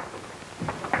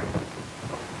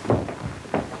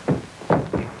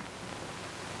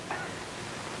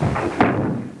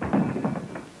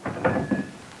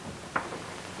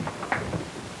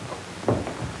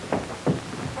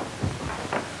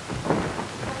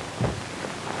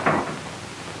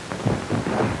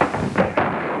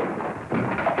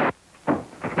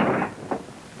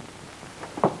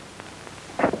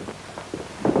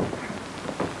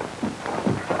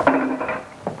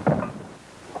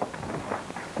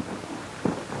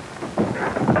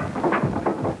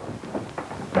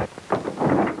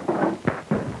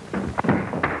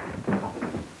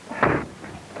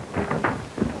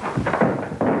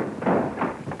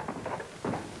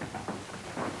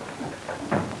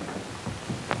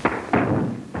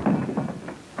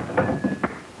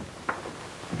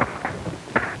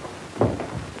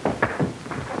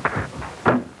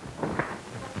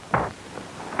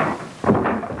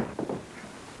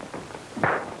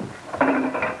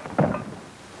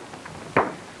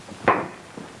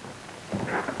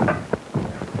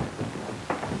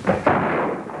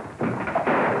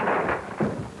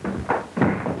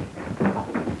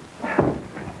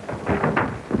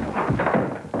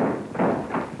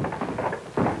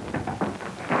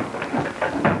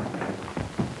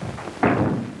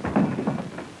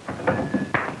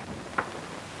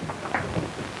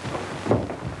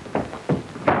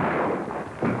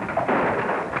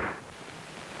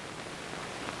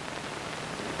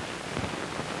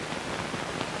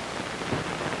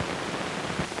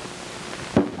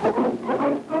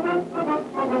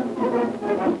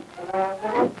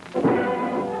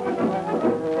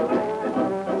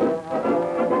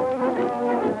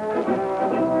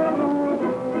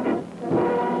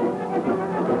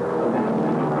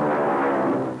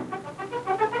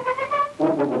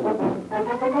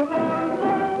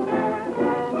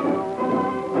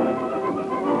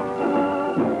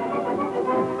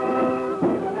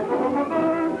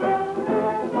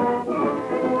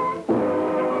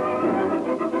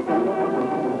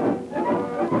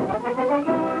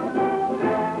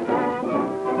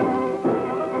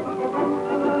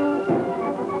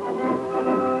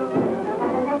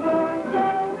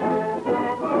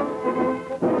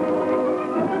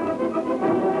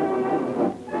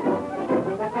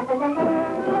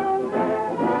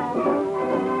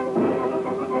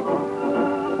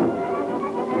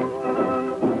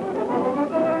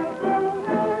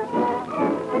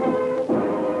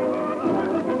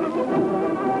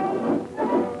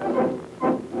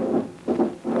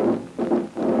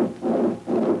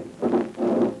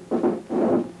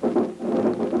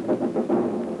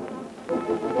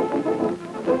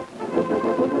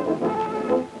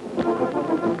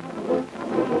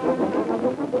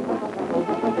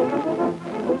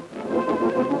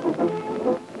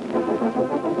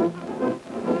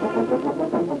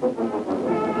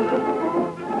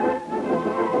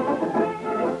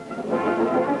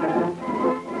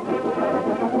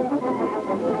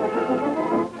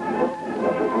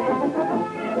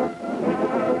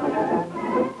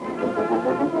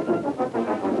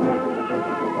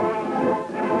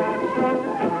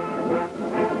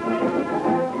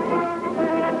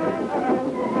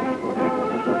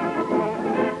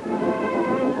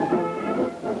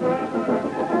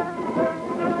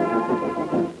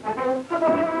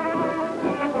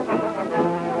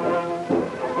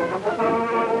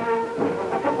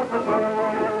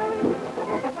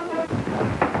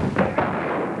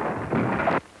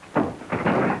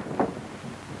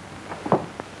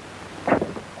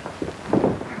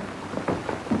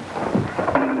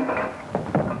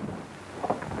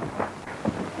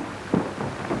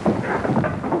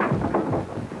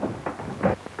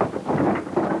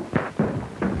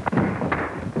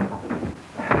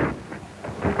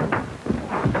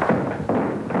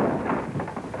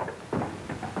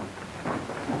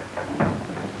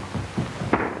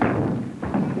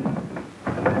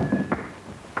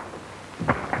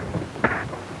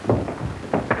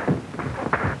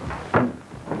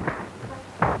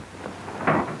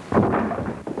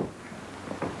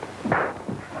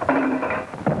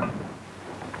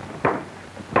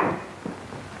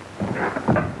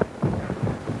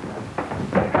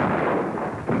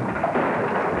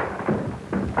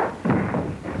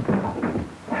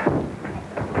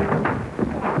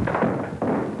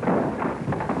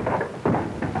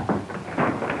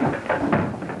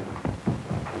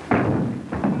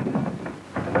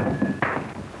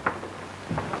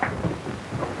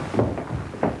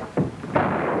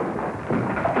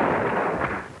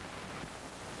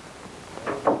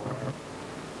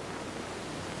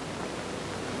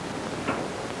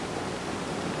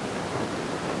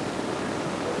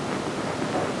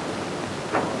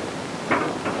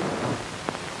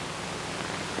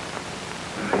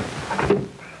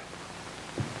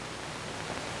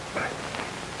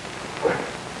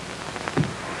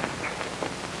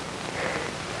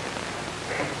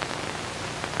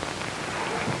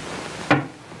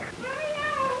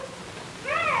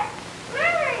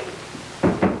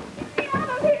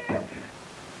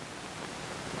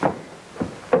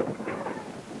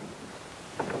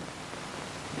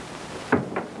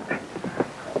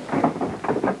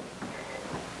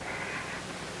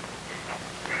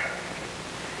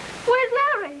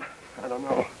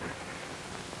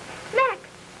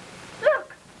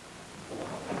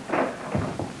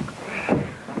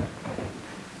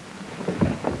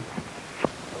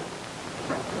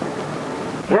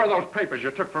 Where are those papers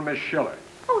you took from Miss Schiller?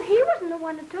 Oh, he wasn't the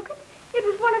one that took it. It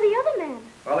was one of the other men.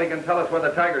 Well, he can tell us where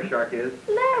the tiger shark is.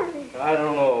 Larry. I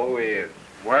don't know who he is,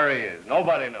 where he is.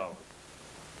 Nobody knows.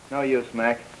 No use,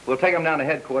 Mac. We'll take him down to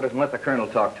headquarters and let the colonel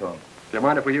talk to him. Do you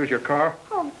mind if we use your car?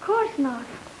 Oh, of course not.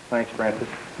 Thanks, Francis.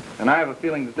 And I have a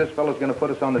feeling that this fellow's going to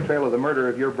put us on the trail of the murder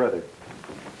of your brother.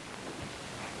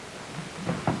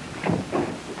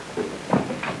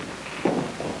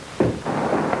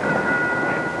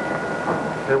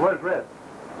 Hey, where's Red?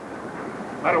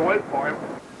 Better wait for him.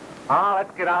 Ah,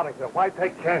 let's get out of here. Why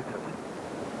take chances?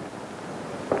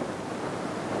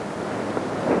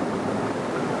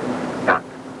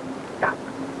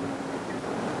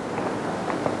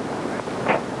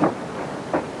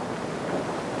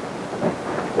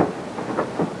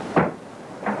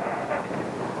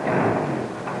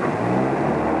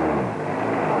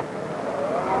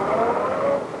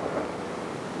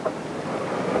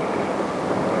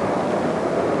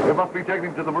 Take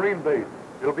him to the Marine base.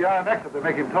 It'll be our next if they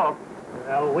make him talk.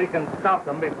 Well, we can stop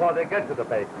them before they get to the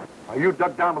base. Now, you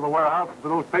duck down to the warehouse for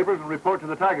those papers and report to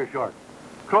the tiger shark.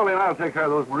 Crowley and I'll take care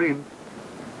of those Marines.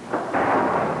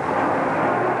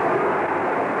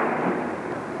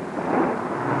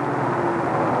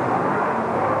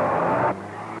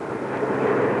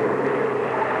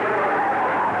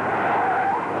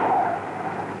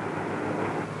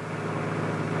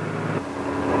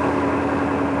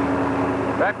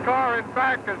 That car in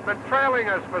back has been trailing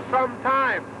us for some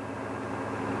time.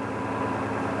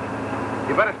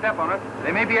 You better step on it.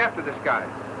 They may be after this guy.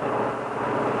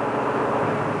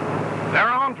 They're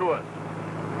on to us.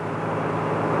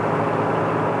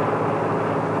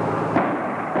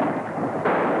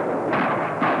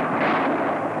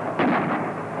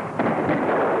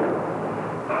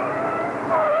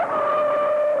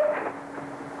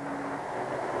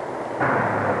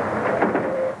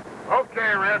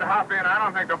 Okay, Red, hop in. I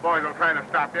don't think the boys will try to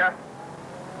stop you.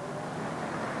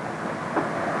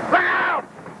 Look out!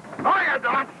 No, you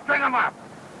don't. String them up.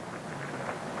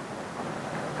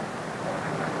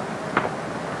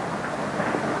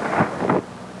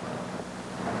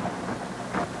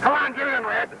 Come on, get in,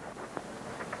 Red.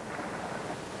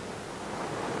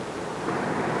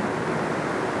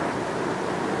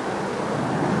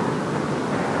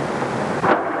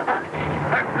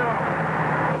 Let's go.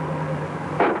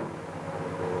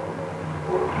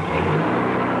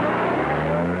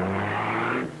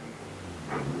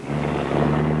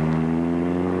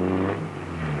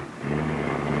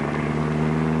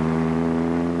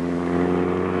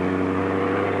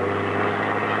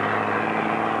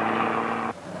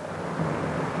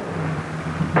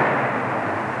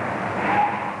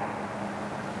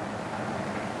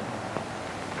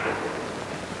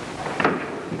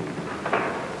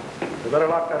 You better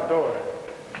lock that door.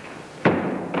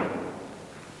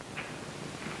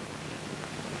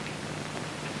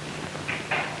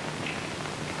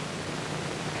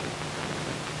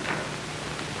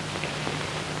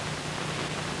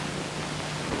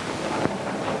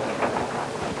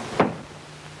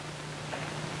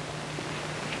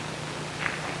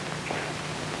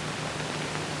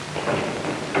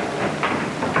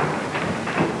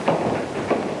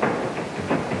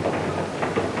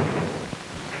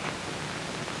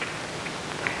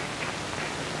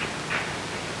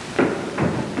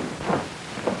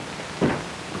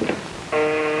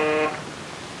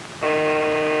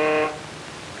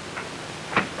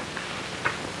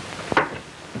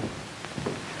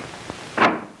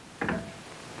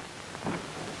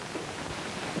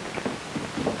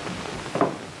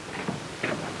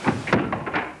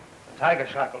 Tiger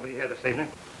Shark will be here this evening.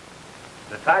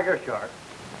 The tiger shark?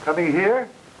 Coming here?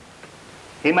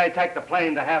 He may take the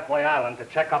plane to Halfway Island to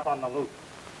check up on the loot.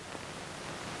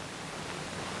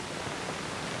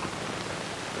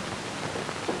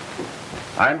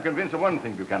 I'm convinced of one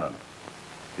thing, Buchanan.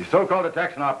 The so-called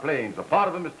attacks on our planes are part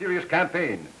of a mysterious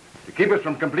campaign to keep us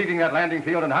from completing that landing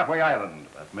field on Halfway Island.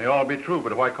 That may all be true,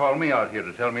 but why call me out here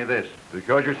to tell me this?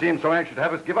 Because you seem so anxious to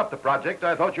have us give up the project,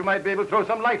 I thought you might be able to throw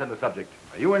some light on the subject.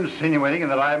 Are you insinuating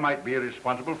that I might be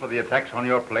responsible for the attacks on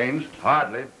your planes?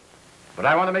 Hardly. But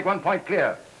I want to make one point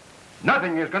clear.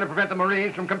 Nothing is going to prevent the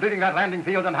Marines from completing that landing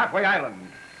field on Halfway Island.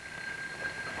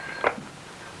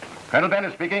 Colonel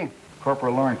Bennett speaking.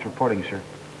 Corporal Lawrence reporting, sir.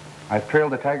 I've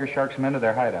trailed the Tiger Shark's men to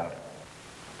their hideout.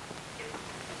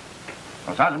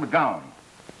 Well, Sergeant McGowan.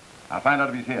 I'll find out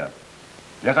if he's here.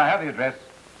 Yes, I have the address.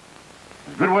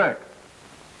 Good work.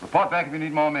 Report back if you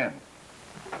need more men.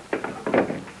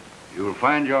 You'll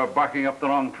find you're barking up the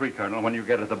wrong tree, Colonel, when you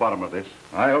get at the bottom of this.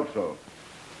 I hope so.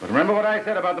 But remember what I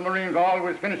said about the Marines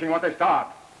always finishing what they start.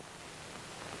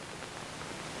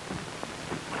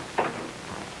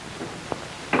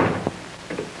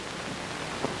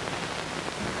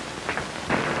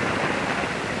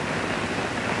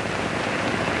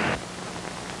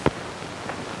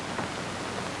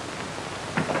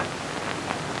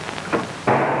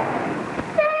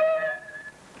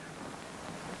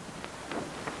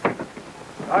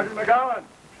 Sergeant McGowan.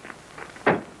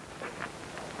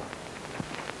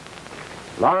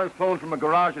 Lawrence phoned from a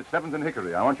garage at 7th and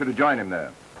Hickory. I want you to join him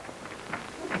there.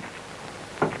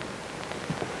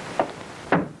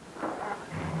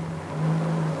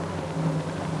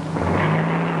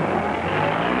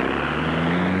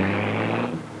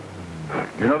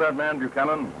 You know that man,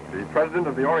 Buchanan? The president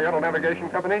of the Oriental Navigation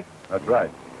Company? That's right.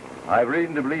 I've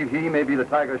reason to believe he may be the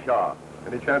Tiger Shark.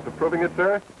 Any chance of proving it,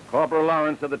 sir? Corporal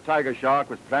Lawrence said the Tiger Shark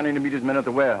was planning to meet his men at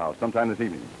the warehouse sometime this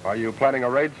evening. Are you planning a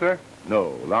raid, sir? No.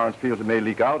 Lawrence feels it may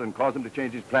leak out and cause him to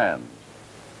change his plans.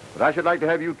 But I should like to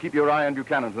have you keep your eye on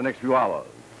Buchanan for the next few hours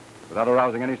without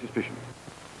arousing any suspicion.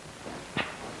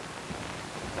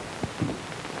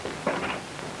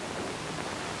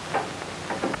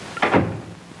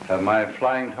 Have my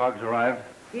flying togs arrived?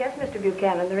 Yes, Mr.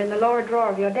 Buchanan. They're in the lower drawer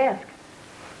of your desk.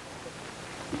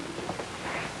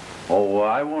 Oh,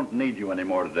 I won't need you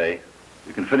anymore today.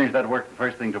 You can finish that work the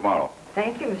first thing tomorrow.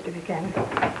 Thank you, Mr. Buchanan.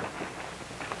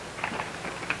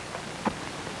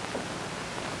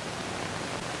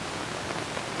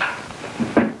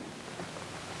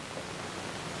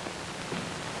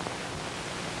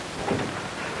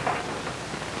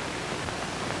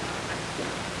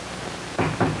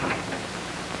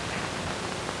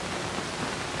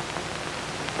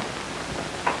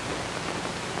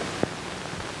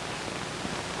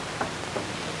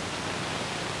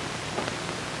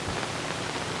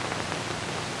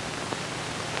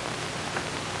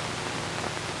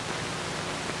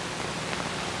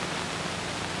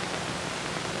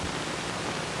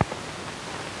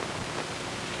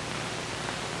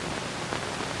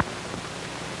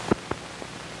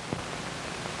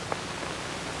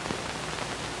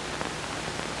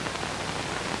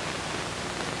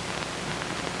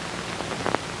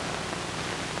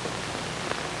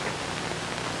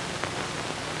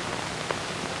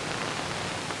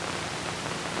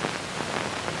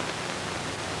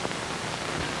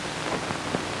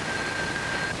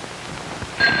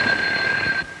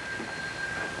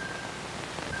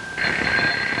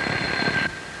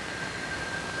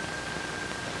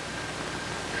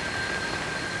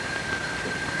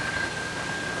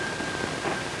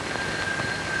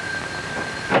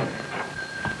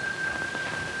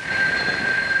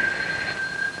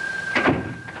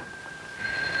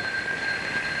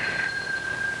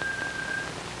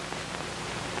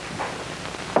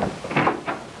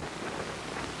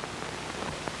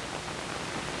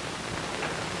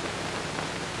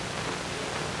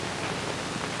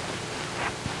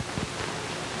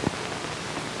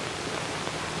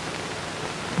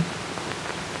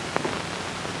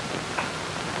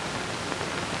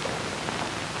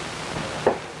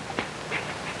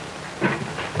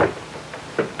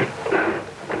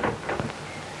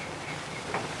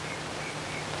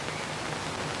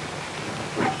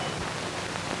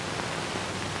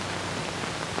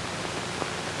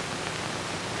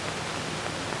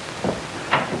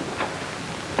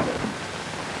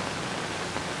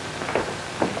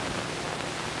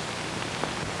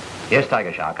 Yes,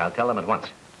 Tiger Shark. I'll tell them at once.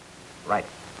 Right.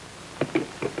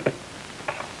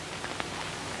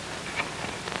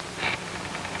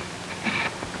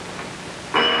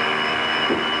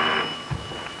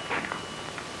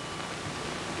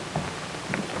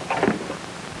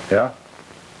 Yeah?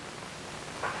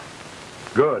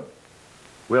 Good.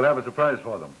 We'll have a surprise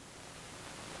for them.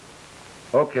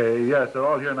 Okay, yes, they're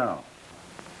all here now.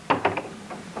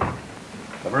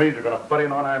 The Marines are going to butt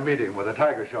in on our meeting with the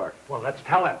Tiger Shark. Well, let's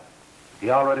tell him. He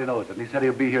already knows it, and he said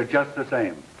he'll be here just the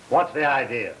same. What's the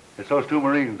idea? It's those two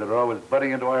Marines that are always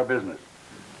butting into our business.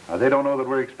 Now, they don't know that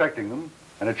we're expecting them,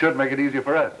 and it should make it easier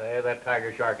for us. Say, that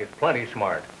Tiger Shark is plenty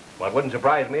smart. Well, it wouldn't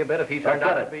surprise me a bit if he turned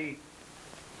out to be...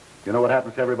 You know what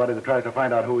happens to everybody that tries to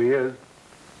find out who he is?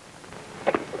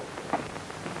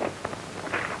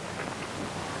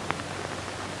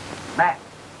 Matt,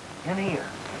 in here.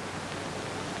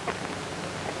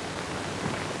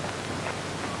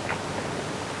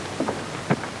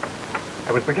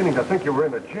 I was beginning to think you were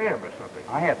in a jam or something.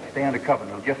 I had to stay undercover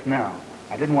till just now.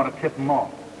 I didn't want to tip him off.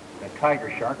 That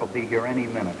Tiger Shark will be here any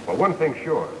minute. Well, one thing's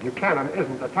sure. Buchanan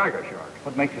isn't a Tiger Shark.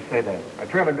 What makes you say that? I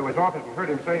trailed him to his office and heard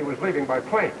him say he was leaving by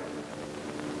plane.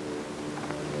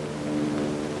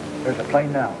 There's a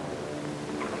plane now.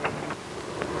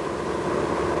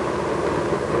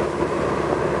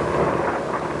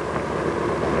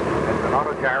 It's an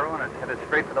auto gyro and it's headed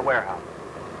straight for the warehouse.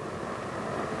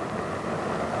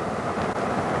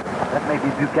 That may be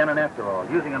Buchanan after all,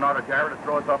 using an auto gyro to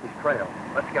throw us off his trail.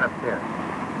 Let's get upstairs.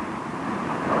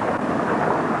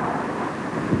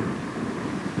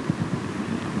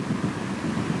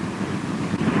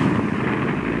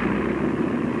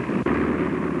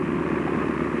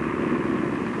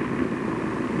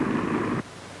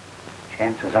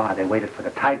 Chances are they waited for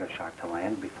the tiger shark to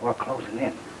land before closing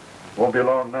in. Won't be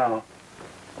long now.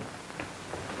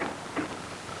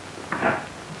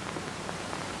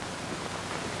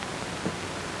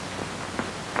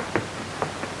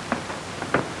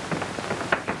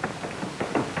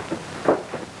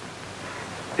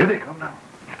 Here they come now.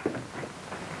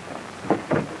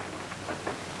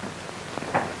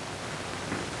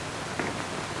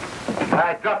 All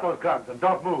right, drop those guns and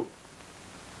don't move.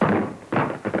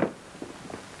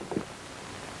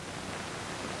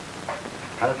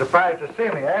 Kind of surprised to see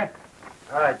me, eh?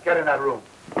 All right, get in that room.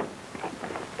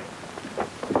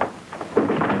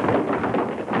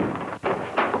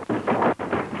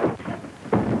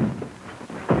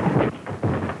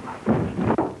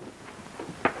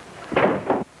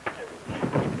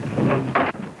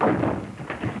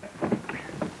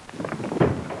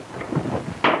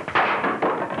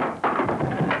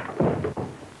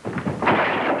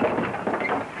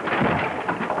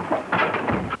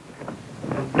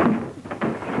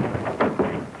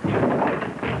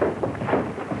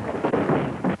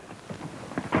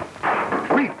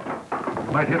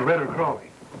 Might hit Red or Crawley.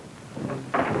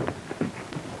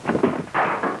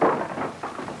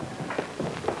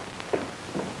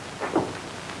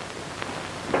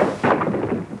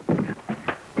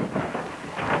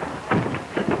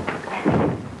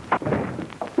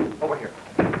 Over here.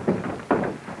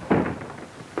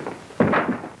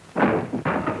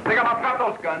 Pick them up, drop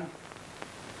those guns.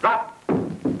 Drop.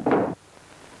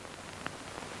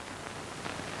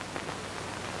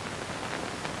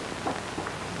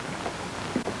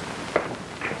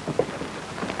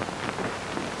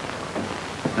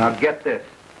 Now get this.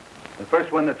 The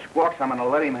first one that squawks, I'm gonna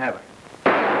let him have it.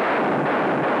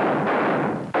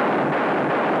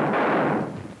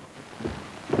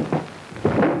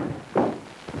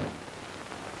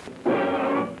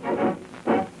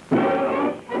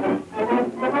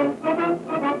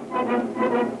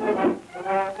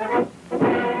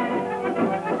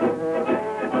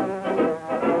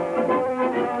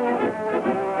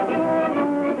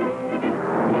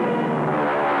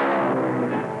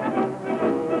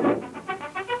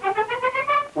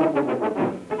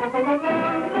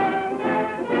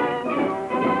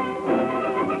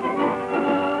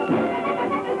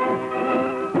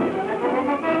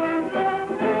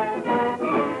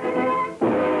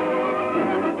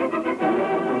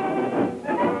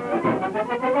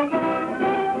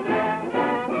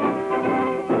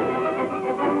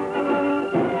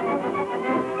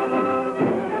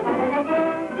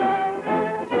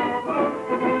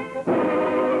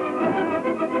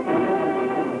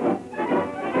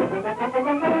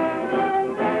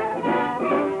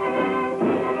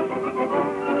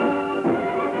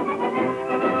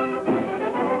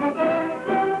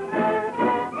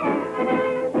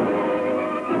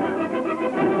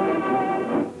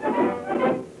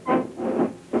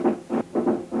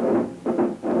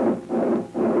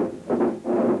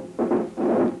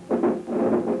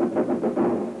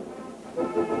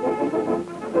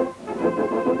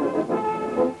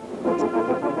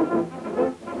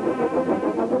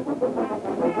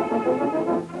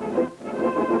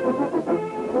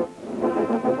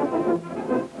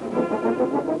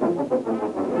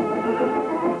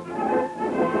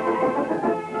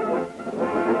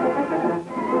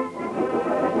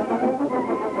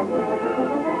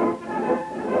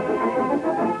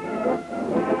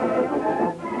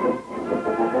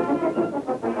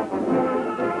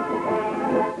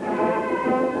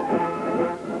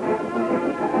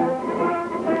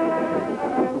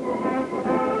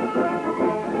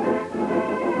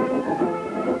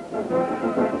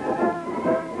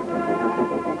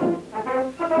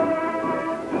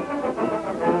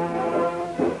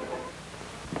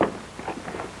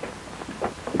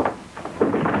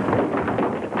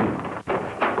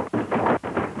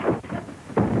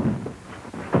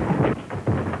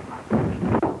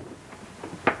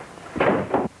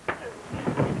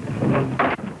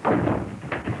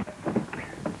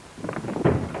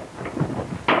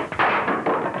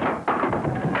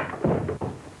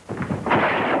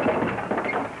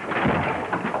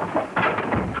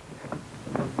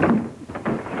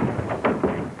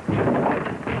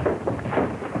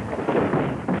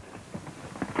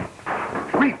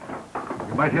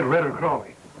 Might hit Red or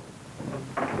Crawley.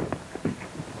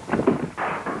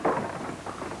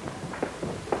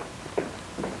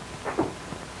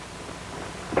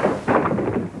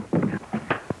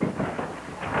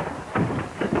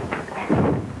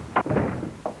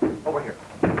 Over here.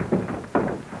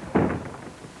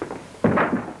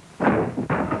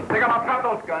 Pick them up, drop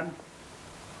those guns.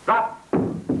 Drop.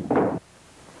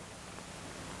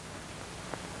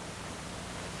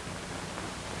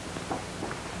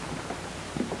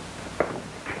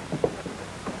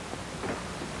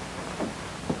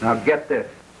 Now get this.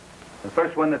 The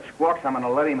first one that squawks, I'm going to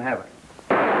let him have it.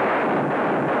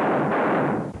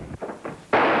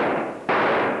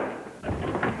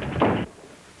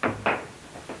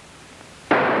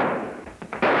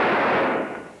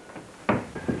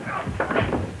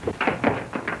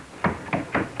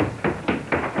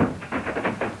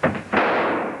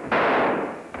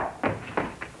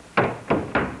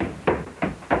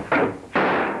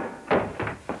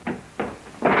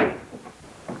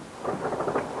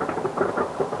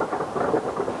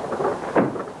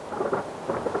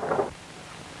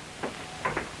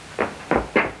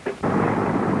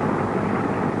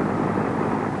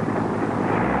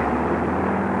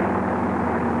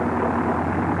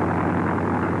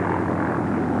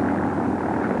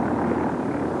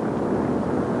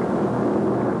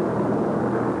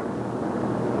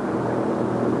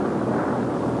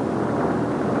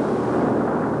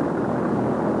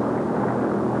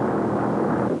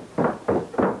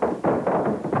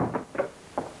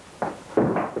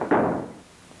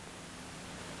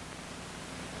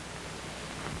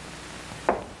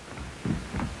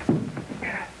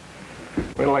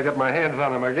 Wait till I get my hands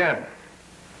on him again.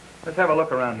 Let's have a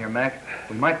look around here, Mac.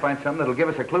 We might find something that'll give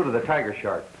us a clue to the tiger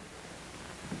shark.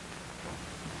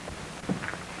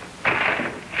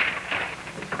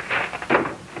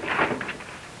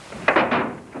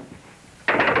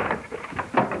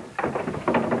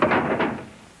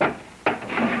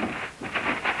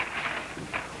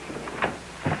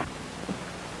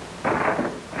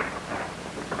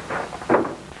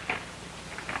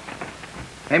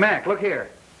 Hey, Mac, look here.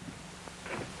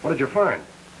 What did you find?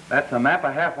 That's a map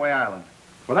of Halfway Island.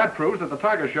 Well, that proves that the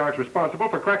tiger shark's responsible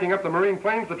for cracking up the marine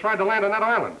planes that tried to land on that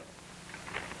island.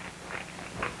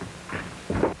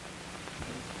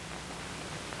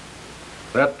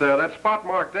 That spot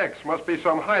marked X must be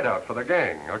some hideout for the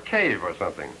gang, a cave or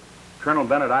something. Colonel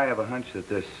Bennett, I have a hunch that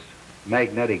this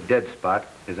magnetic dead spot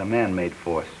is a man-made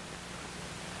force.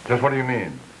 Just what do you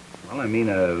mean? Well, I mean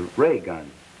a ray gun,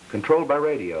 controlled by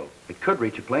radio. It could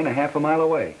reach a plane a half a mile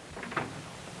away.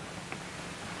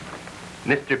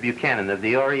 Mr. Buchanan of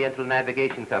the Oriental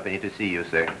Navigation Company to see you,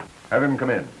 sir. Have him come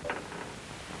in.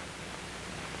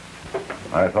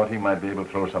 I thought he might be able to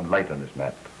throw some light on this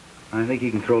map. I think he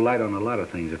can throw light on a lot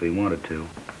of things if he wanted to.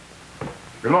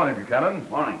 Good morning, Buchanan.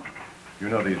 Morning. You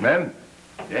know these men?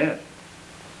 Yes.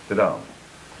 Sit down.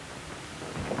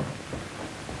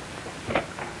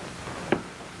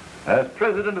 As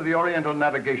president of the Oriental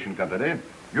Navigation Company,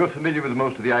 you're familiar with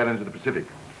most of the islands of the Pacific.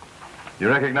 You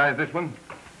recognize this one?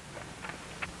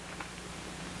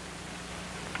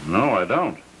 No, I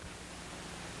don't.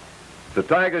 The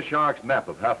tiger shark's map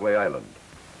of Halfway Island.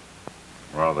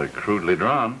 Rather crudely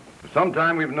drawn. For some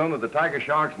time, we've known that the tiger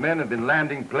shark's men have been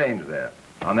landing planes there,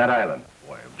 on that island.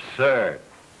 Why, absurd.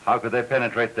 How could they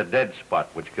penetrate the dead spot,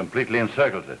 which completely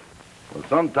encircles it? Well,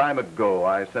 some time ago,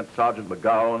 I sent Sergeant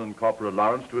McGowan and Corporal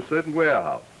Lawrence to a certain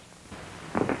warehouse.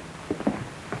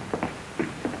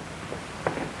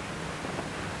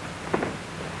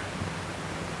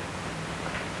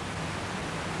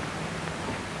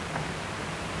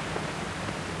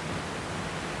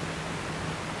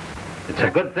 It's a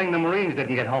good thing the Marines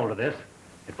didn't get hold of this.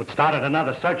 It would start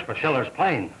another search for Schiller's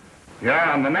plane.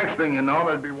 Yeah, and the next thing you know,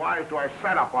 they'd be wise to our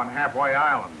setup on Halfway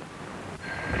Island.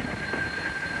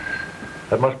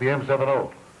 That must be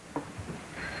M70.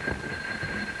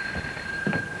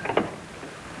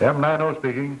 M90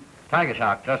 speaking. Tiger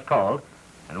Shark just called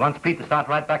and wants Pete to start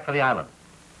right back for the island.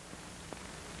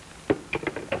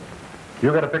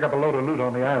 You got to pick up a load of loot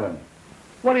on the island.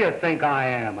 What do you think I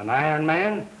am, an Iron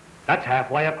Man? That's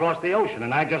halfway across the ocean,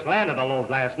 and I just landed a load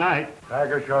last night.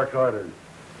 Tiger Shark's orders.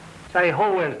 Say,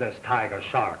 who is this Tiger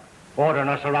Shark? Ordering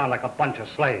us around like a bunch of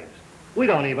slaves. We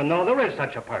don't even know there is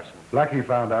such a person. Lucky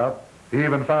found out. He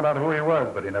even found out who he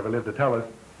was, but he never lived to tell us,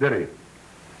 did he?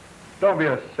 Don't be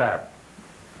a sap.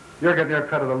 You're getting your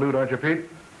cut of the loot, aren't you, Pete?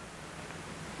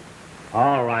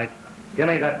 All right. Give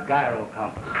me that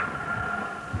gyrocompass.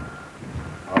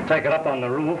 I'll take it up on the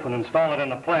roof and install it in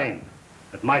the plane.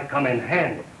 It might come in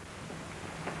handy.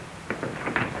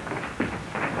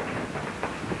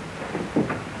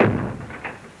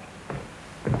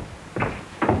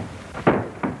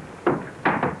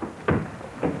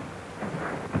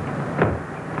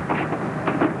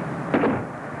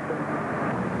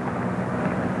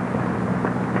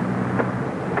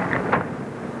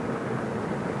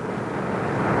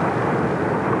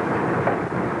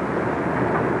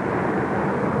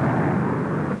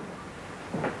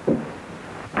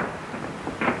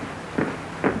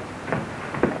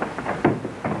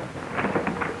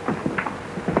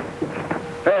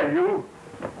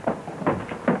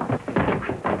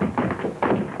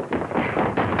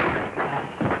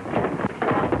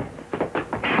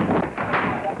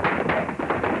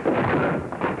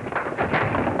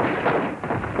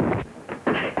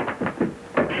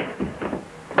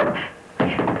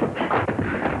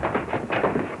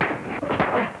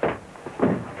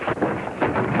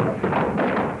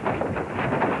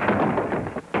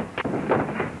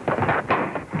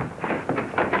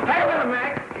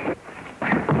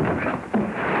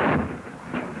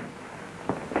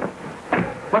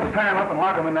 tie him up and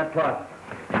lock him in that closet.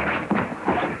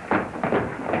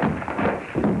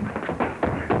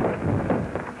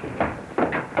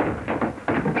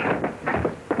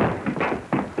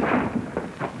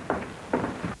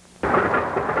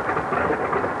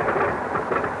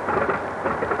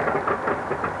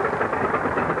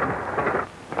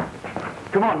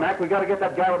 Come on, Mac. We got to get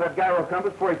that guy with that gyrocompass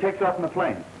before he takes off in the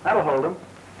plane. That'll hold him.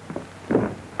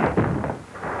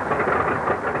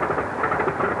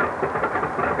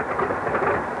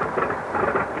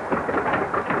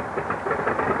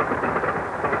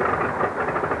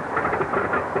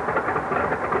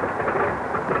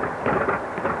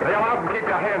 Bail out and keep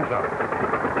your hands up.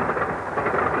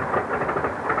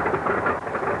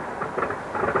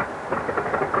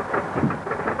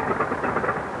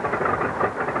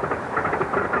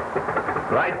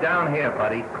 Right down here,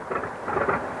 buddy.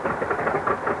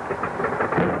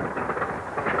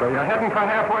 So you're heading for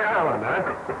Halfway Island,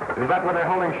 huh? Is that where they're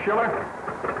holding Schiller?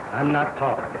 I'm not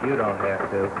talking. You don't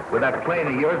have to. With that plane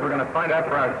of yours, we're going to find out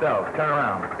for ourselves. Turn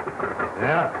around.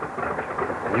 Yeah?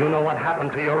 You know what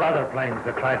happened to your other planes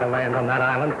that tried to land on that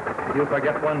island? You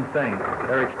forget one thing.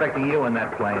 They're expecting you in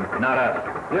that plane, not us.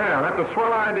 Yeah, that's a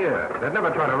swell idea. They'd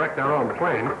never try to wreck their own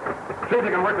plane. See if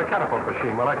you can work the catapult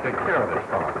machine while I take care of this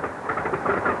fellow.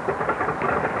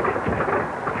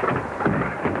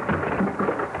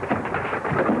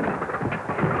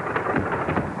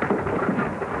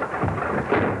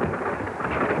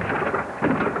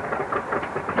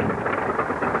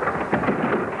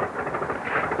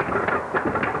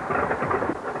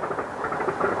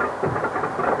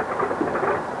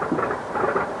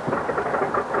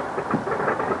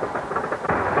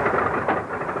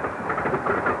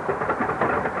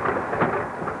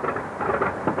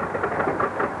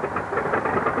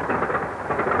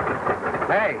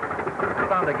 Hey, I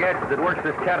found a gadget that works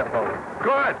this catapult.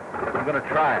 Good. I'm going to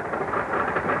try it.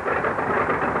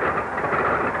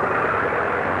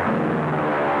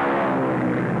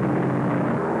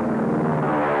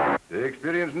 They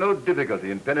experience no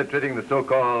difficulty in penetrating the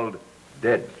so-called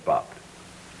dead spot.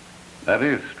 That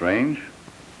is strange.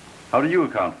 How do you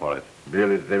account for it?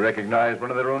 Merely that they recognized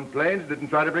one of their own planes, didn't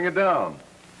try to bring it down.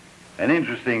 An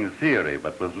interesting theory,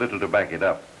 but with little to back it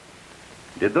up.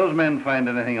 Did those men find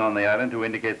anything on the island to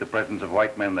indicate the presence of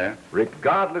white men there?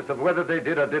 Regardless of whether they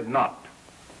did or did not,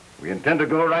 we intend to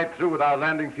go right through with our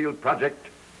landing field project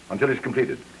until it's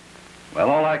completed. Well,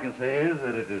 all I can say is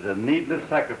that it is a needless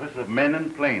sacrifice of men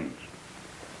and planes.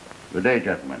 Good day,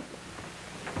 gentlemen.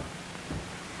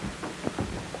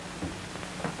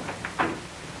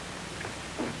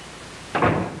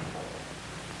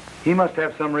 He must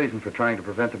have some reason for trying to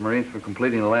prevent the Marines from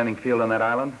completing the landing field on that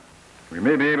island. We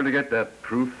may be able to get that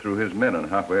proof through his men on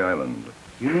Halfway Island.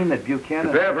 You mean that Buchanan...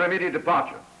 Prepare for immediate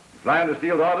departure. Fly under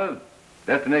sealed orders.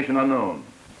 Destination unknown.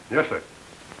 Yes, sir.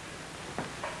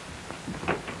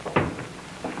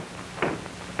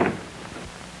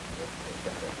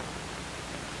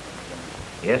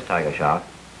 Yes, Tiger Shark.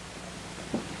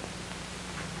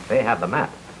 They have the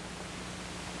map.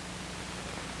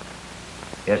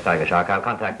 Yes, Tiger Shark, I'll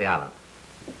contact the island.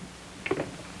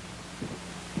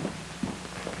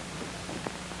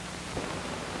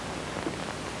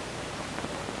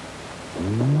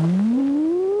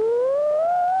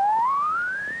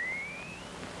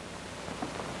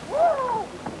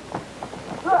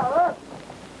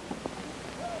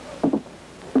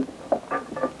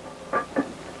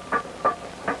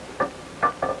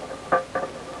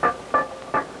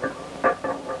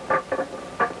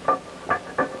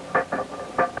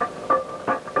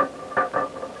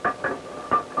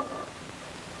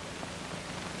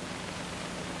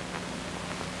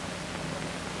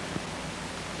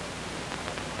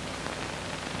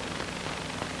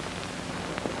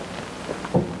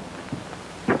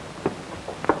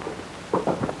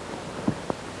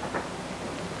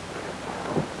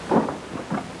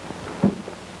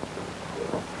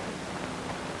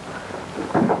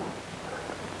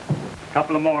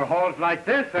 Couple of more hauls like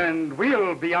this, and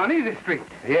we'll be on Easy Street.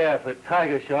 Yeah, if the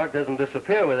Tiger Shark doesn't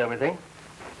disappear with everything.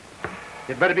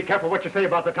 You'd better be careful what you say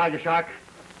about the Tiger Shark.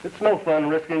 It's no fun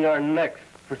risking our necks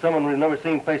for someone we've never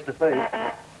seen face to face.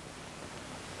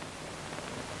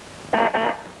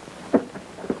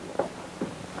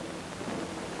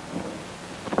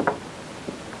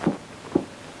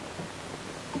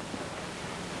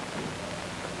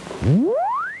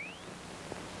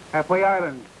 Halfway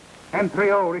Island.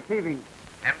 M30 receiving.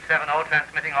 M70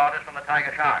 transmitting orders from the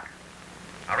Tiger Shark.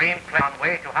 Marine plane on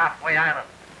way to Halfway Island.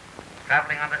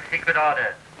 Traveling under secret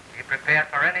orders. Be prepared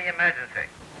for any emergency.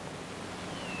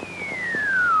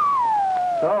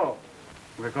 So,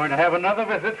 we're going to have another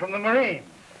visit from the Marines.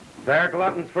 They're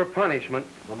gluttons for punishment.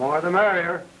 The more the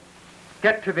merrier.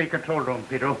 Get to the control room,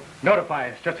 Pedro. Notify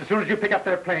us just as soon as you pick up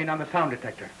their plane on the sound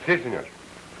detector. Si, senor.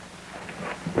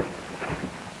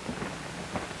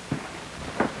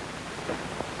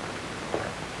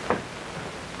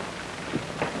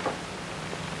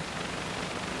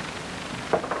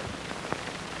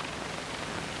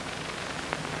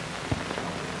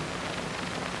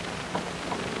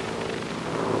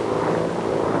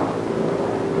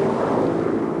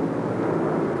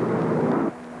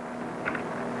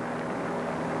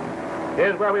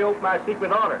 Here's where we open our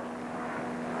secret orders.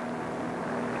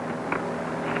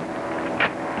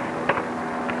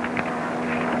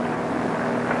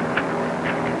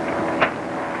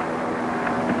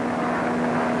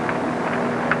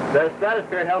 There's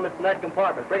stratosphere helmets in that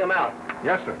compartment. Bring them out.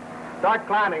 Yes, sir. Start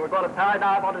climbing. We're going to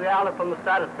paradive onto the island from the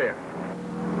stratosphere.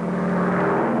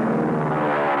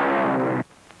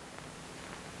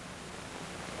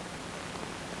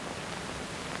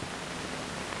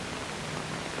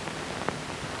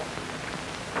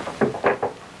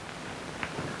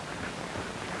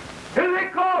 Here they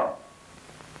go!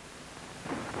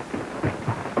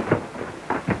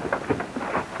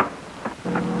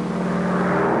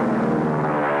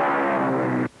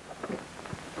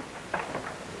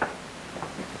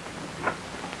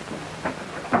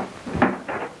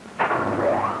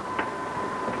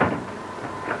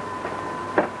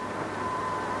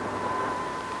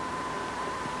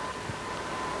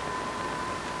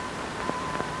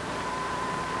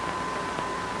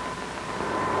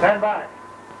 Stand by.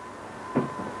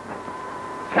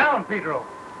 Sound, Pedro.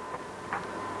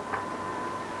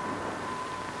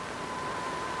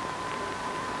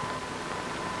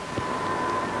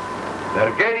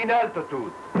 They're gaining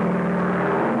altitude.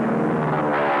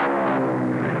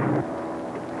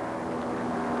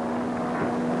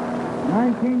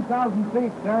 19,000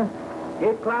 feet, sir.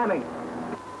 Keep climbing.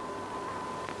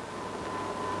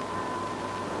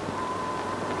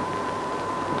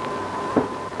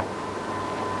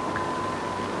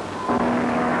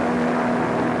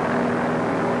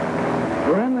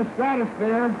 We're in the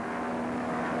stratosphere.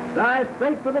 Dive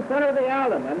straight for the center of the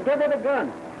island and give it a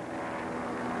gun.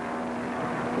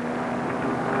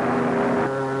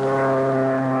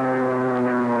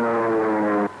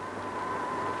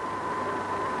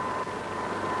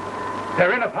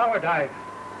 They're in a power dive.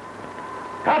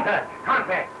 Contact!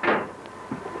 Contact!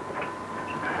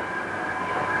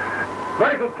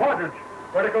 Vertical quadrant.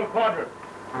 Vertical quadrant.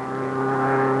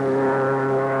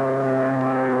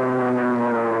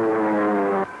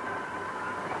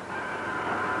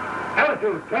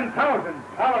 Altitude 10,000.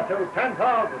 Altitude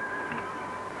 10,000.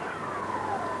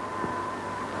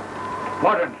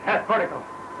 Quadrant, half vertical.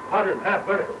 Quadrant, half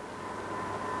vertical.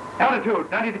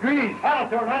 Altitude 90 degrees.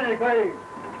 Altitude 90 degrees.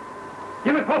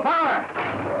 Give it full power.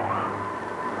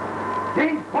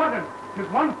 Gain quadrant is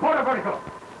 1/4 vertical.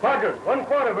 Quadrant,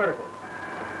 1/4 vertical.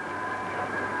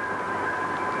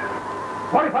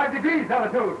 45 degrees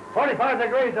altitude. 45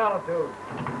 degrees altitude.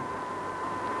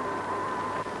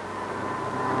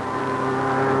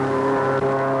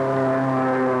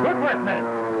 Good work, men.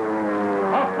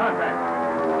 Off contact.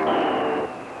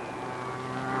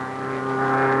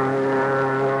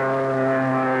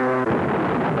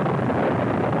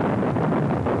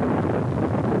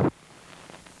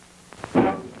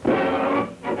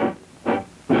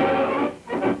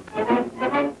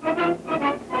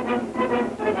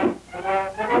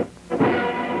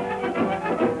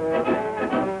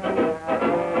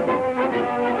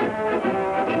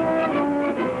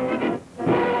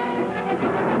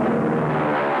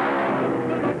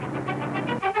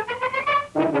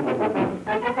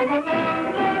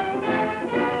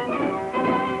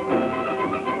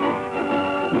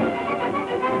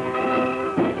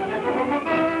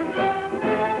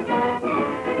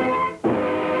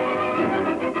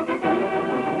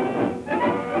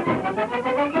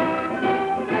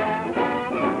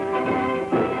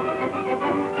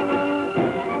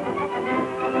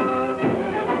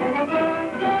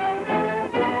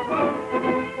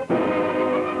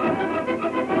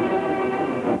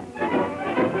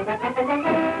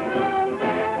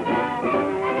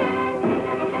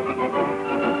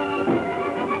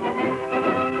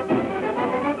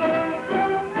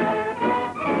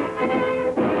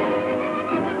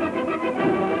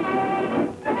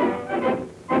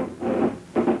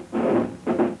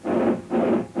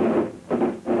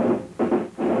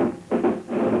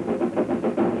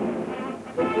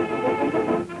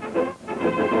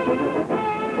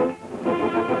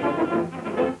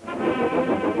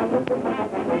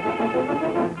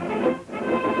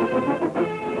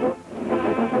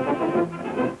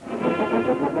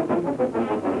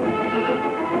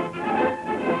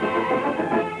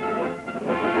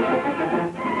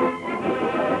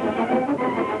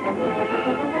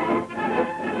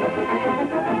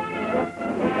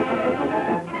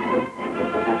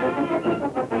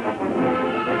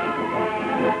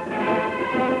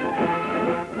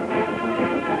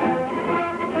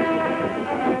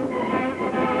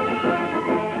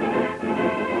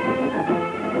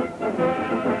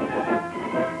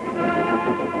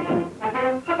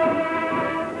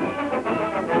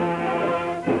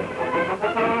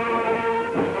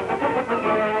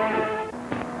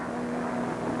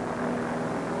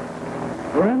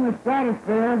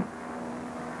 stratosphere.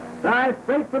 Fly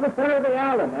straight for the center of the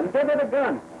island and give it a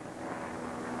gun.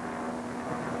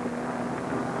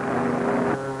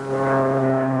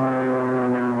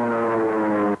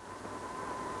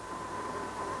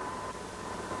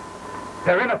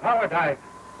 They're in a power dive.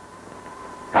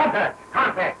 Contact!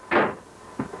 Contact!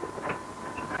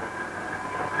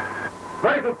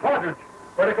 Vertical quadrant.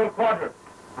 Vertical quadrant.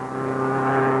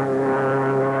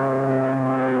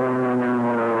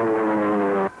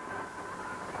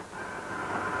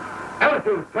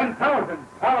 Altitude 10,000.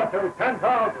 Altitude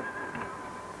 10,000.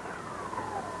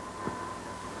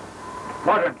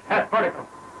 Quadrant half vertical.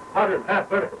 Quadrant half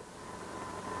vertical.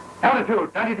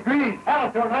 Altitude 90 degrees.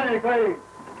 Altitude 90 degrees.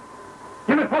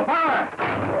 Give it full power.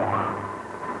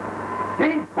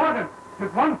 Change quadrant to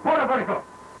 1/4 vertical.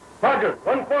 Roger,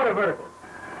 1/4 vertical.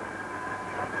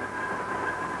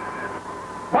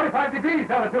 45 degrees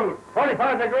altitude.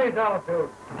 45 degrees altitude.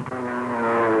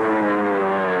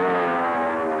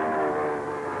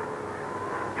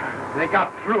 They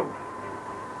got through.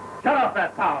 Shut off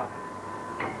that power.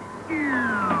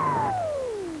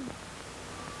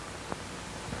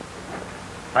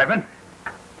 Ivan,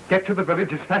 get to the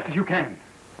village as fast as you can.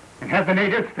 And have the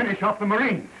natives finish off the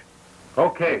Marines.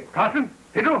 Okay. Carson,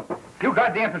 Fiddle, you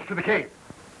guard the entrance to the cave.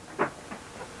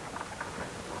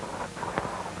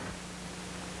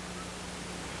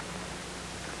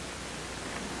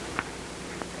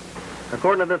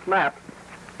 According to this map,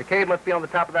 the cave must be on the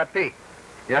top of that peak.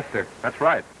 Yes, sir. That's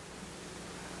right.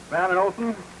 Brown and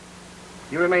Olson,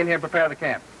 you remain here and prepare the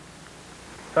camp.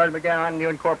 Sergeant McGowan, you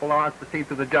and Corporal Lawrence proceed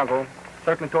through the jungle,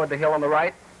 circling toward the hill on the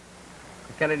right.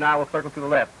 Kennedy and I will circle to the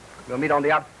left. We'll meet on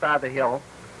the opposite side of the hill,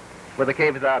 where the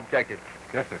cave is our objective.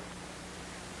 Yes, sir.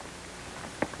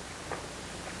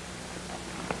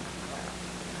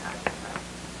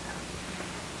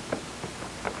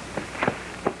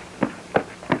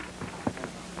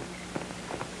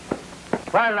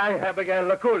 While I have again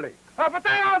Laculi.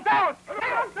 Potato down!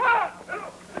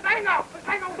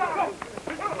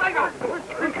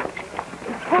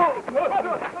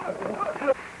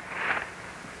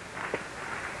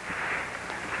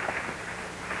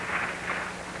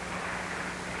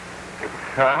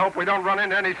 I hope we don't run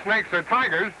into any snakes or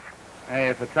tigers. Hey,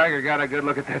 if a tiger got a good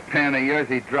look at that pan of yours,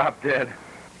 he'd drop dead.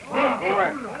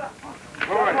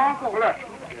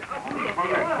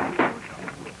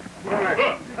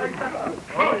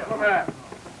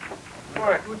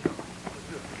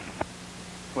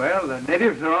 Well, the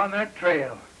natives are on that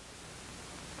trail.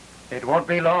 It won't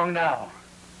be long now.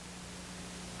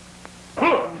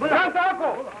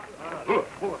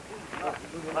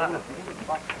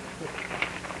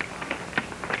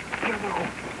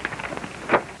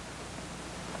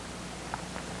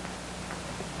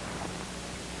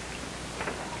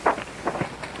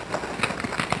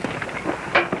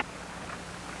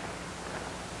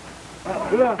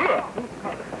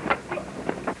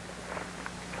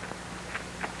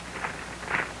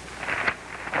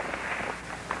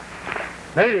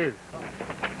 Natives.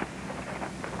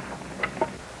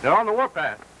 They're on the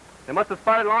warpath. They must have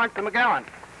spotted Lawrence and McGowan.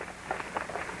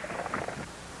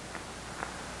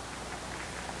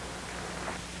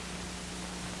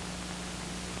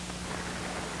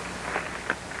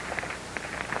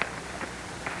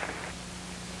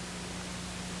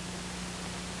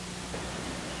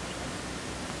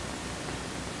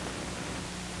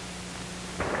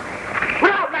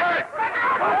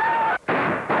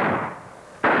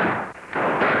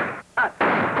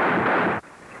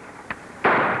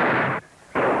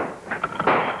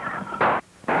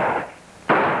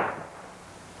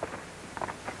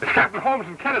 Holmes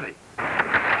and Kennedy.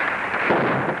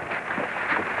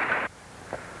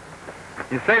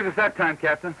 You saved us that time,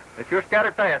 Captain. They sure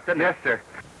scattered fast, didn't they? Yes, sir.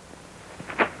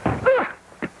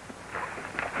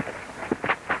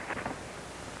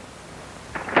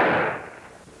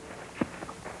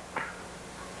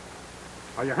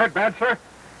 Are you hurt bad, sir?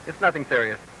 It's nothing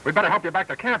serious. We better help you back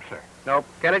to camp, sir. No,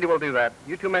 Kennedy will do that.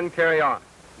 You two men carry on.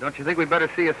 Don't you think we'd better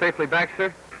see you safely back,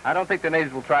 sir? I don't think the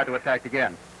natives will try to attack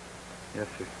again. Yes,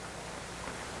 sir.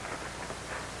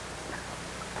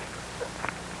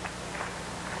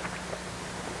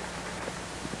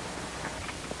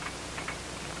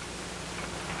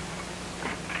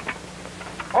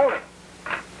 Hold it.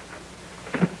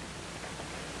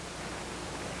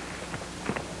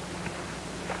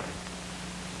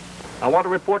 I want to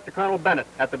report to Colonel Bennett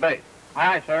at the base.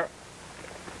 Aye, sir.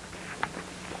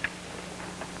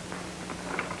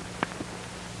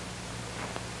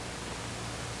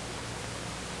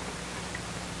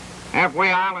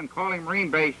 Halfway Island calling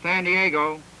Marine Base, San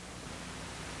Diego.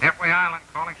 Halfway Island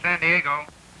calling San Diego.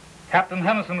 Captain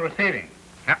Hennison receiving.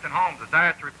 Captain Holmes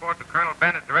desires to report to Colonel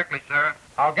Bennett directly, sir.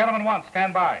 I'll get him at once.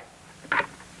 Stand by.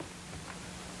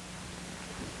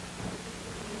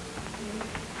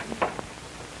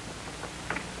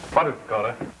 What is it,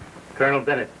 Carter? Colonel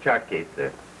Bennett's chart case,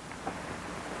 sir.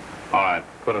 All right,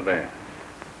 put it there.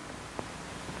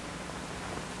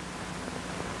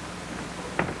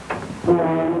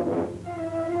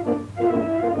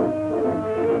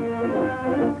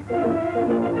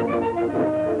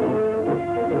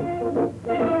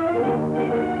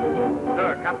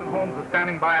 Sir, Captain Holmes is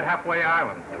standing by at Halfway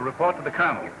Island to report to the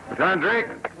Colonel. Lieutenant Drake?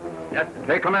 Yes, sir.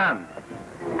 Take command.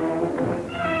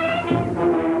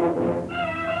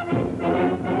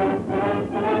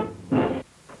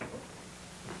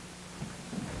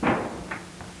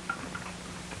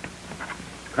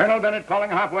 Colonel Bennett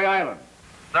calling Halfway Island.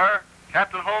 Sir,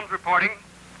 Captain Holmes reporting.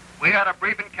 We had a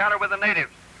brief encounter with the natives.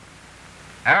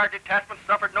 Our detachment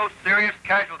suffered no serious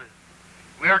casualties.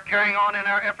 We are carrying on in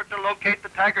our effort to locate the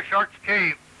tiger shark's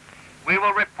cave. We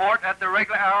will report at the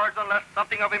regular hours unless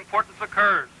something of importance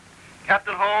occurs.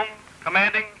 Captain Holmes,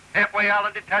 commanding Halfway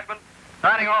Island Detachment,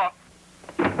 signing off.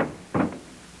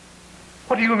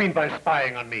 What do you mean by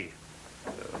spying on me?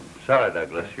 Sorry,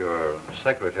 Douglas, your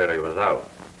secretary was out.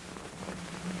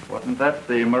 Wasn't that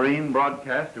the Marine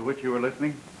broadcast to which you were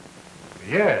listening?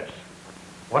 Yes.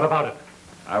 What about it?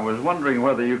 I was wondering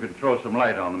whether you could throw some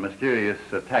light on the mysterious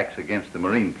attacks against the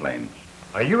Marine planes.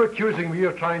 Are you accusing me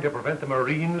of trying to prevent the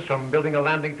Marines from building a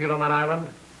landing field on that island?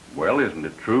 Well, isn't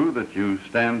it true that you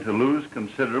stand to lose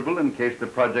considerable in case the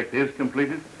project is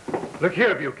completed? Look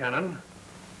here, Buchanan.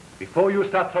 Before you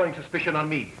start throwing suspicion on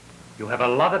me, you have a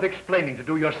lot of explaining to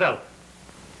do yourself.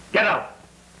 Get out!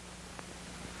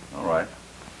 All right.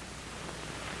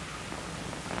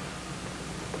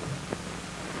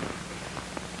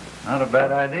 Not a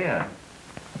bad idea.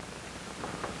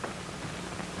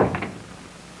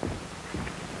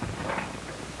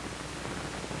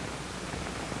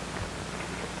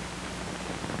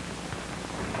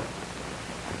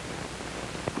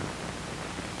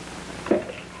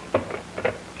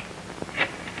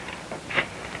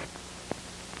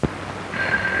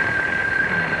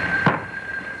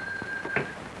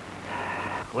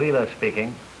 Wheeler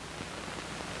speaking.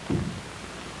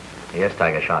 Yes,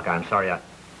 Tiger Shark, I'm sorry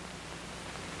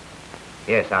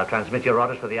Yes, I'll transmit your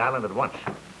orders for the island at once.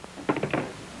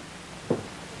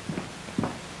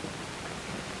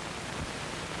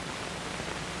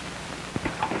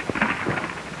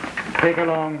 Take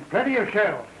along plenty of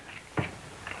shells.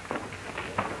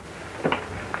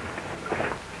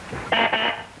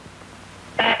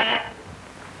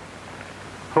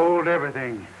 Hold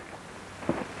everything.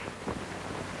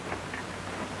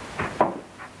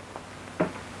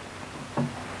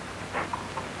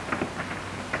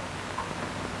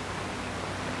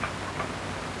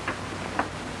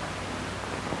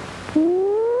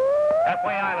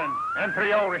 Halfway Island,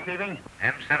 M30 receiving.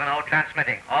 M70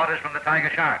 transmitting. Orders from the Tiger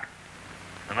Shark.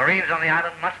 The Marines on the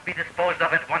island must be disposed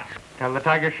of at once. Tell the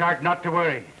Tiger Shark not to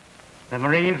worry. The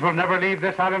Marines will never leave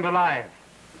this island alive.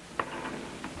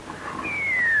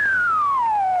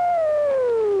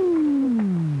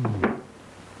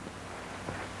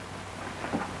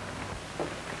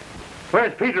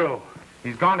 Where's Pedro?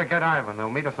 He's gone to get Ivan. They'll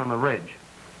meet us on the ridge.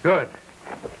 Good.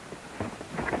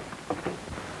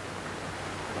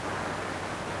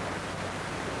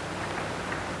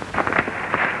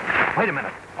 Wait a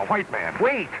minute. A white man.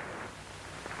 Wait!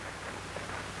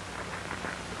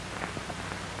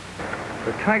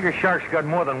 The Tiger Shark's got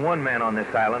more than one man on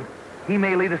this island. He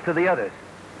may lead us to the others.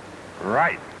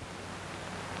 Right.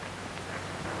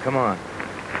 Come on.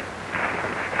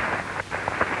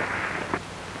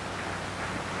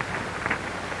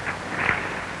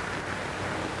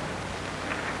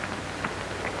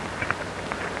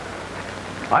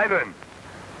 Ivan!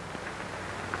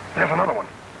 There's another one.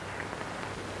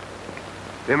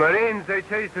 The Marines, they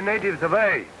chased the natives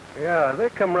away. Yeah, they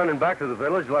come running back to the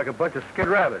village like a bunch of scared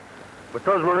rabbits. But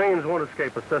those Marines won't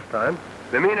escape us this time.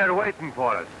 They mean they're waiting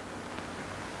for us.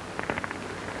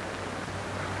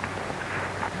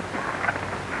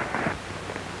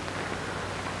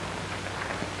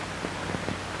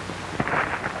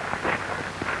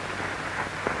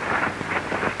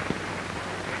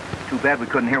 Too bad we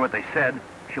couldn't hear what they said.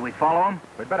 Should we follow them?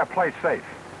 We'd better play safe.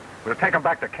 We'll take them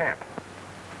back to camp.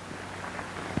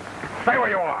 Stay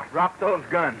where you are. Drop those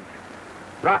guns.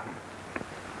 Drop them.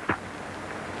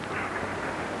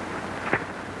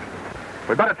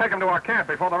 We'd better take them to our camp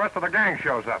before the rest of the gang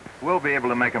shows up. We'll be able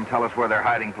to make them tell us where their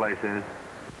hiding place is.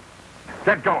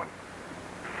 Get going.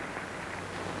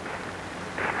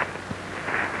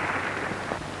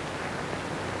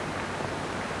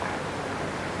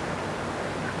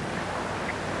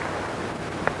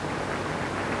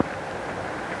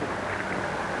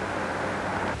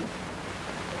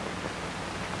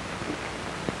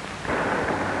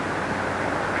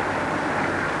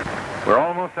 We're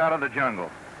almost out of the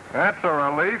jungle. That's a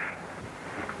relief.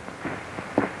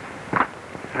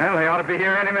 Well, they ought to be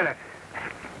here any minute.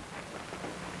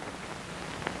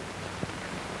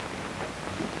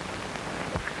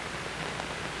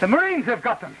 The Marines have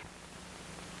got them.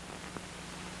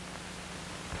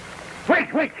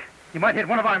 Wait, wait! You might hit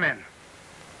one of our men.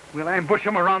 We'll ambush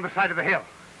them around the side of the hill.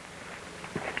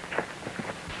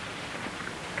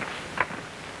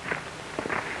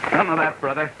 None of that,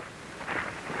 brother.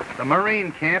 The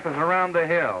Marine camp is around the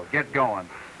hill. Get going.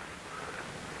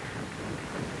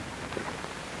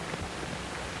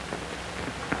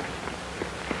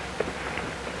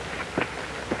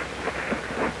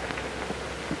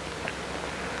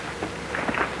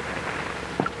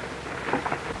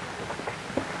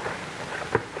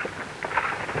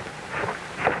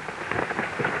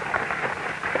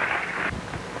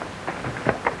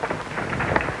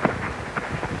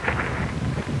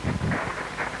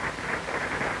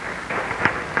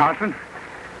 Carlson,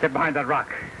 get behind that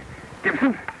rock.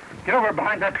 Gibson, get over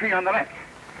behind that tree on the left.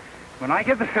 When I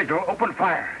give the signal, open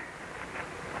fire.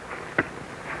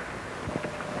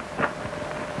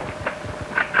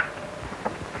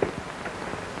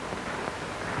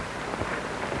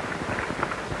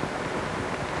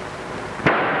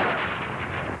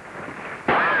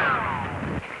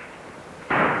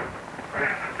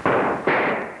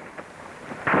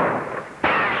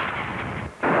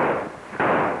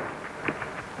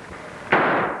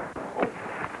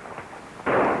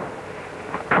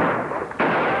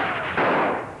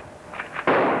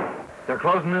 They're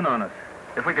closing in on us.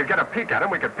 If we could get a peek at them,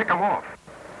 we could pick them off.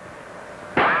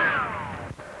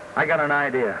 I got an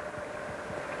idea.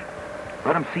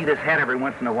 Let them see this head every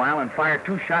once in a while and fire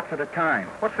 2 shots at a time.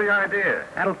 What's the idea?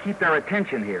 That'll keep their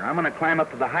attention here. I'm going to climb up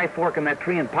to the high fork in that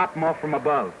tree and pop them off from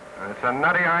above. It's a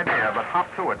nutty idea, but hop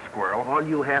to it, squirrel. All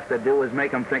you have to do is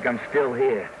make them think I'm still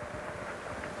here.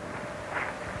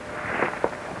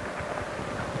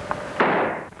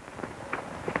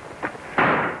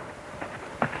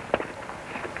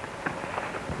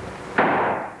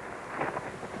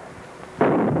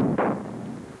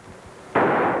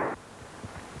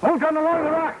 Move down along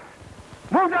the rocks.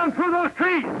 Move down through those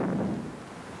trees.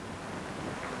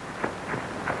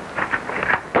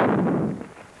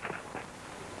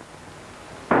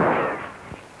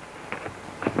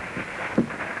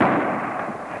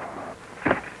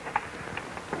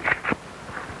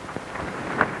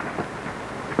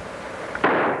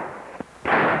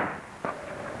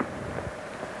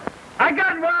 I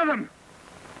got one of them.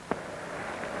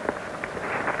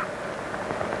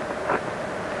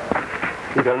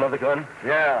 You got another gun?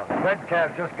 Yeah,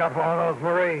 Redcap just got one of those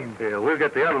Marines. Yeah, we'll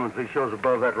get the other ones he shows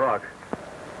above that rock.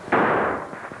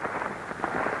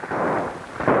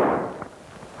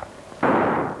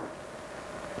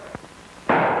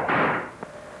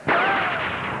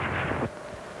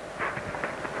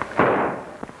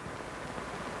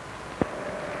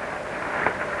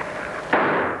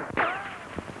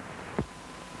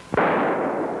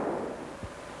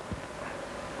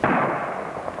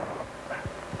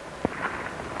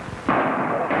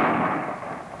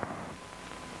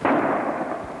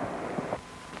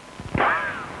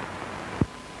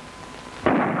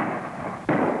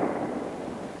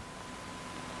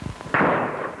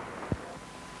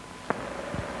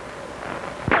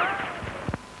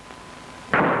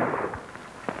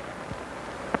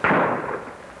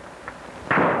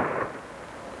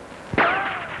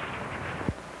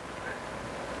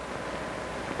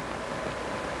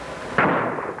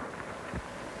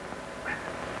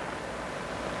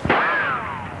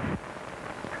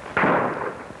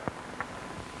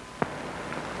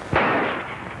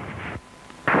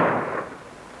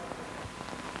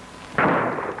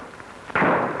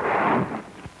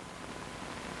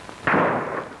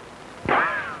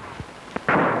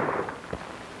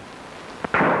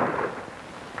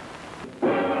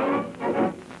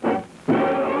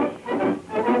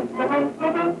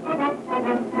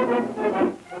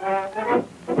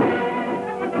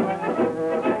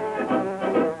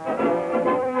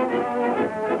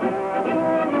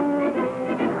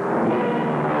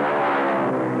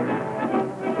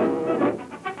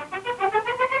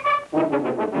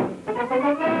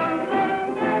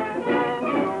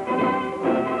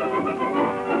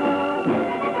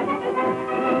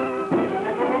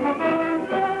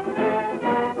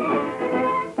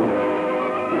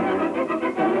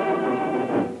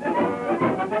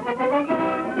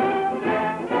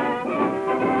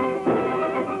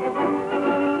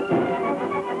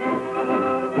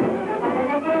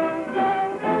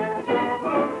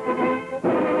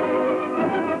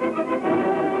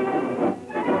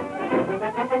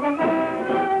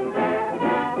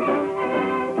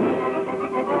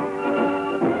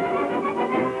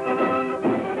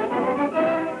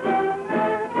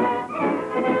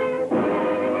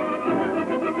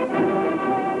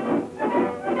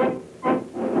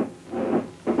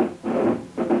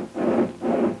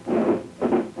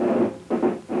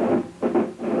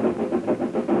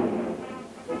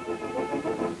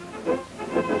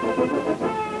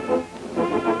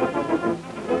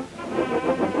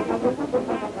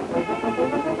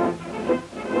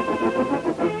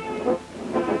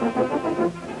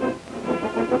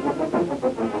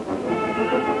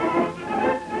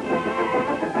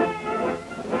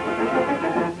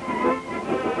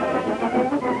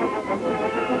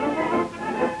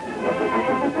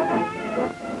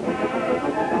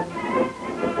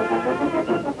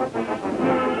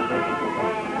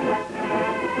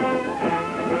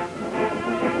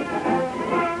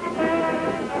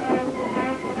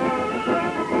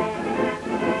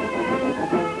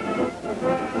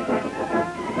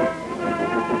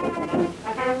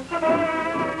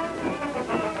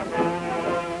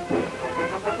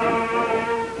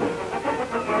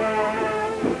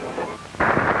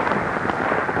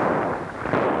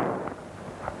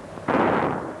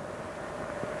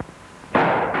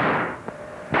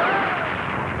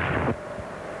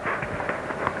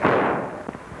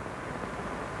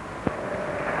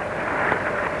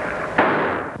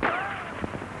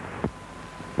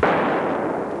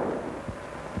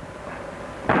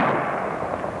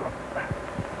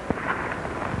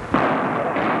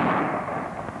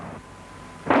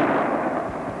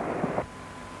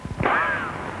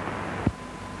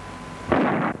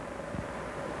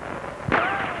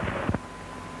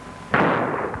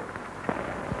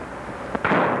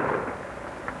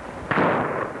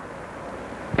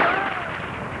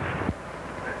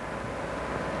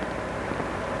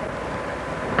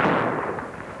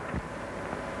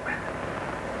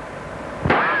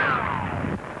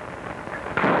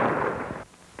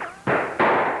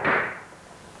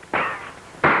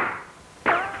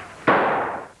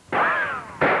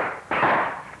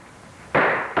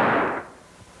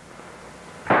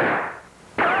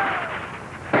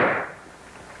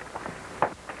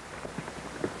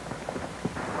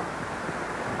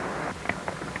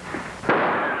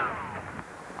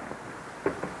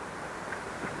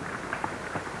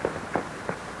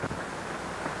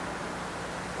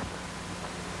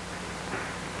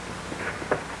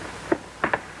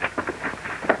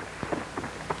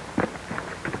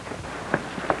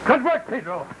 Good work,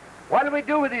 Pedro. What do we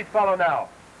do with these fellow now?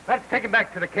 Let's take him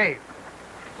back to the cave.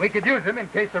 We could use him in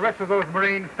case the rest of those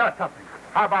Marines start something.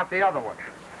 How about the other one?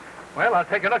 Well, I'll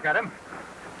take a look at him.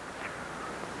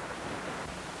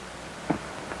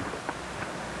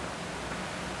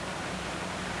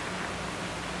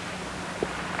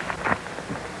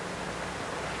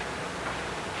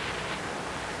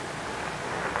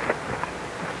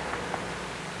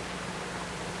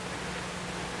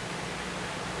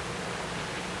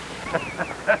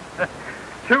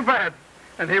 Too bad.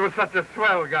 And he was such a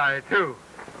swell guy, too.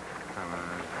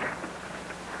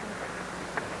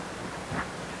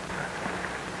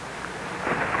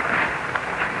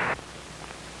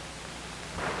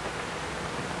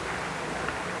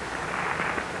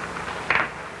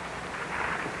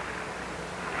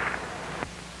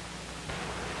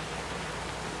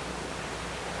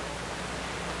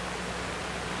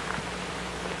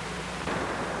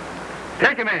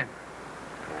 Take him in.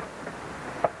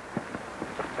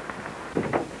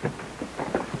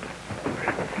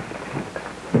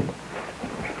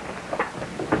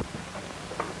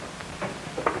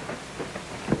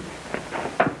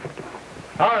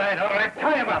 All right,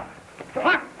 tie him up.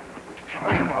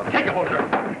 Tie him up. Take him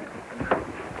over.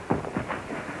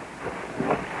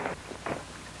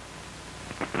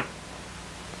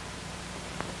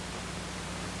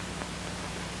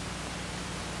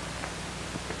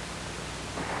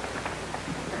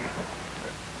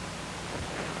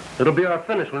 It'll be our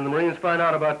finish when the Marines find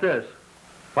out about this.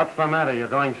 What's the matter? You're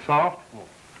going soft?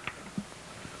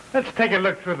 Let's take a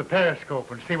look through the periscope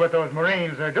and see what those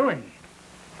Marines are doing.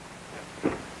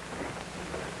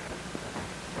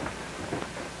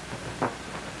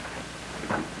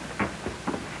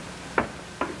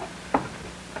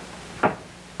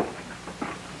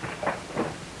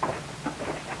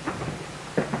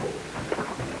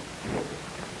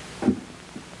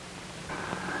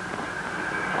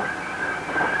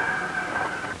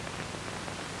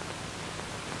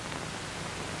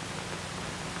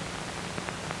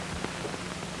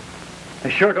 They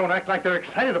sure don't act like they're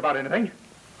excited about anything.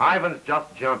 Ivan's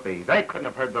just jumpy. They couldn't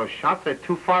have heard those shots. They're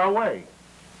too far away.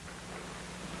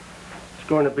 It's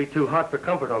going to be too hot for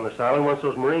comfort on this island once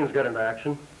those Marines get into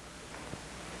action.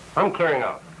 I'm clearing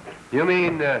out. You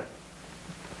mean,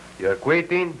 you're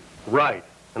quitting? Right.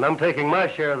 And I'm taking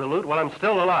my share of the loot while I'm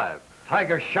still alive.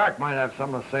 Tiger Shark might have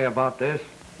something to say about this.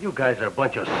 You guys are a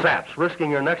bunch of saps, risking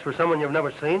your necks for someone you've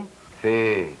never seen.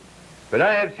 See. But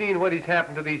I have seen what has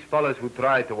happened to these fellows who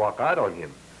tried to walk out on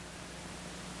him.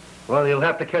 Well, you'll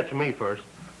have to catch me first.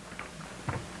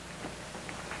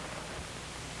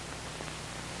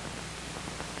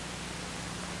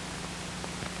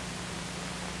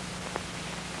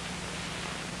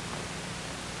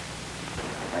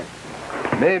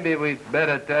 Maybe we'd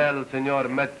better tell Senor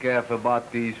Metcalf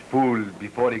about these fools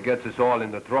before he gets us all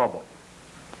into trouble.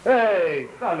 Hey,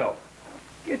 fellow,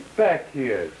 get back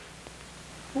here.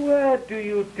 Where do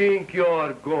you think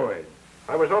you're going?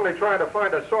 I was only trying to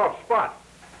find a soft spot.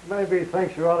 Maybe he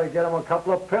thinks you ought to get him a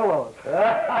couple of pillows.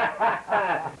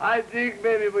 I think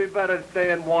maybe we better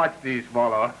stay and watch these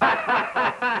fellows.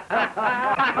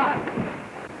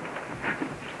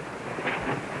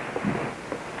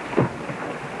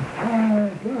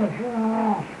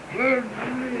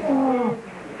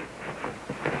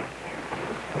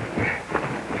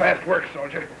 Fast work,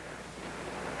 soldier.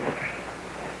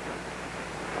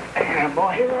 Yeah,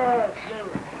 boy.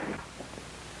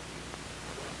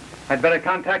 I'd better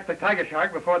contact the Tiger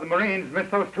Shark before the Marines miss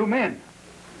those two men.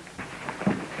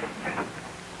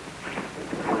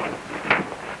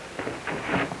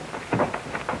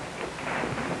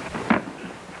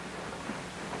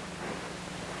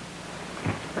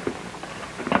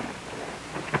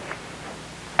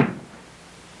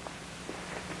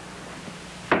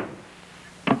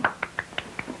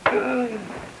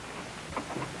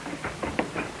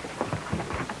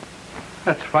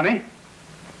 That's funny.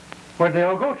 Where'd they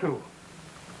all go to?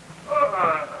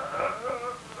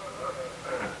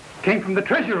 Came from the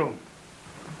treasure room.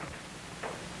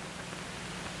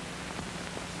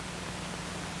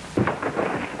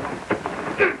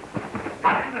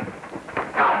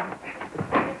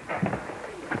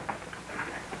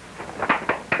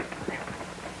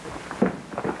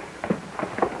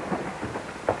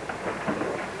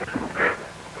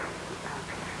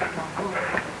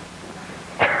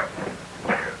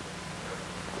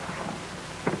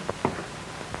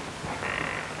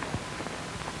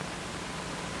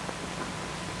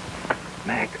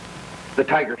 The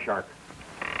Tiger Shark.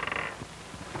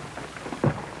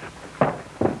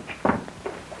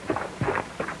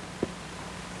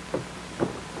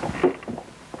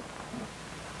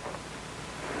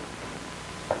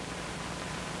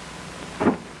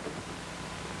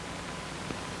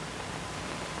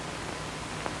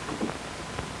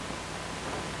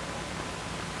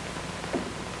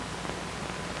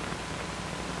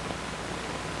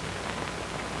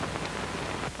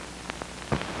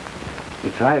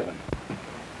 It's Ivan.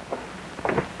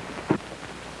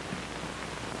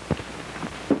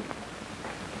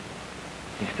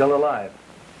 He's still alive.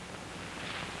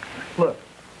 Look,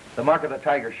 the mark of the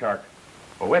tiger shark.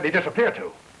 Well, where'd he disappear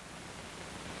to?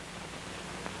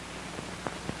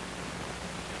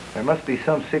 There must be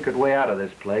some secret way out of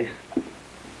this place.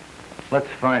 Let's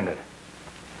find it.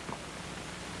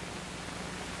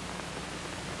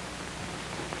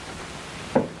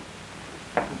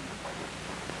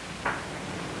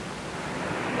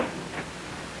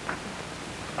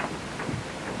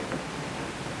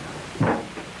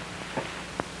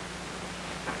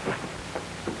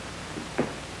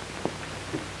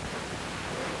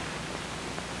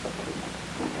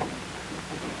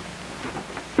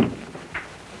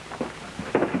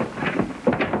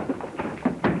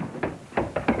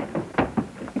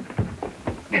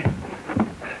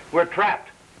 We're trapped.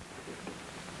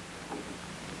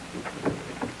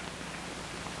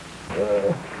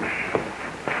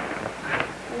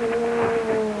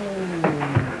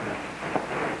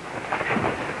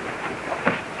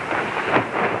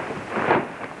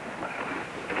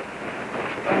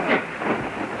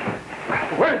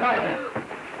 Where's Ivan?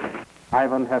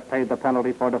 Ivan has paid the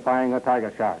penalty for defying a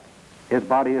tiger shark. His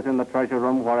body is in the treasure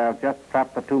room where I have just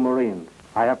trapped the 2 Marines.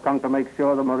 I have come to make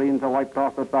sure the Marines are wiped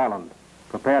off this island.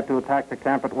 Prepare to attack the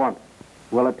camp at once.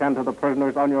 We'll attend to the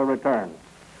prisoners on your return.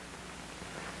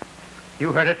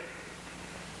 You heard it.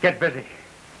 Get busy.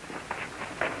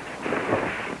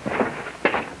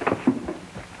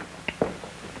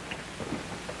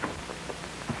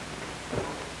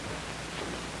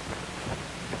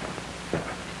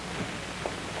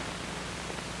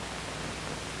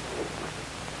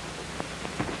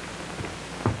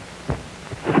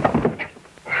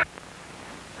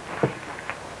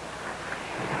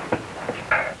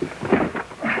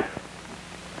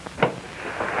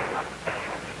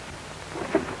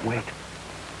 Wait.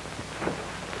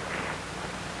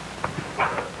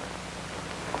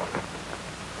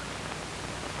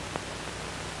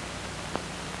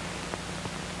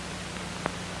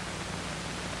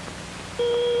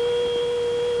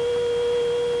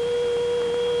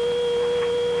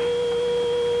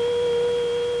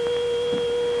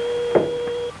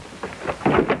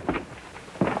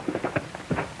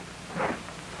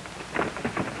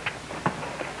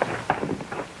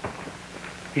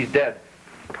 He's dead.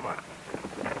 Come on.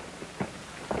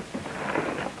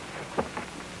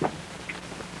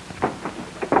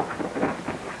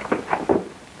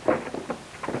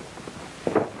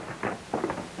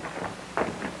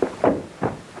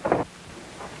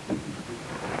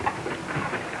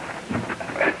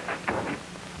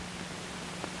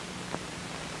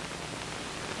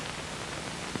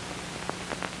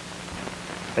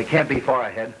 They can't be far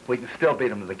ahead. We can still beat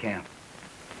them to the camp.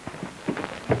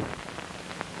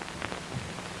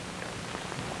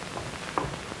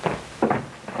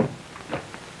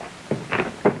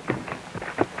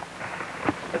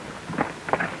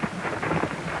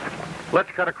 Let's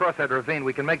cut across that ravine.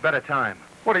 We can make better time.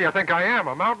 What do you think I am,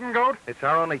 a mountain goat? It's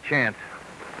our only chance.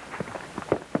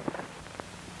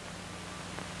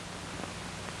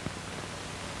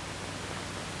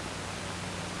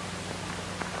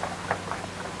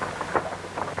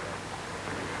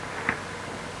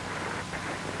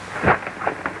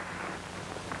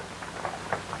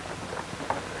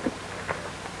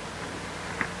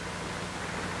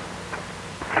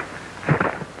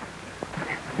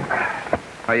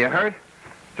 Are you hurt?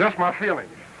 Just my feelings.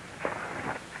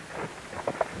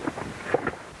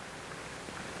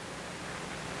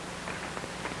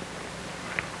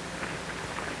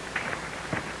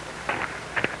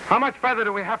 How much further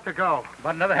do we have to go?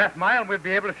 About another half mile and we'll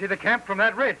be able to see the camp from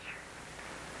that ridge.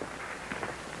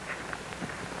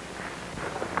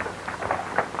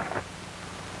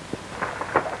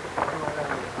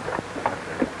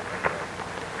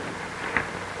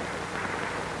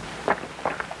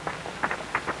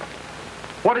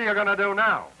 What are you going to do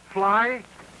now? Fly?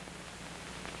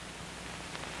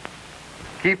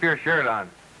 Keep your shirt on.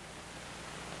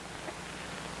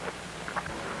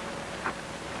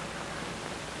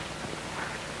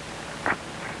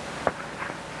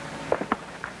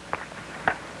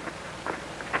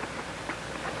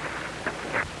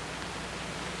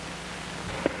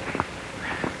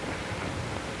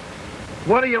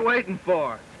 What are you waiting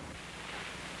for?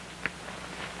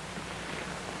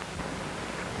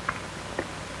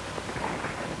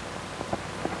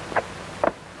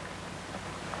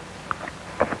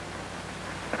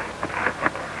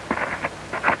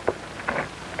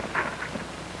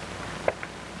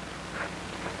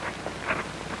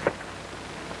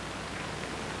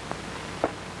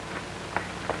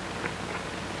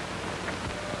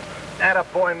 Atta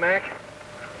boy, Mac.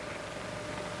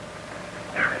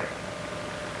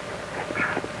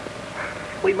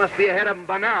 We must be ahead of them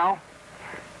by now.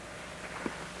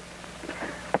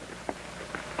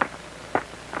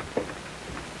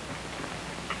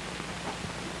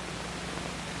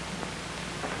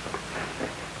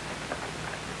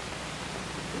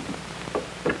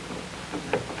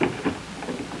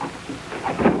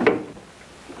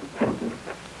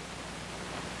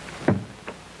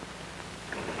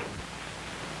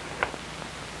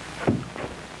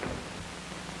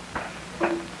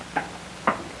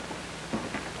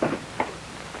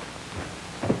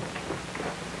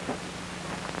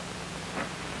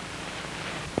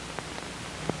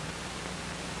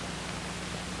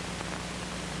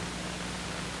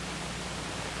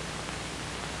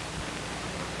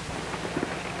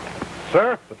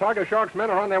 Sir, the Tiger Shark's men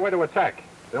are on their way to attack.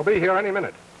 They'll be here any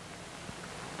minute.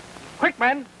 Quick,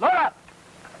 men, load up!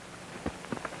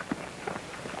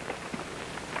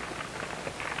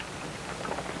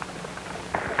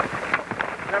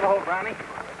 Grab a hold, Brownie.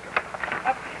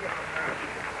 Up.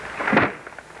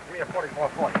 Give me a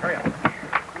 44-40. Hurry up.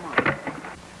 Come on.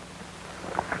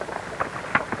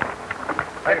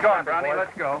 Let's go on, Brownie.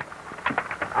 Let's go.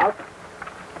 Out.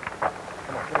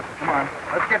 Come on.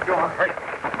 Let's get going. Hurry up.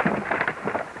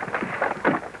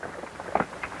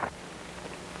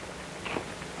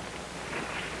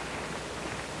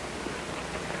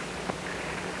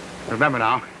 Remember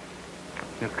now,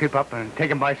 just creep up and take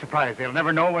them by surprise. They'll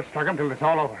never know what struck them till it's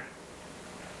all over.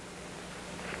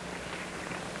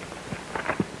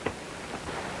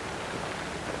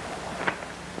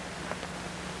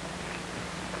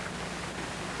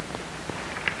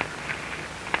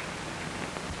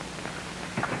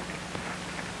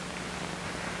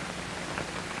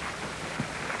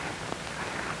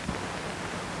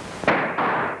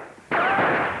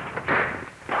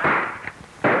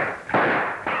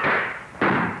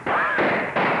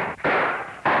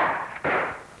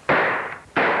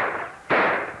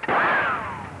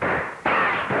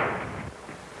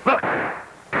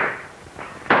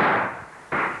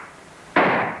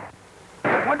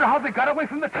 How they got away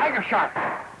from the tiger shark.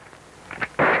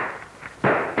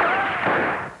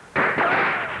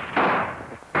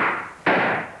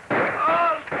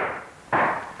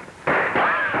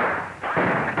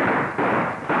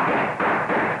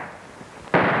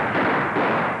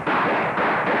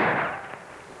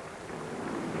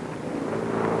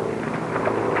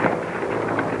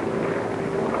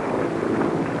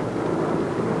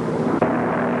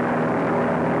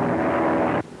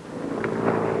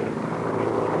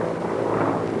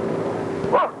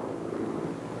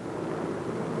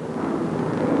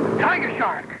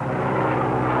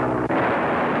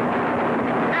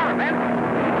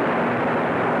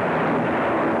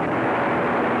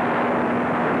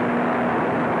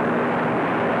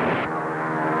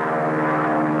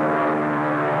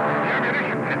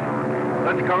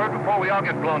 We all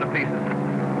get blown to pieces.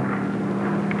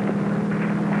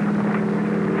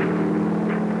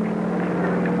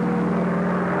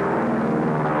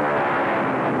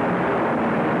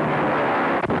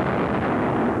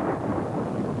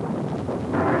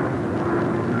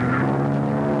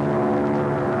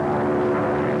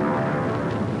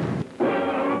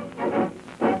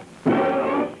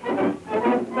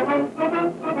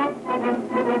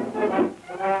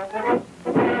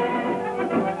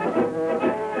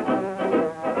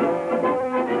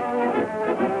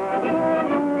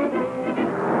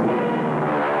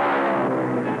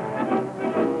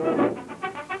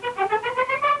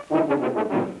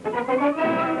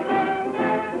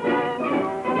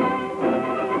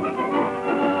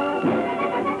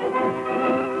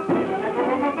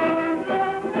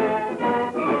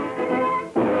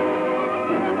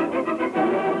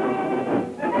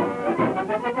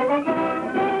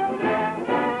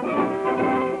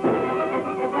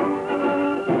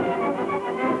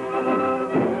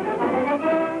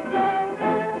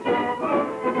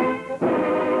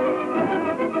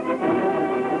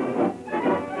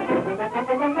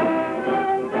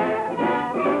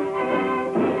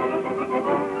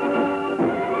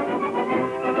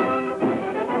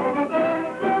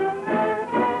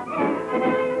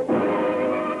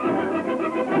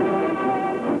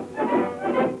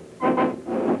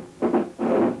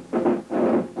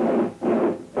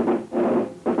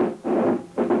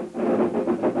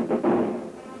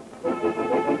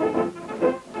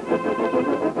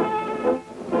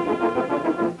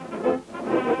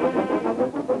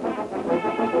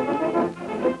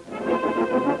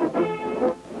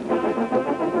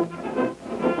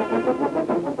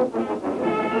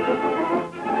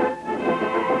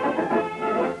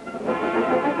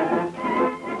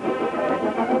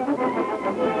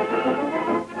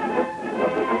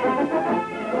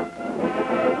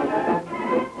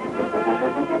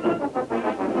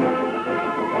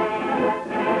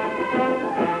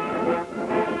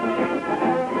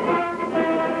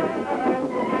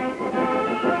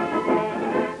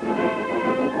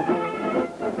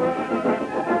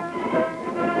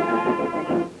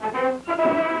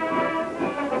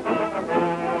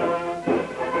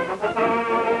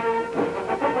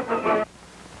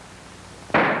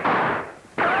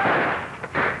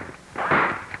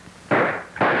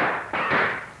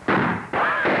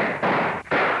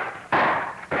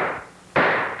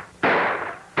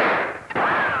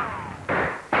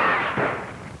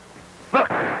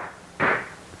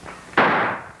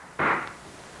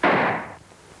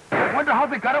 Now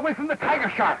they got away from the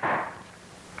tiger shark.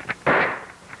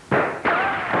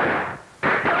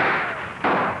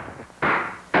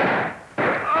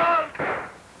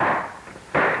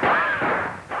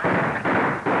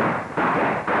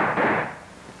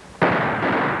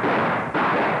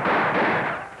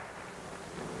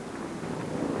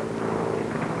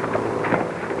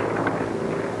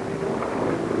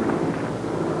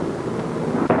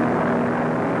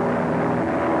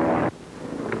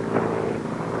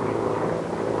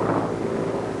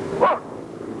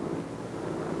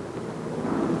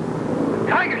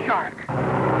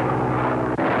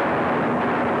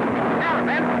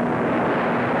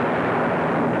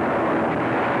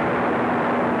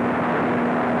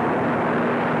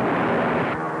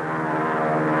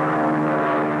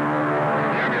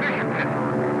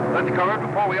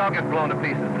 We all get blown to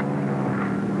pieces.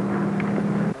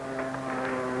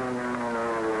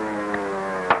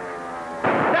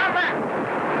 Down back!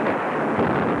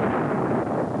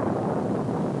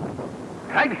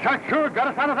 Tiger shark sure got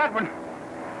us out of that one.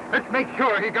 Let's make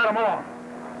sure he got them all.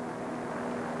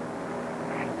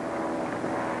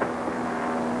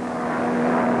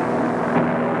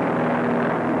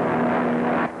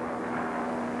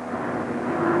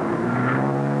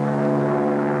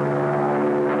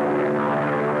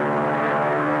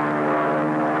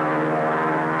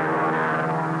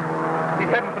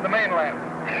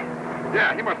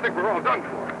 Yeah, he must think we're all done for.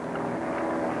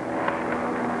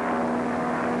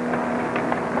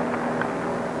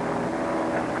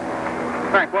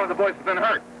 Frank, one of the boys has been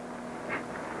hurt.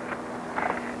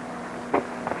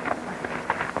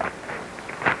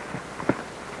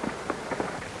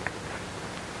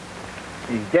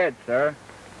 He's dead, sir.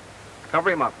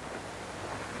 Cover him up.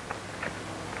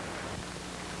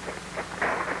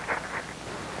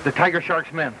 The tiger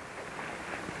shark's men.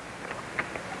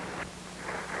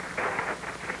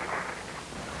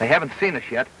 They haven't seen us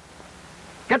yet.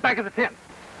 Get back to the tent.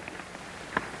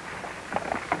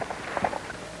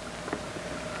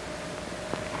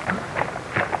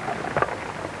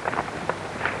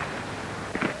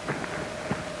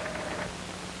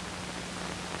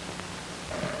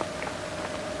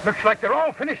 Looks like they're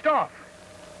all finished off.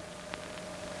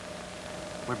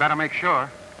 We better make sure.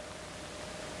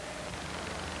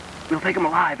 We'll take them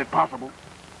alive if possible.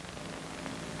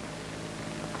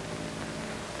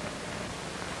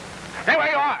 Stay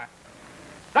where you are.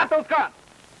 Drop those guns.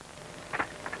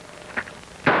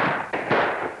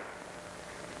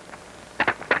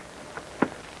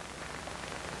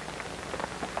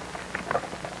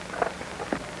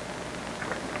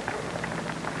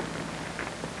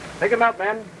 Take him out,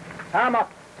 men. Tie him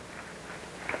up.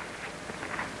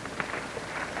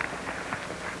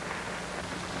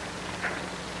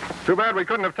 Too bad we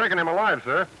couldn't have taken him alive,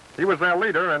 sir. He was their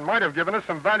leader and might have given us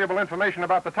some valuable information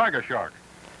about the tiger shark.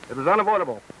 It was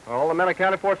unavoidable. Are all the men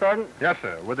accounted for, Sergeant? Yes,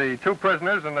 sir. With the 2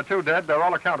 prisoners and the 2 dead, they're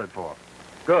all accounted for.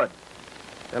 Good.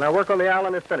 Then our work on the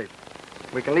island is finished.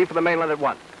 We can leave for the mainland at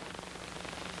once.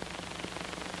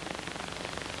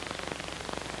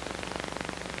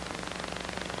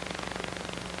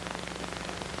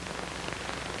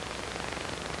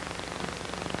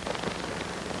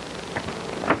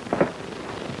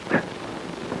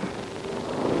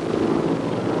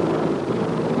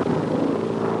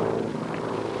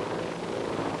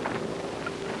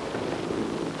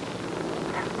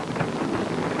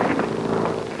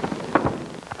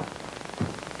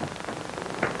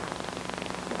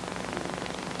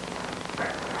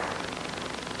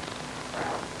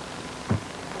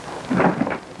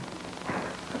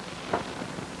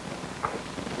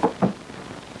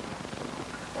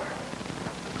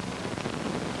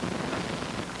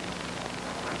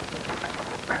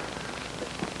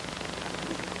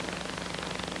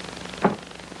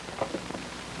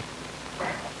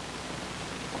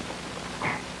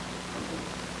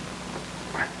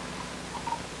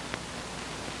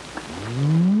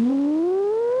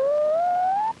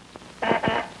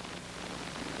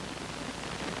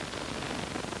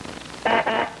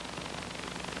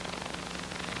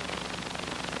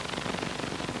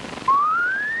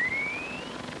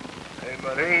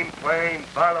 Marine plane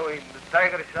following the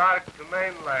tiger shark to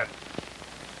mainland.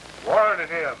 Warning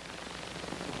him.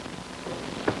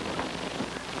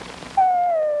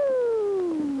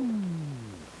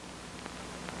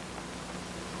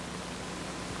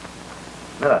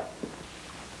 Miller.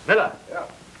 Miller. Yeah.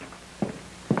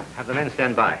 Have the men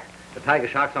stand by. The tiger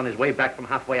shark's on his way back from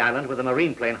Halfway Island with a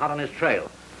marine plane hot on his trail.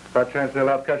 Got chance they'll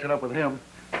out catching up with him.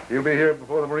 He'll be here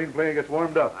before the marine plane gets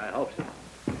warmed up. I hope so.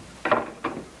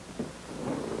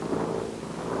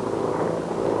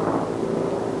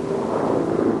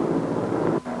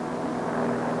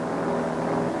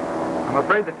 I'm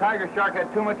Afraid the Tiger Shark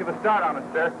had too much of a start on us,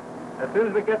 sir. As soon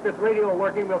as we get this radio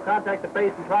working, we'll contact the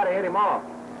base and try to hit him off.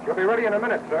 She'll be ready in a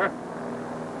minute, sir.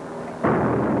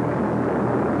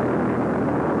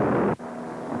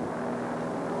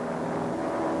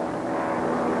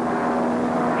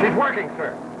 She's working,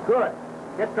 sir. Good.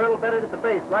 Get Colonel Bennett at the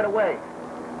base right away.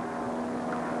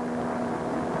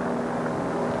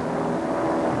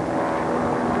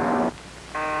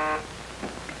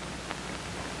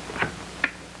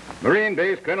 Marine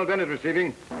base, Colonel Bennett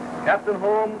receiving. Captain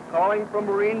Holmes calling from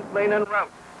Marine plane en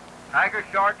route. Tiger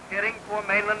Shark heading for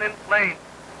mainland in plane.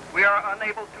 We are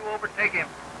unable to overtake him.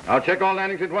 I'll check all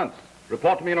landings at once.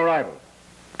 Report to me on arrival.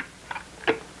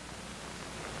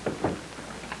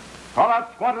 Call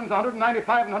out squadrons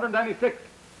 195 and 196.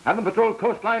 Have them patrol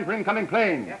coastline for incoming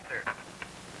planes. Yes, sir.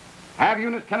 Have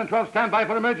units 10 and 12 stand by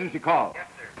for emergency call. Yes,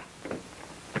 sir.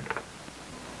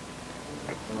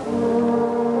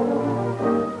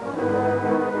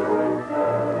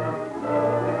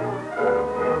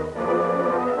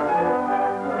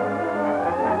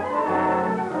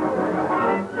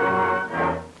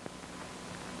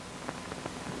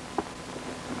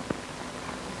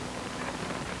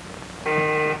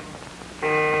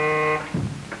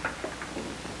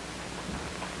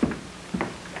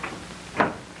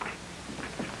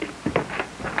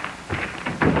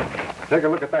 Take a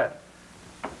look at that.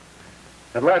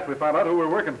 At last we found out who we're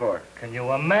working for. Can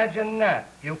you imagine that?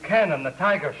 Buchanan, the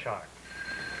Tiger Shark.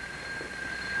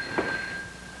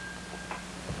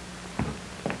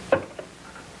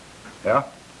 Yeah?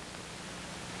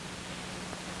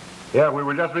 Yeah, we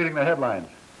were just reading the headlines.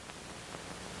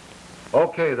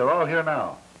 Okay, they're all here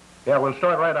now. Yeah, we'll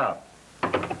start right out.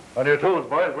 On your toes,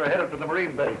 boys. We're headed to the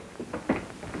Marine base.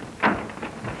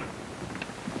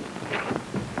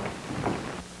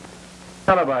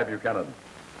 Alibi, Buchanan.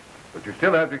 But you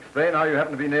still have to explain how you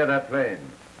happen to be near that plane.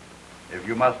 If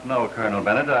you must know, Colonel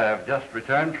Bennett, I have just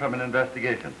returned from an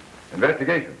investigation.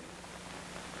 Investigation?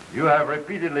 You have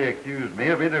repeatedly accused me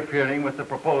of interfering with the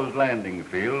proposed landing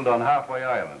field on Halfway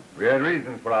Island. We had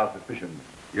reasons for our suspicions.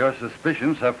 Your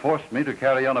suspicions have forced me to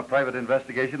carry on a private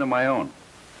investigation of my own.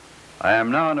 I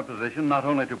am now in a position not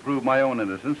only to prove my own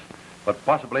innocence, but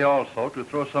possibly also to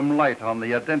throw some light on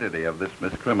the identity of this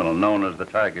miscriminal known as the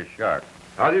Tiger Shark.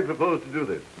 How do you propose to do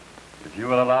this? If you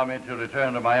will allow me to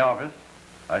return to my office,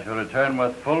 I shall return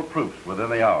with full proofs within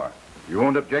the hour. You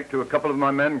won't object to a couple of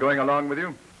my men going along with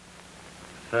you?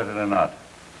 Certainly not.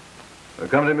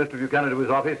 Accompany Mr. Buchanan to his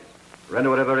office. Render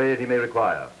whatever aid he may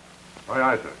require. Aye,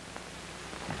 aye, sir.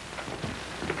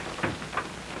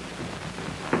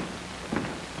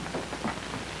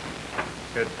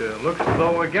 It looks as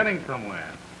though we're getting somewhere.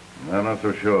 I'm not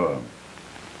so sure.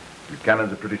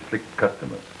 Buchanan's a pretty strict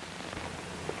customer.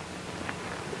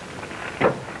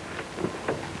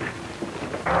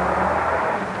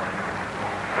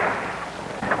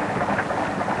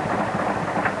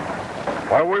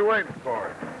 What are we waiting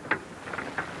for?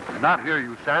 Not here,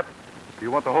 you sap. Do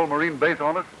you want the whole Marine base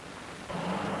on us?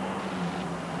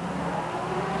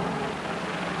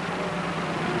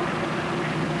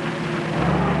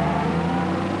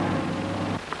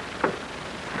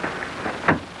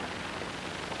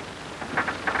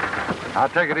 Now,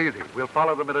 take it easy. We'll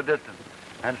follow them at a distance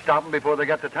and stop them before they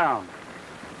get to town.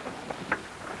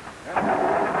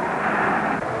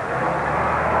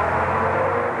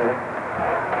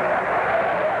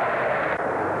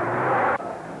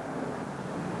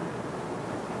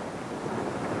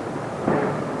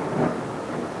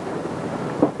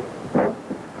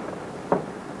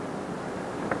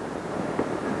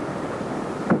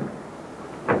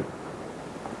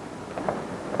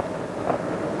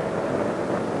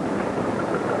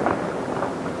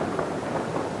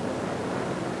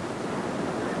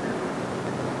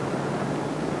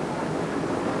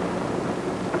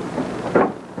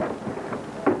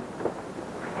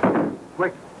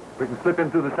 Quick, we can slip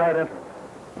in through the side entrance.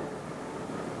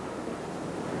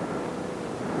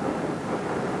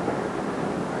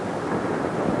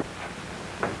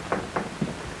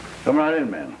 Come right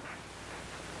in, man.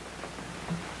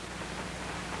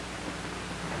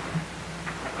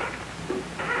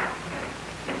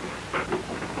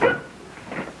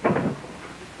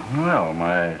 Well,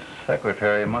 my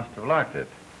secretary must have locked it.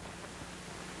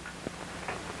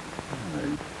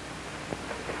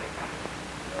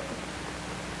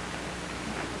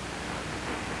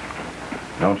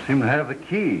 Don't seem to have the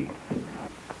key.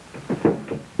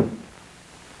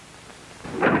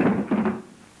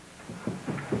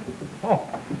 Oh,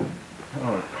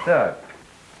 it's stuck.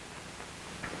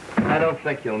 I don't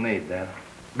think you'll need that.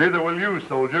 Neither will you,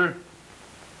 soldier.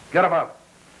 Get him up.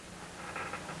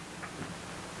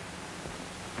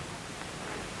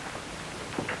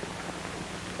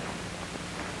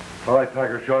 All right,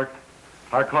 Tiger Shark.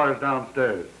 Our car is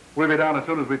downstairs. We'll be down as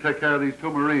soon as we take care of these 2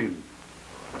 Marines.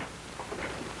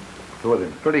 Who are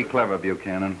they? Pretty clever,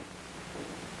 Buchanan.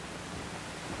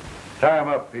 Tie them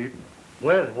up, Pete.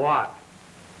 With what?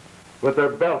 With their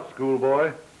belts,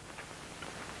 schoolboy.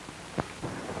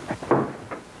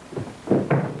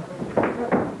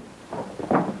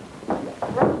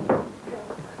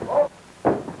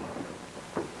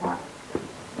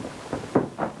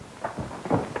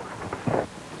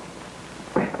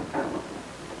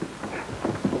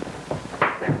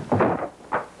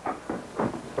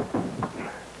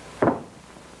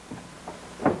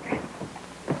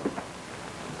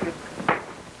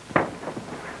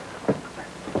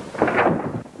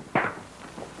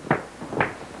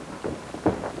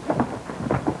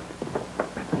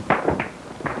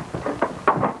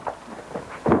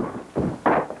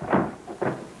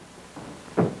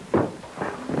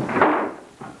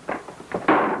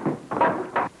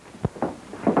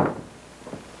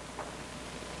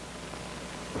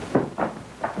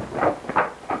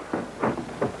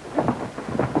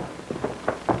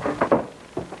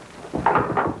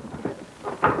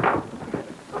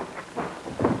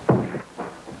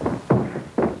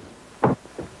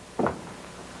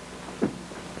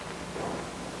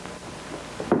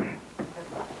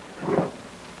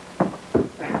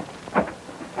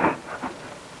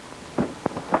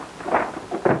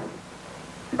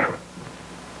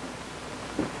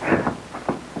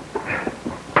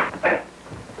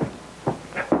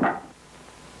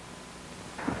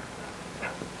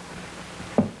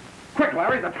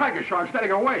 Larry, the tiger shark's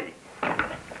getting away.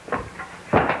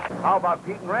 How about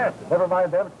Pete and Red? Never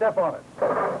mind them. Step on it.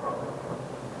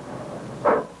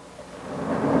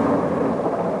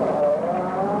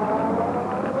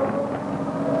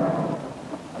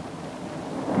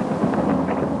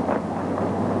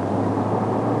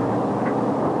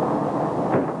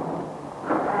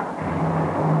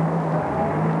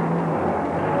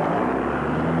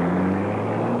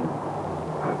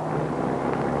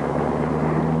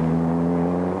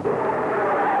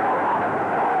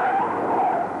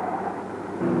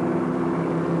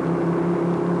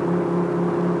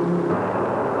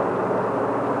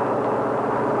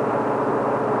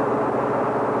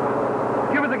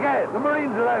 The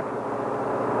Marines are after us.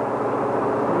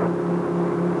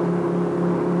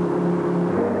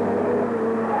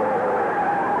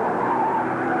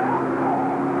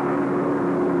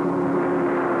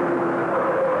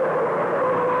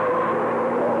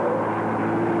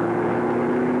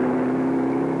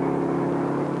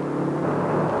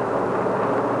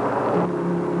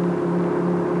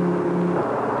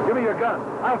 Give me your gun.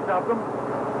 I'll stop them.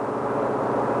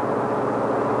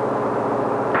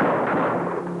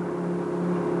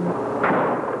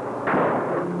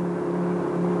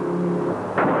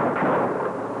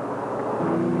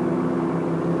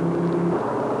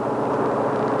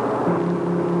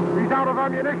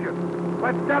 Ammunition.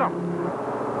 Let's set them.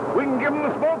 We can give them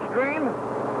the smoke screen.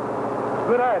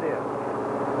 Good idea.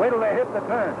 Wait till they hit the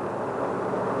turn.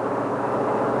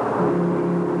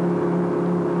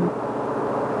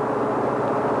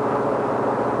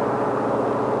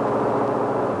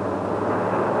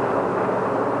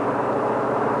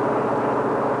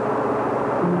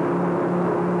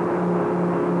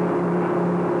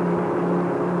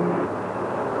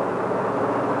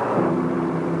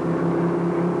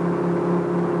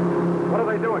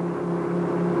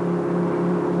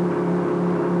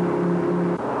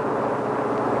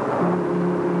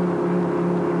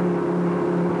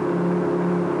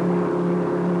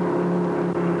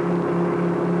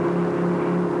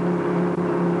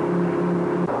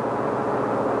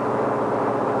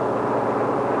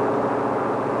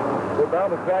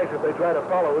 Bound to crash if they try to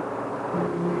follow us.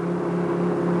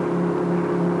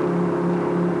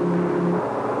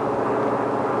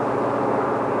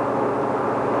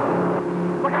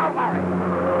 Look out, Larry!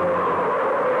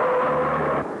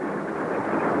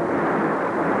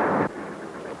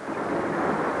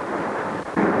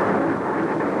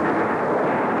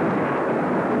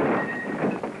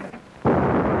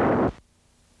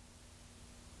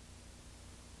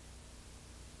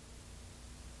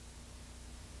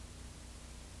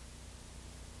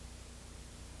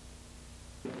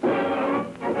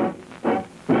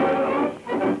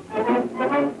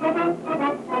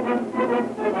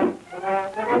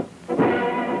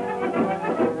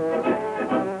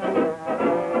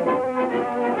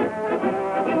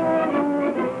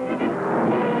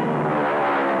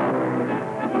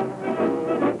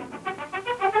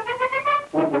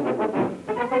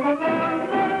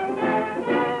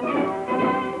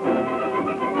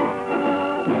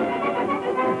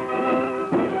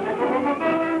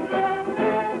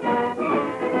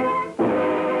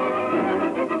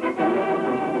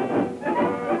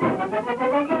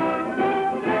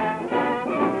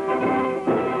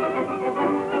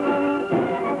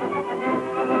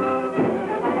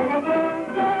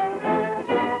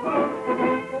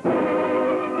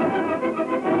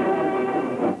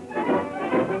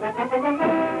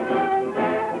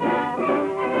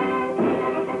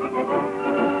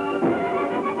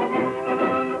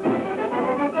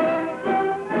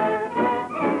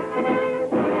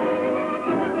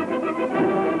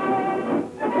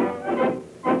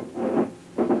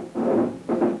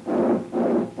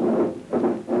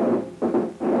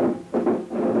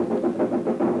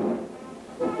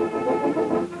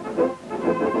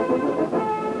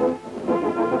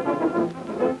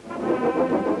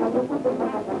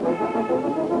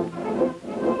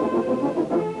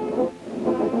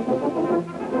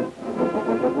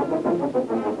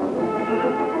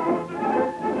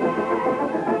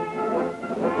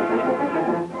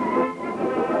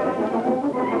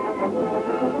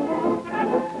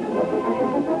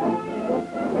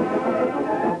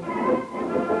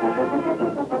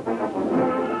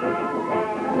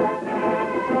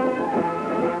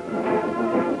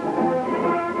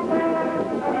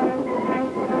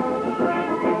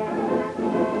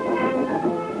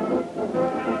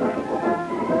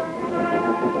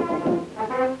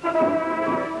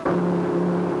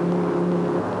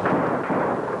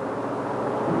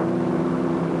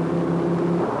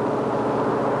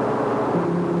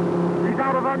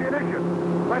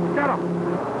 ammunition. Let's get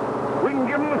them. We can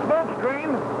give them the smoke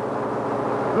screen.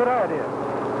 Good idea.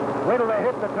 Wait till they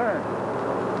hit the turn.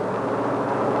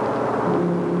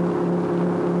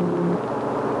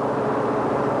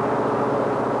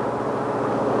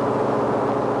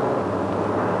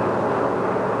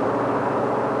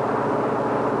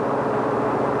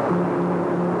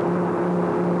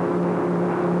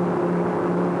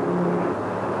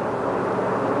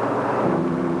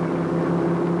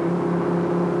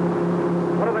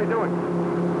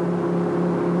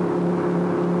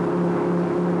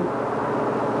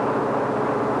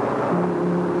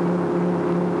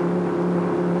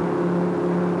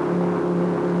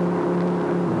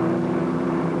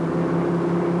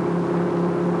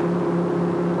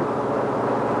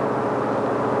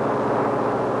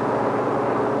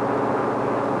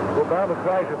 Bound to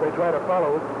crash if they try to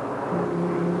follow us.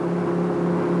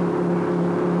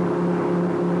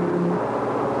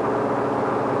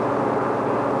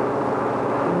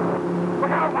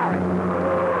 Look out, Larry!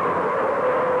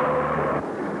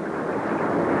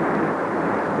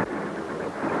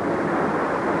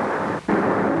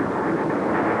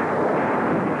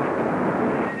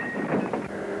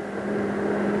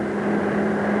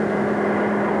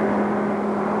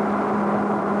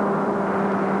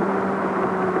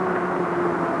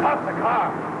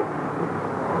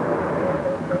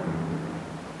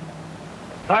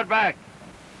 Start back.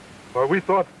 Well, we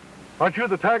thought... Aren't you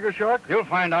the tiger shark? You'll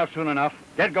find out soon enough.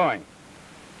 Get going.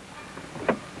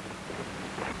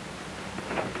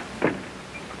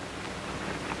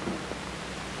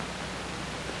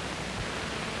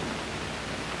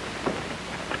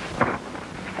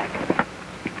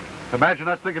 Imagine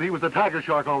us thinking he was the tiger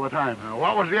shark all the time.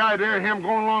 What was the idea of him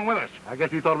going along with us? I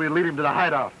guess he thought we'd lead him to the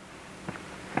hideout.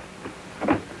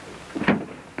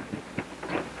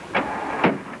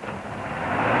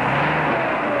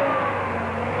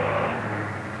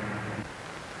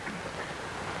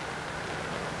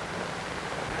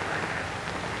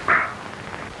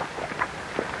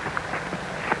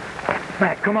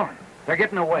 Mac, come on. They're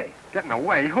getting away. Getting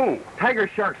away? Who? Tiger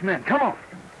Shark's men. Come on.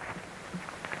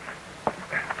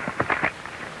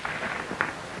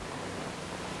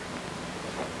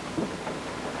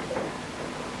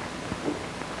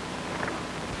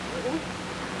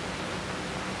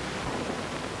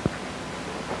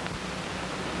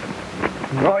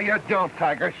 No, you don't,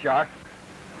 Tiger Shark.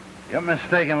 You're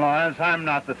mistaken, Lawrence. I'm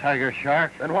not the Tiger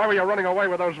Shark. Then why were you running away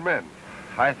with those men?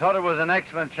 I thought it was an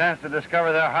excellent chance to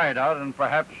discover their hideout and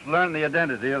perhaps learn the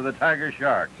identity of the Tiger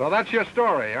Shark. So that's your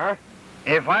story, huh?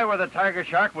 If I were the Tiger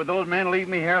Shark, would those men leave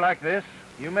me here like this?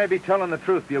 You may be telling the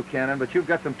truth, Buchanan, but you've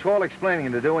got some tall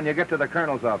explaining to do when you get to the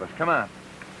colonel's office. Come on.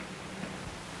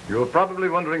 You're probably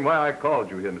wondering why I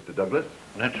called you here, Mr. Douglas.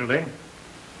 Naturally.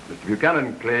 Mr.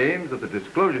 Buchanan claims that the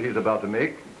disclosure he's about to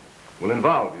make will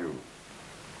involve you.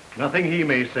 Nothing he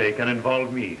may say can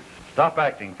involve me. Stop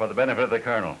acting for the benefit of the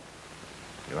colonel.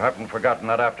 You haven't forgotten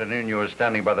that afternoon you were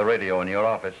standing by the radio in your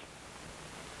office.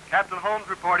 Captain Holmes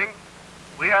reporting.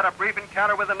 We had a brief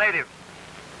encounter with the natives.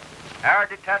 Our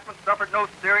detachment suffered no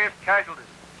serious casualties.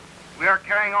 We are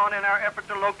carrying on in our effort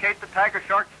to locate the Tiger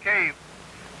Shark's cave.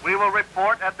 We will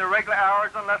report at the regular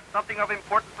hours unless something of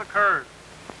importance occurs.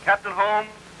 Captain Holmes,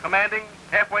 commanding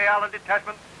Halfway Island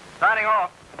Detachment, signing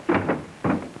off.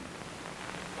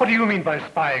 What do you mean by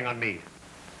spying on me?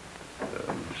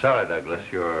 Sorry, Douglas,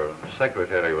 your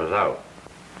secretary was out.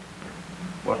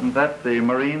 Wasn't that the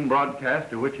Marine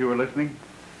broadcast to which you were listening?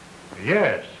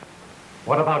 Yes.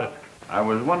 What about it? I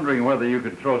was wondering whether you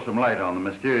could throw some light on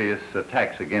the mysterious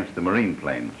attacks against the Marine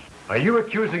planes. Are you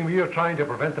accusing me of trying to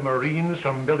prevent the Marines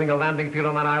from building a landing field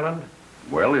on that island?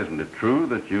 Well, isn't it true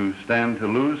that you stand to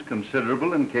lose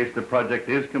considerable in case the project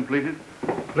is completed?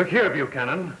 Look here,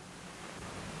 Buchanan.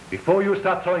 Before you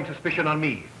start throwing suspicion on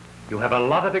me, you have a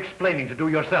lot of explaining to do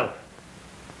yourself.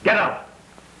 Get out!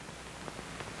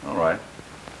 All right.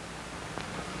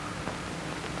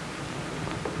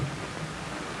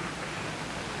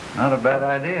 Not a bad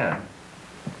idea.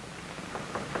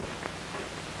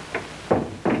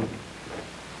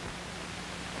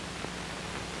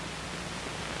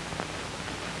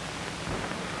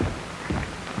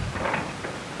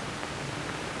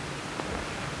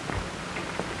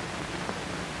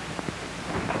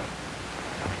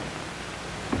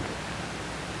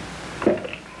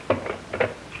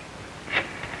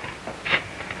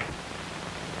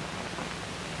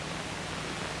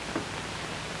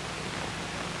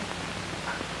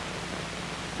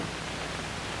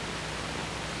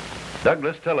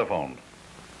 Douglas telephoned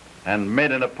and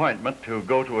made an appointment to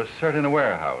go to a certain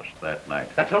warehouse that night.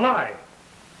 That's a lie.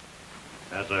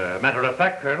 As a matter of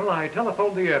fact, Colonel, I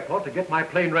telephoned the airport to get my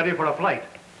plane ready for a flight.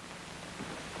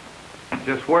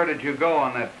 Just where did you go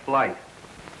on that flight?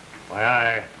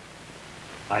 Why,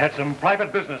 I had some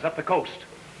private business up the coast.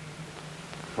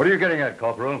 What are you getting at,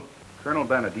 Corporal? Colonel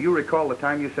Bennett, do you recall the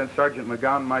time you sent Sergeant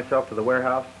McGowan and myself to the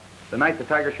warehouse? The night the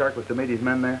Tiger Shark was to meet his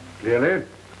men there? Clearly.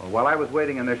 Well, while I was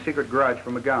waiting in their secret garage for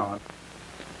McGowan...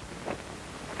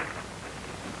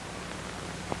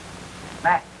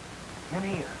 Matt, in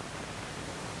here.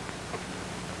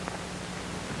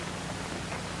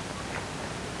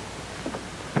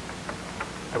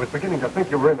 I was beginning to think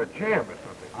you were in a jam or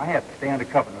something. I had to stay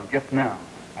undercover now, just now.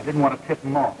 I didn't want to tip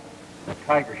him off. The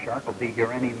Tiger Shark will be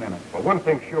here any minute. Well, one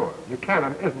thing's sure.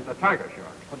 Buchanan isn't the Tiger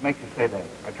Shark. What makes you say that?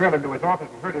 I trailed him to his office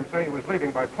and heard him say he was leaving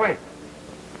by plane.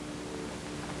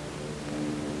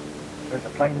 There's a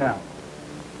plane now.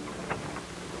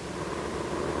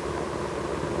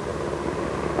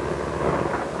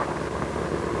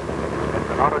 It's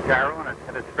an auto gyro and it's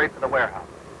headed straight for the warehouse.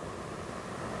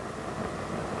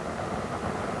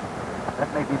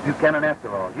 That may be Buchanan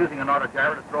after all, using an auto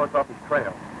gyro to throw us off his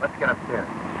trail. Let's get upstairs.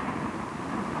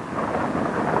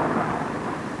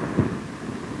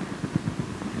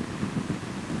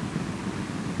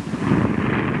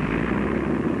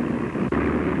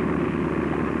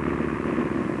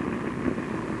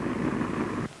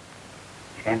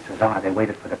 Chances are they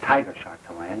waited for the Tiger Shark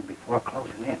to land before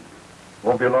closing in.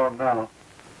 Won't be long now.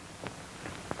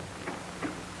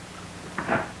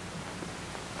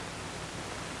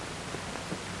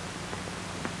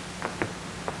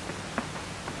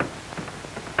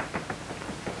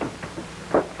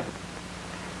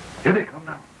 Here they come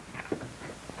now.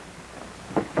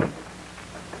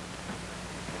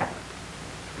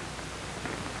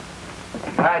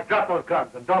 All right, drop those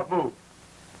guns and don't move.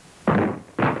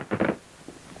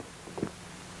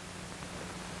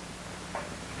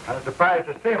 I was surprised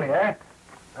to see me, eh?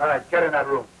 All right, get in that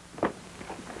room.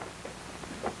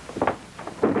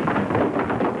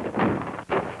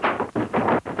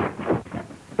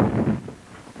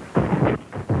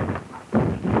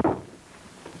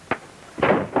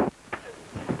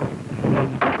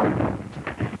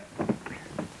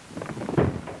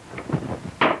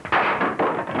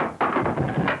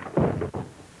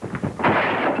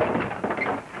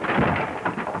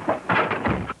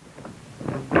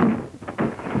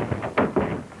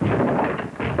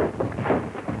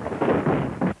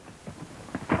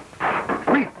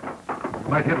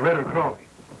 Might hit Red or Crowley.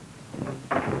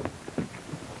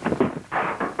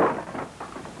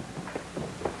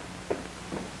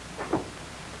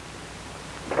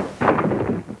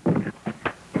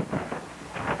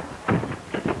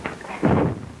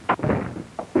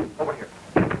 Over here.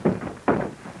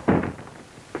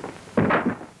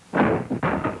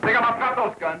 Pick them up, drop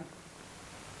those guns.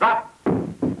 Drop.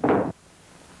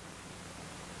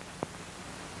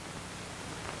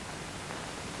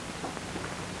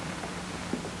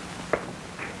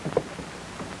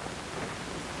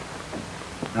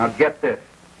 Now get this.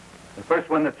 The first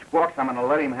one that squawks, I'm going to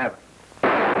let him have it.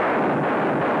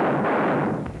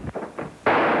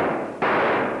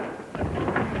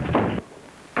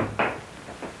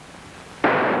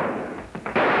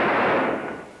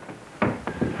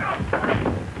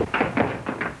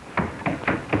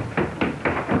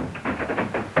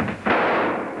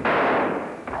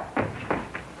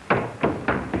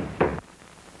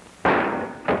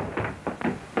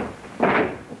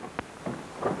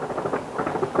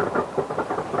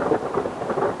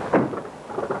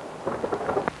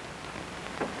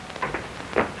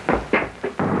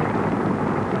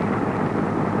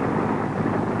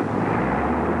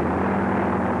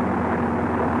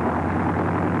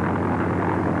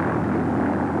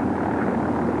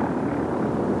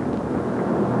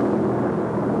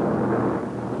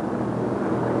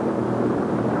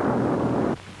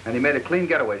 made a clean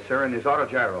getaway, sir, in his auto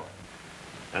gyro.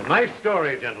 A nice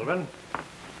story, gentlemen.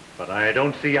 But I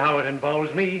don't see how it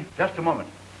involves me. Just a moment.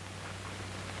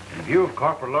 In view of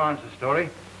Corporal Lawrence's story,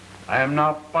 I am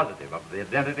now positive of the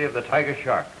identity of the tiger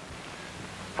shark.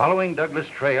 Following Douglas'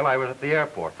 trail, I was at the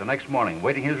airport the next morning,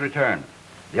 waiting his return.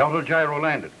 The auto gyro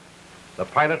landed. The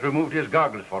pilot removed his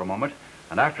goggles for a moment,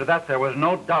 and after that, there was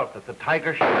no doubt that the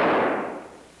tiger shark...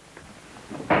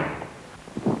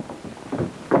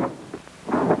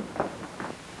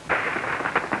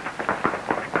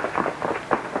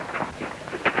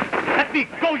 Let me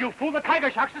go, you fool! The tiger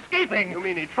shark's escaping! You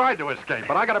mean he tried to escape,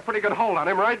 but I got a pretty good hold on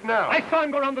him right now. I saw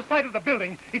him go around the side of the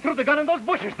building. He threw the gun in those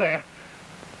bushes there.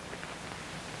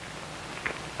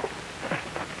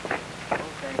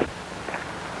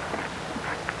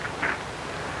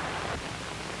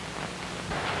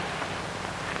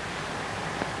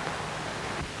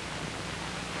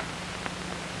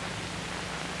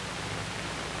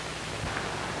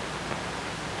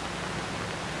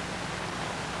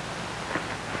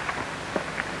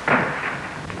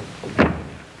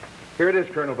 Here it is,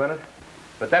 Colonel Bennett.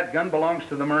 But that gun belongs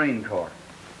to the Marine Corps.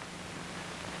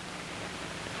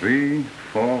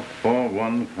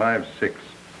 344156.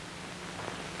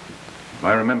 If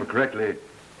I remember correctly,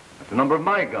 that's the number of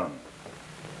my gun.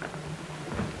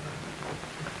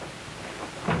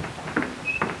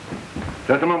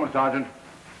 Just a moment, Sergeant.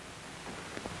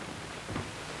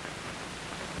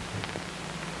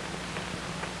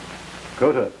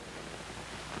 Cota.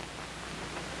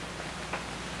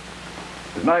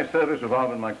 Is my service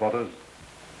revolver in my quarters?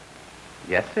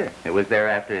 Yes, sir. It was there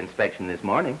after inspection this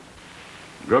morning.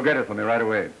 Go get it for me right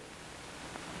away.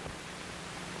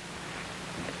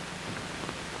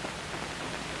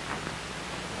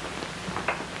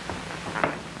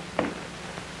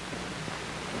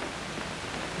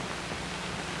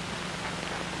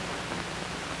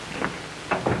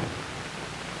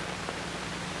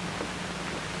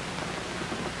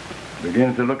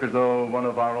 Begins to look as though one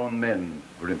of our own men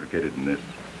were implicated in this.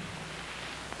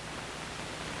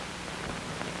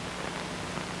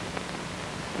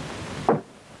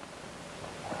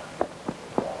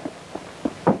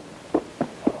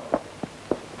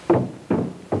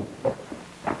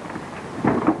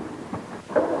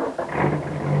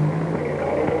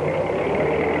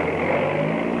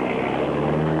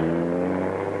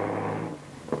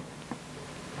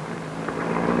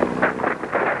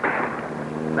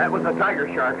 That was a tiger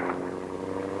shark.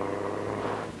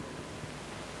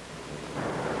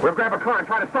 We'll grab a car and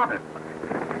try to stop it.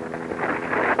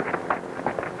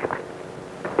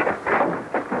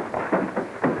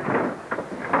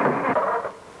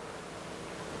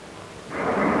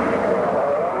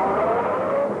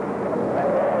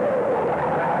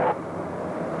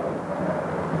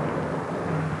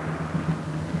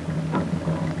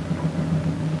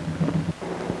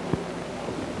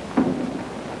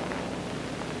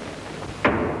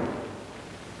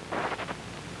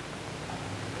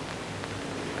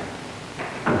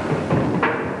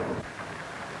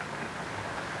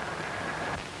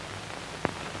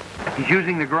 He's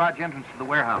using the garage entrance to the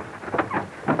warehouse.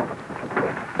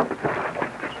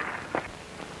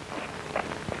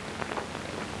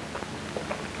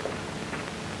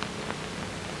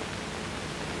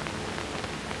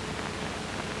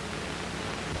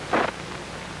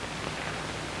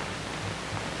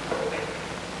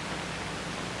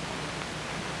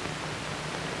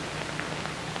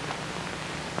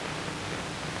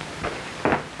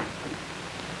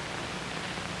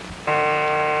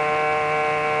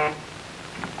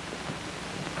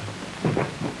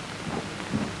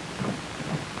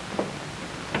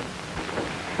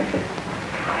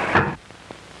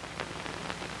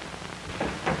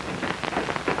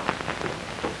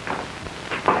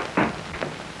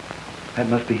 That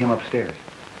must be him upstairs.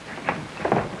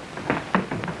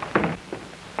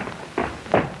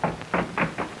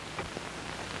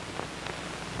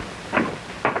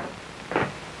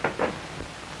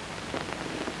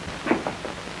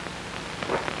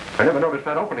 I never noticed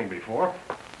that opening before.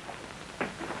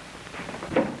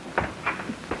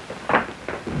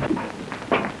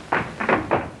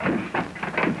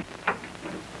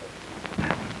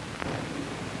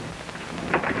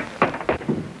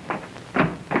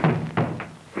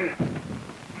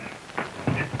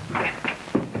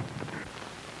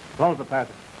 Close the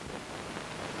passage.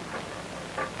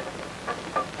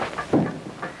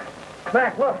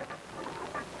 Mac, look.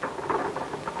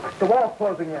 The wall's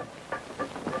closing in.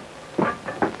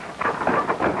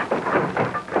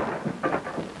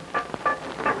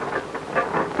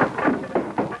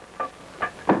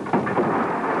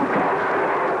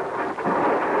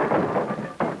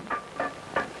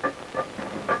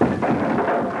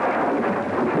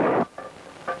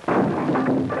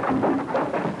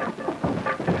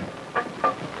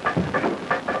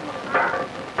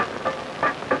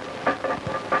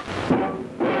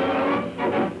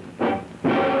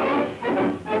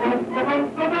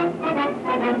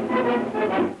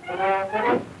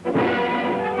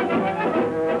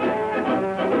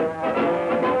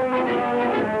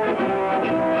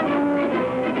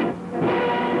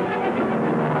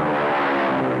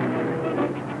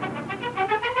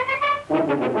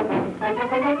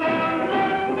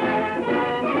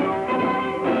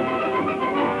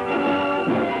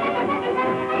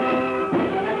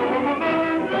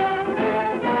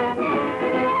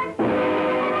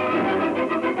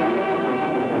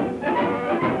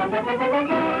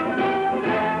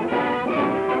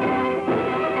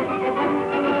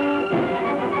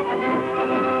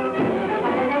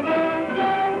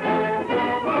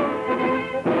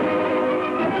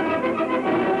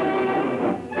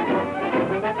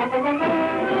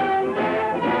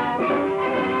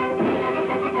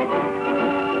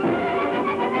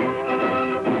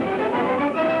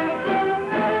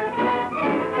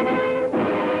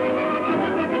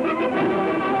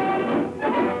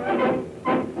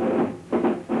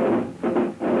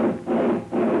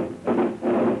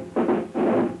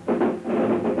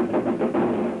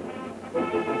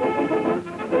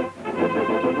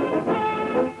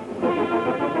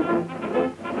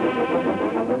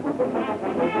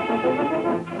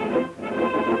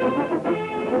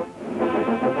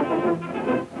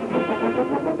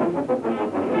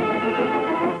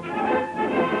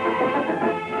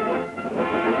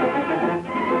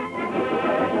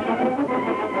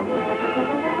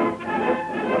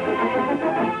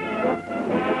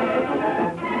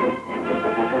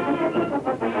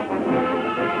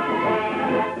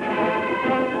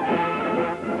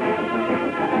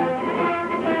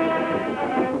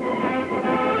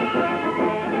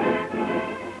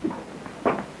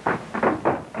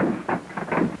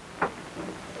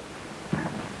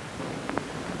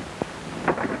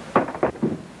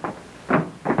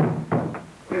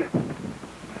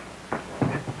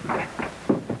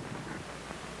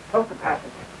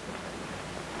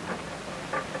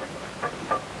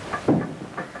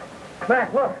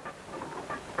 Mac, look.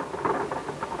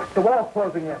 The wall's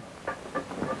closing in.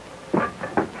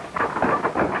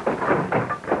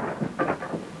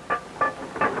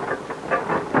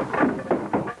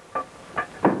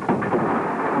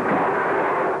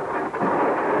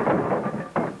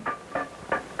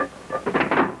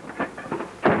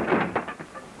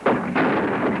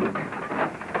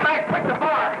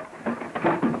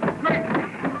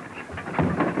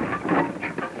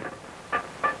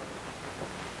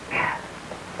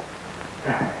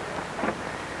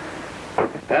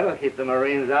 That'll keep the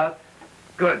Marines out.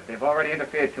 Good. They've already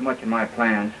interfered too much in my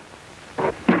plans.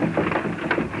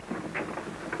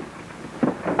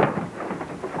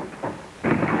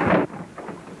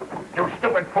 You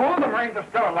stupid fool! The Marines are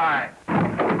still alive.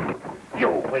 You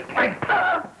weakling!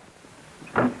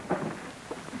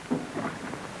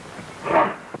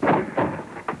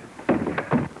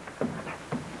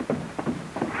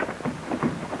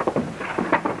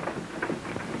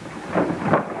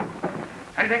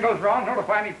 Anything goes wrong,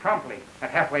 notify me promptly at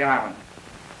Halfway Island.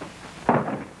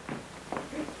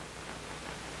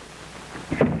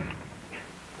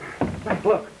 Mac,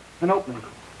 look. An opening.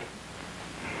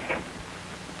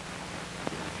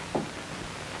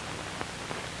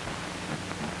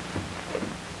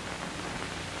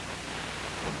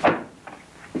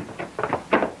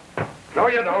 No,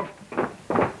 you don't.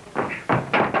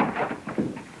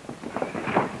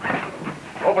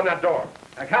 Open that door.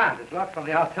 I can't. It's locked from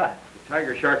the outside.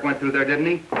 Tiger Shark went through there, didn't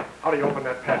he? How do you open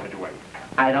that passageway?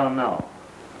 I don't know.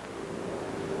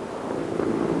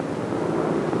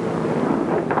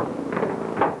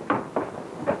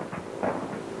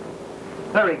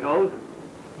 There he goes.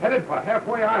 Headed for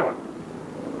Halfway Island.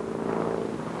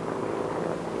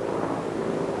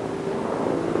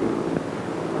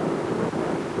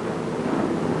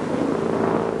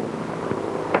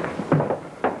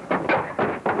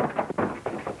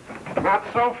 Not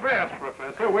so fast,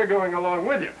 Professor. We're going along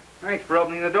with you. Thanks for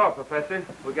opening the door, Professor.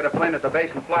 We'll get a plane at the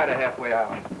base and fly to Halfway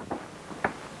Island.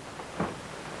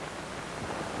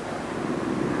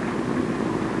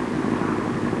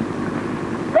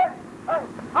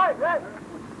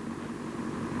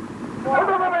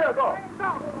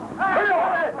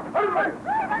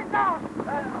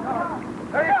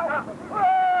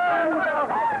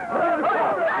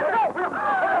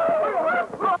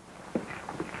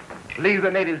 Leave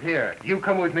the natives here. You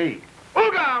come with me.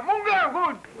 Ooga! Mooga!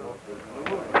 Good!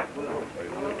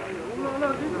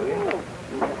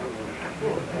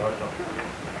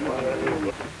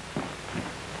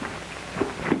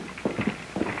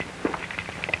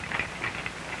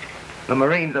 The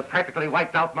Marines have practically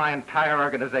wiped out my entire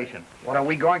organization. What are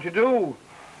we going to do?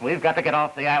 We've got to get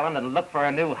off the island and look for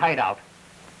a new hideout.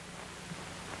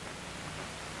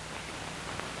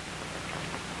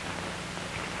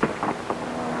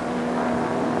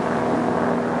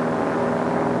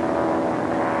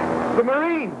 The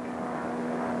Marines!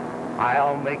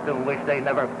 I'll make them wish they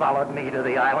never followed me to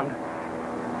the island.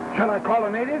 Shall I call the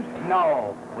natives?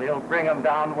 No, we'll bring them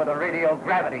down with a radio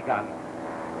gravity gun.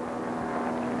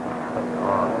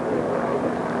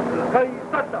 Hey,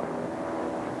 stop them.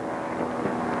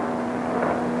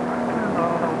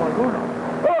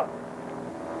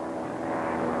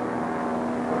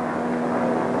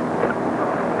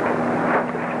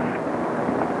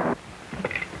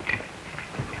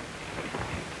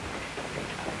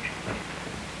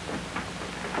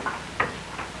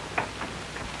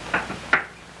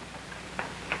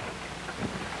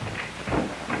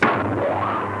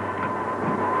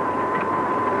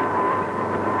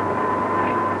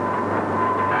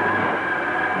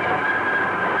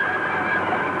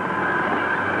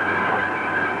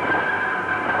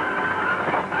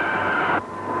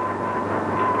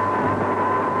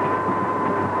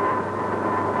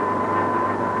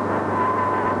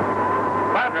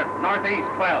 Northeast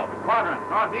 12. Quadrant,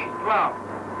 northeast 12.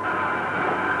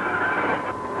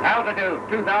 Altitude,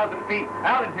 2,000 feet.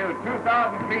 Altitude,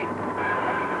 2,000 feet.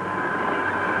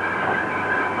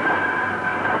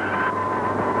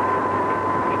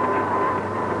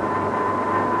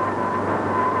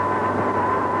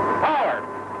 Forward.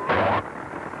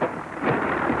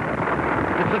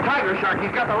 It's the Tiger Shark.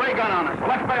 He's got the ray gun on us.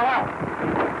 Let's bail out.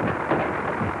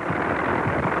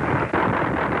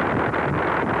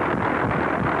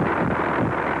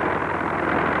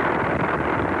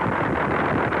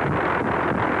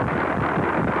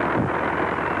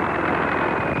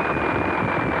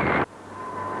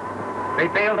 They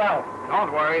bailed out.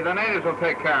 Don't worry, the natives will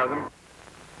take care of them.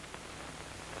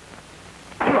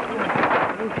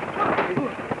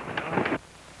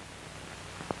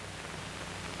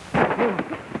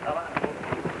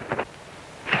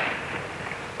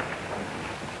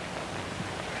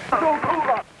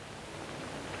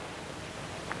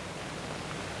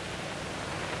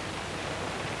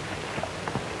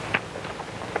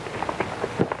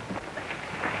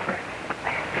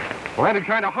 Landed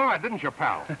kind of hard, didn't you,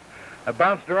 pal? I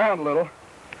bounced around a little.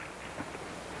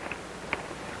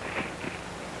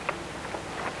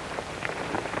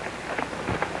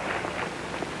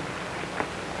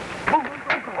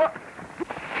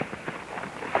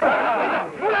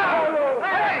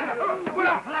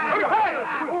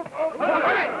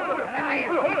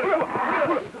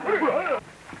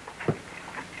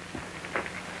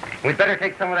 We'd better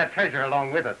take some of that treasure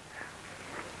along with us.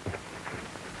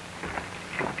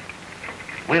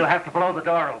 We'll have to blow the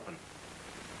door open.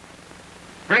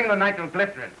 Bring the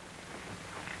nitroglycerin.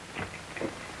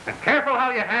 And careful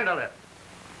how you handle it.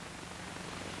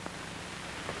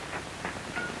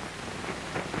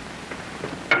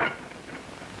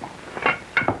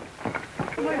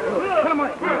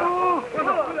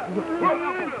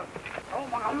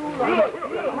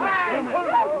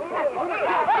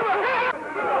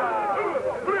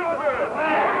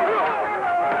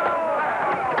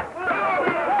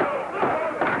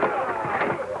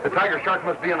 The tiger shark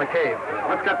must be in the cave.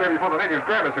 Let's get there before the natives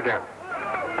grab us again.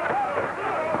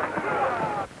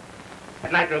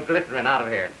 Nitroglycerin out of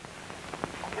here.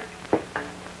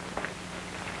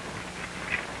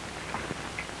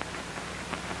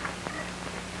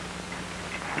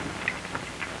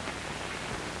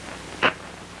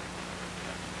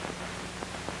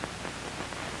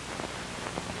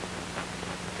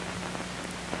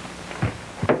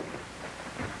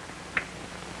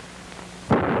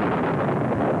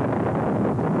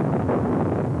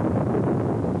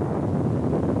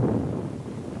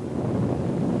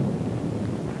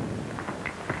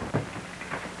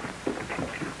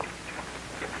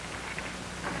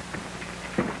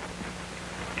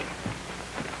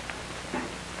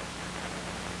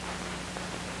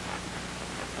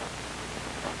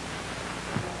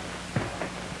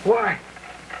 Why,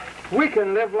 we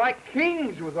can live like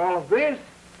kings with all of this.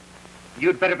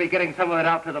 You'd better be getting some of it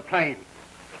out to the plains.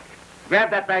 Grab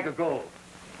that bag of gold.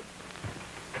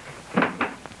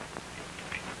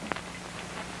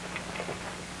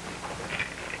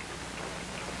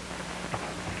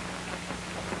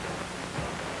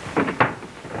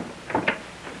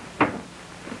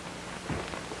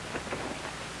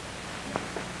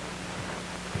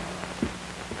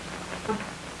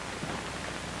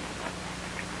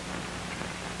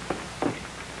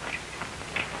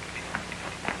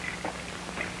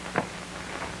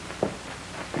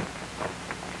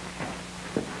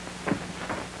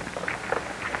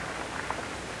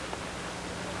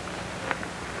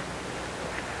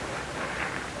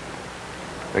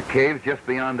 The cave's just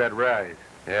beyond that rise.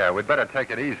 Yeah, we'd better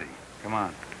take it easy. Come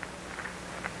on.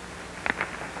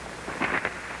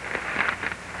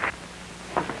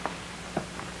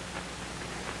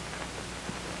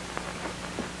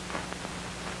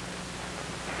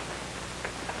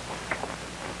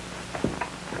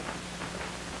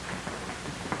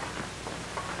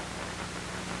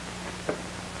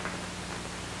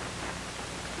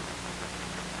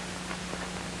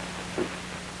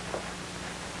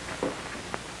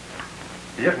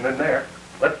 He isn't in there.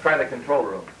 Let's try the control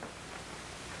room.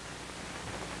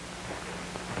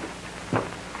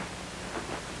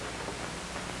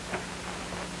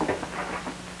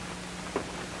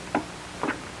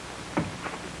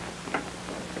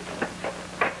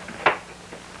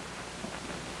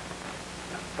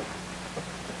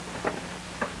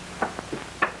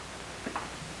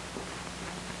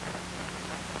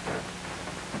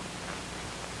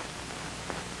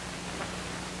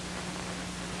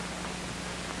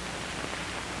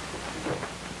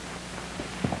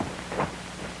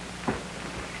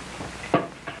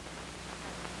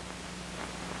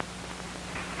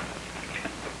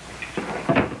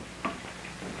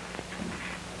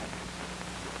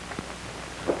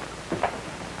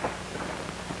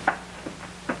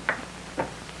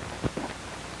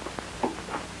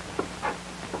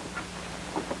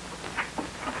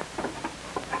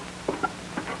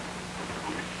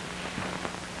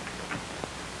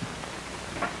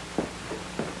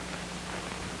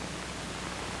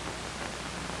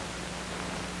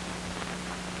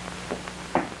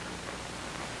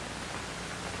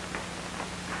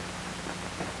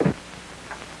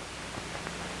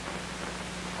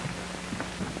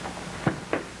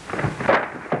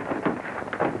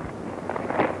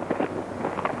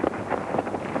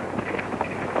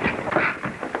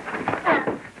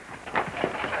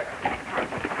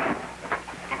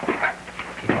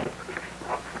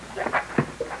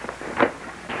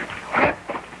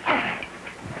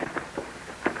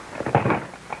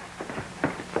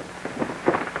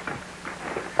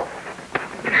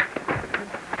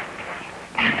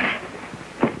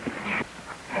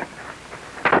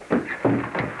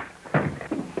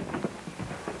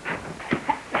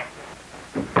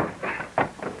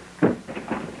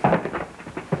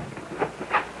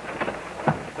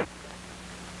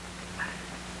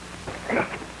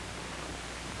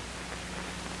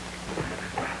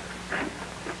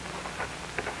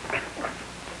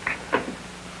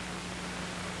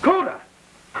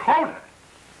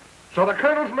 So the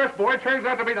colonel's mess boy turns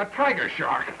out to be the tiger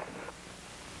shark.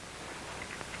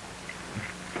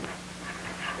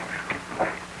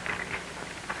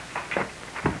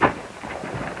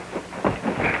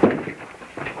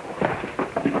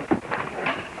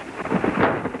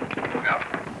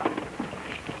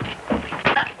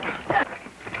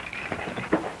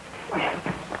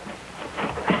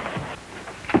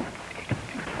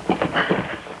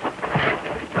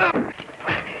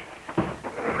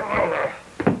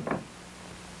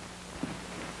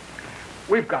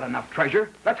 We've got enough treasure.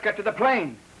 Let's get to the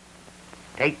plane.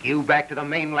 Take you back to the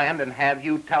mainland and have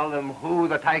you tell them who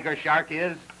the tiger shark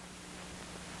is?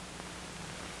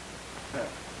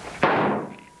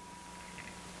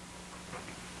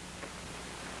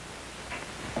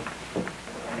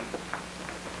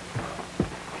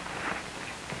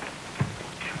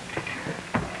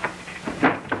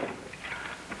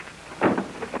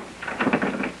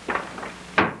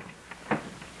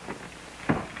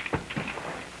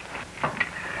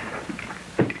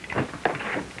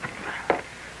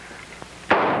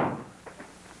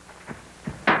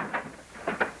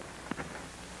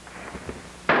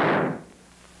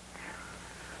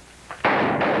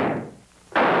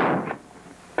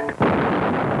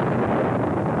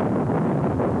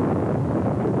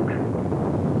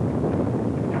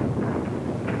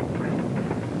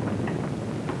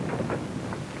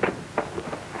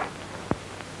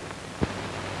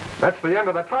 That's the end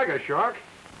of the tiger shark.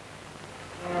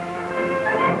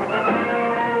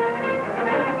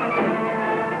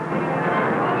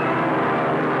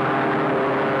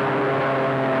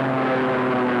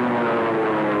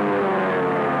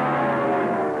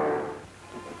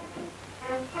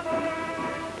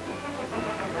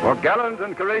 For gallant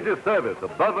and courageous service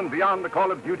above and beyond the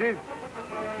call of duty, it's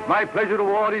my pleasure to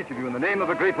award each of you in the name of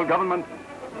the grateful government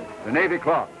the Navy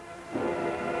Cross.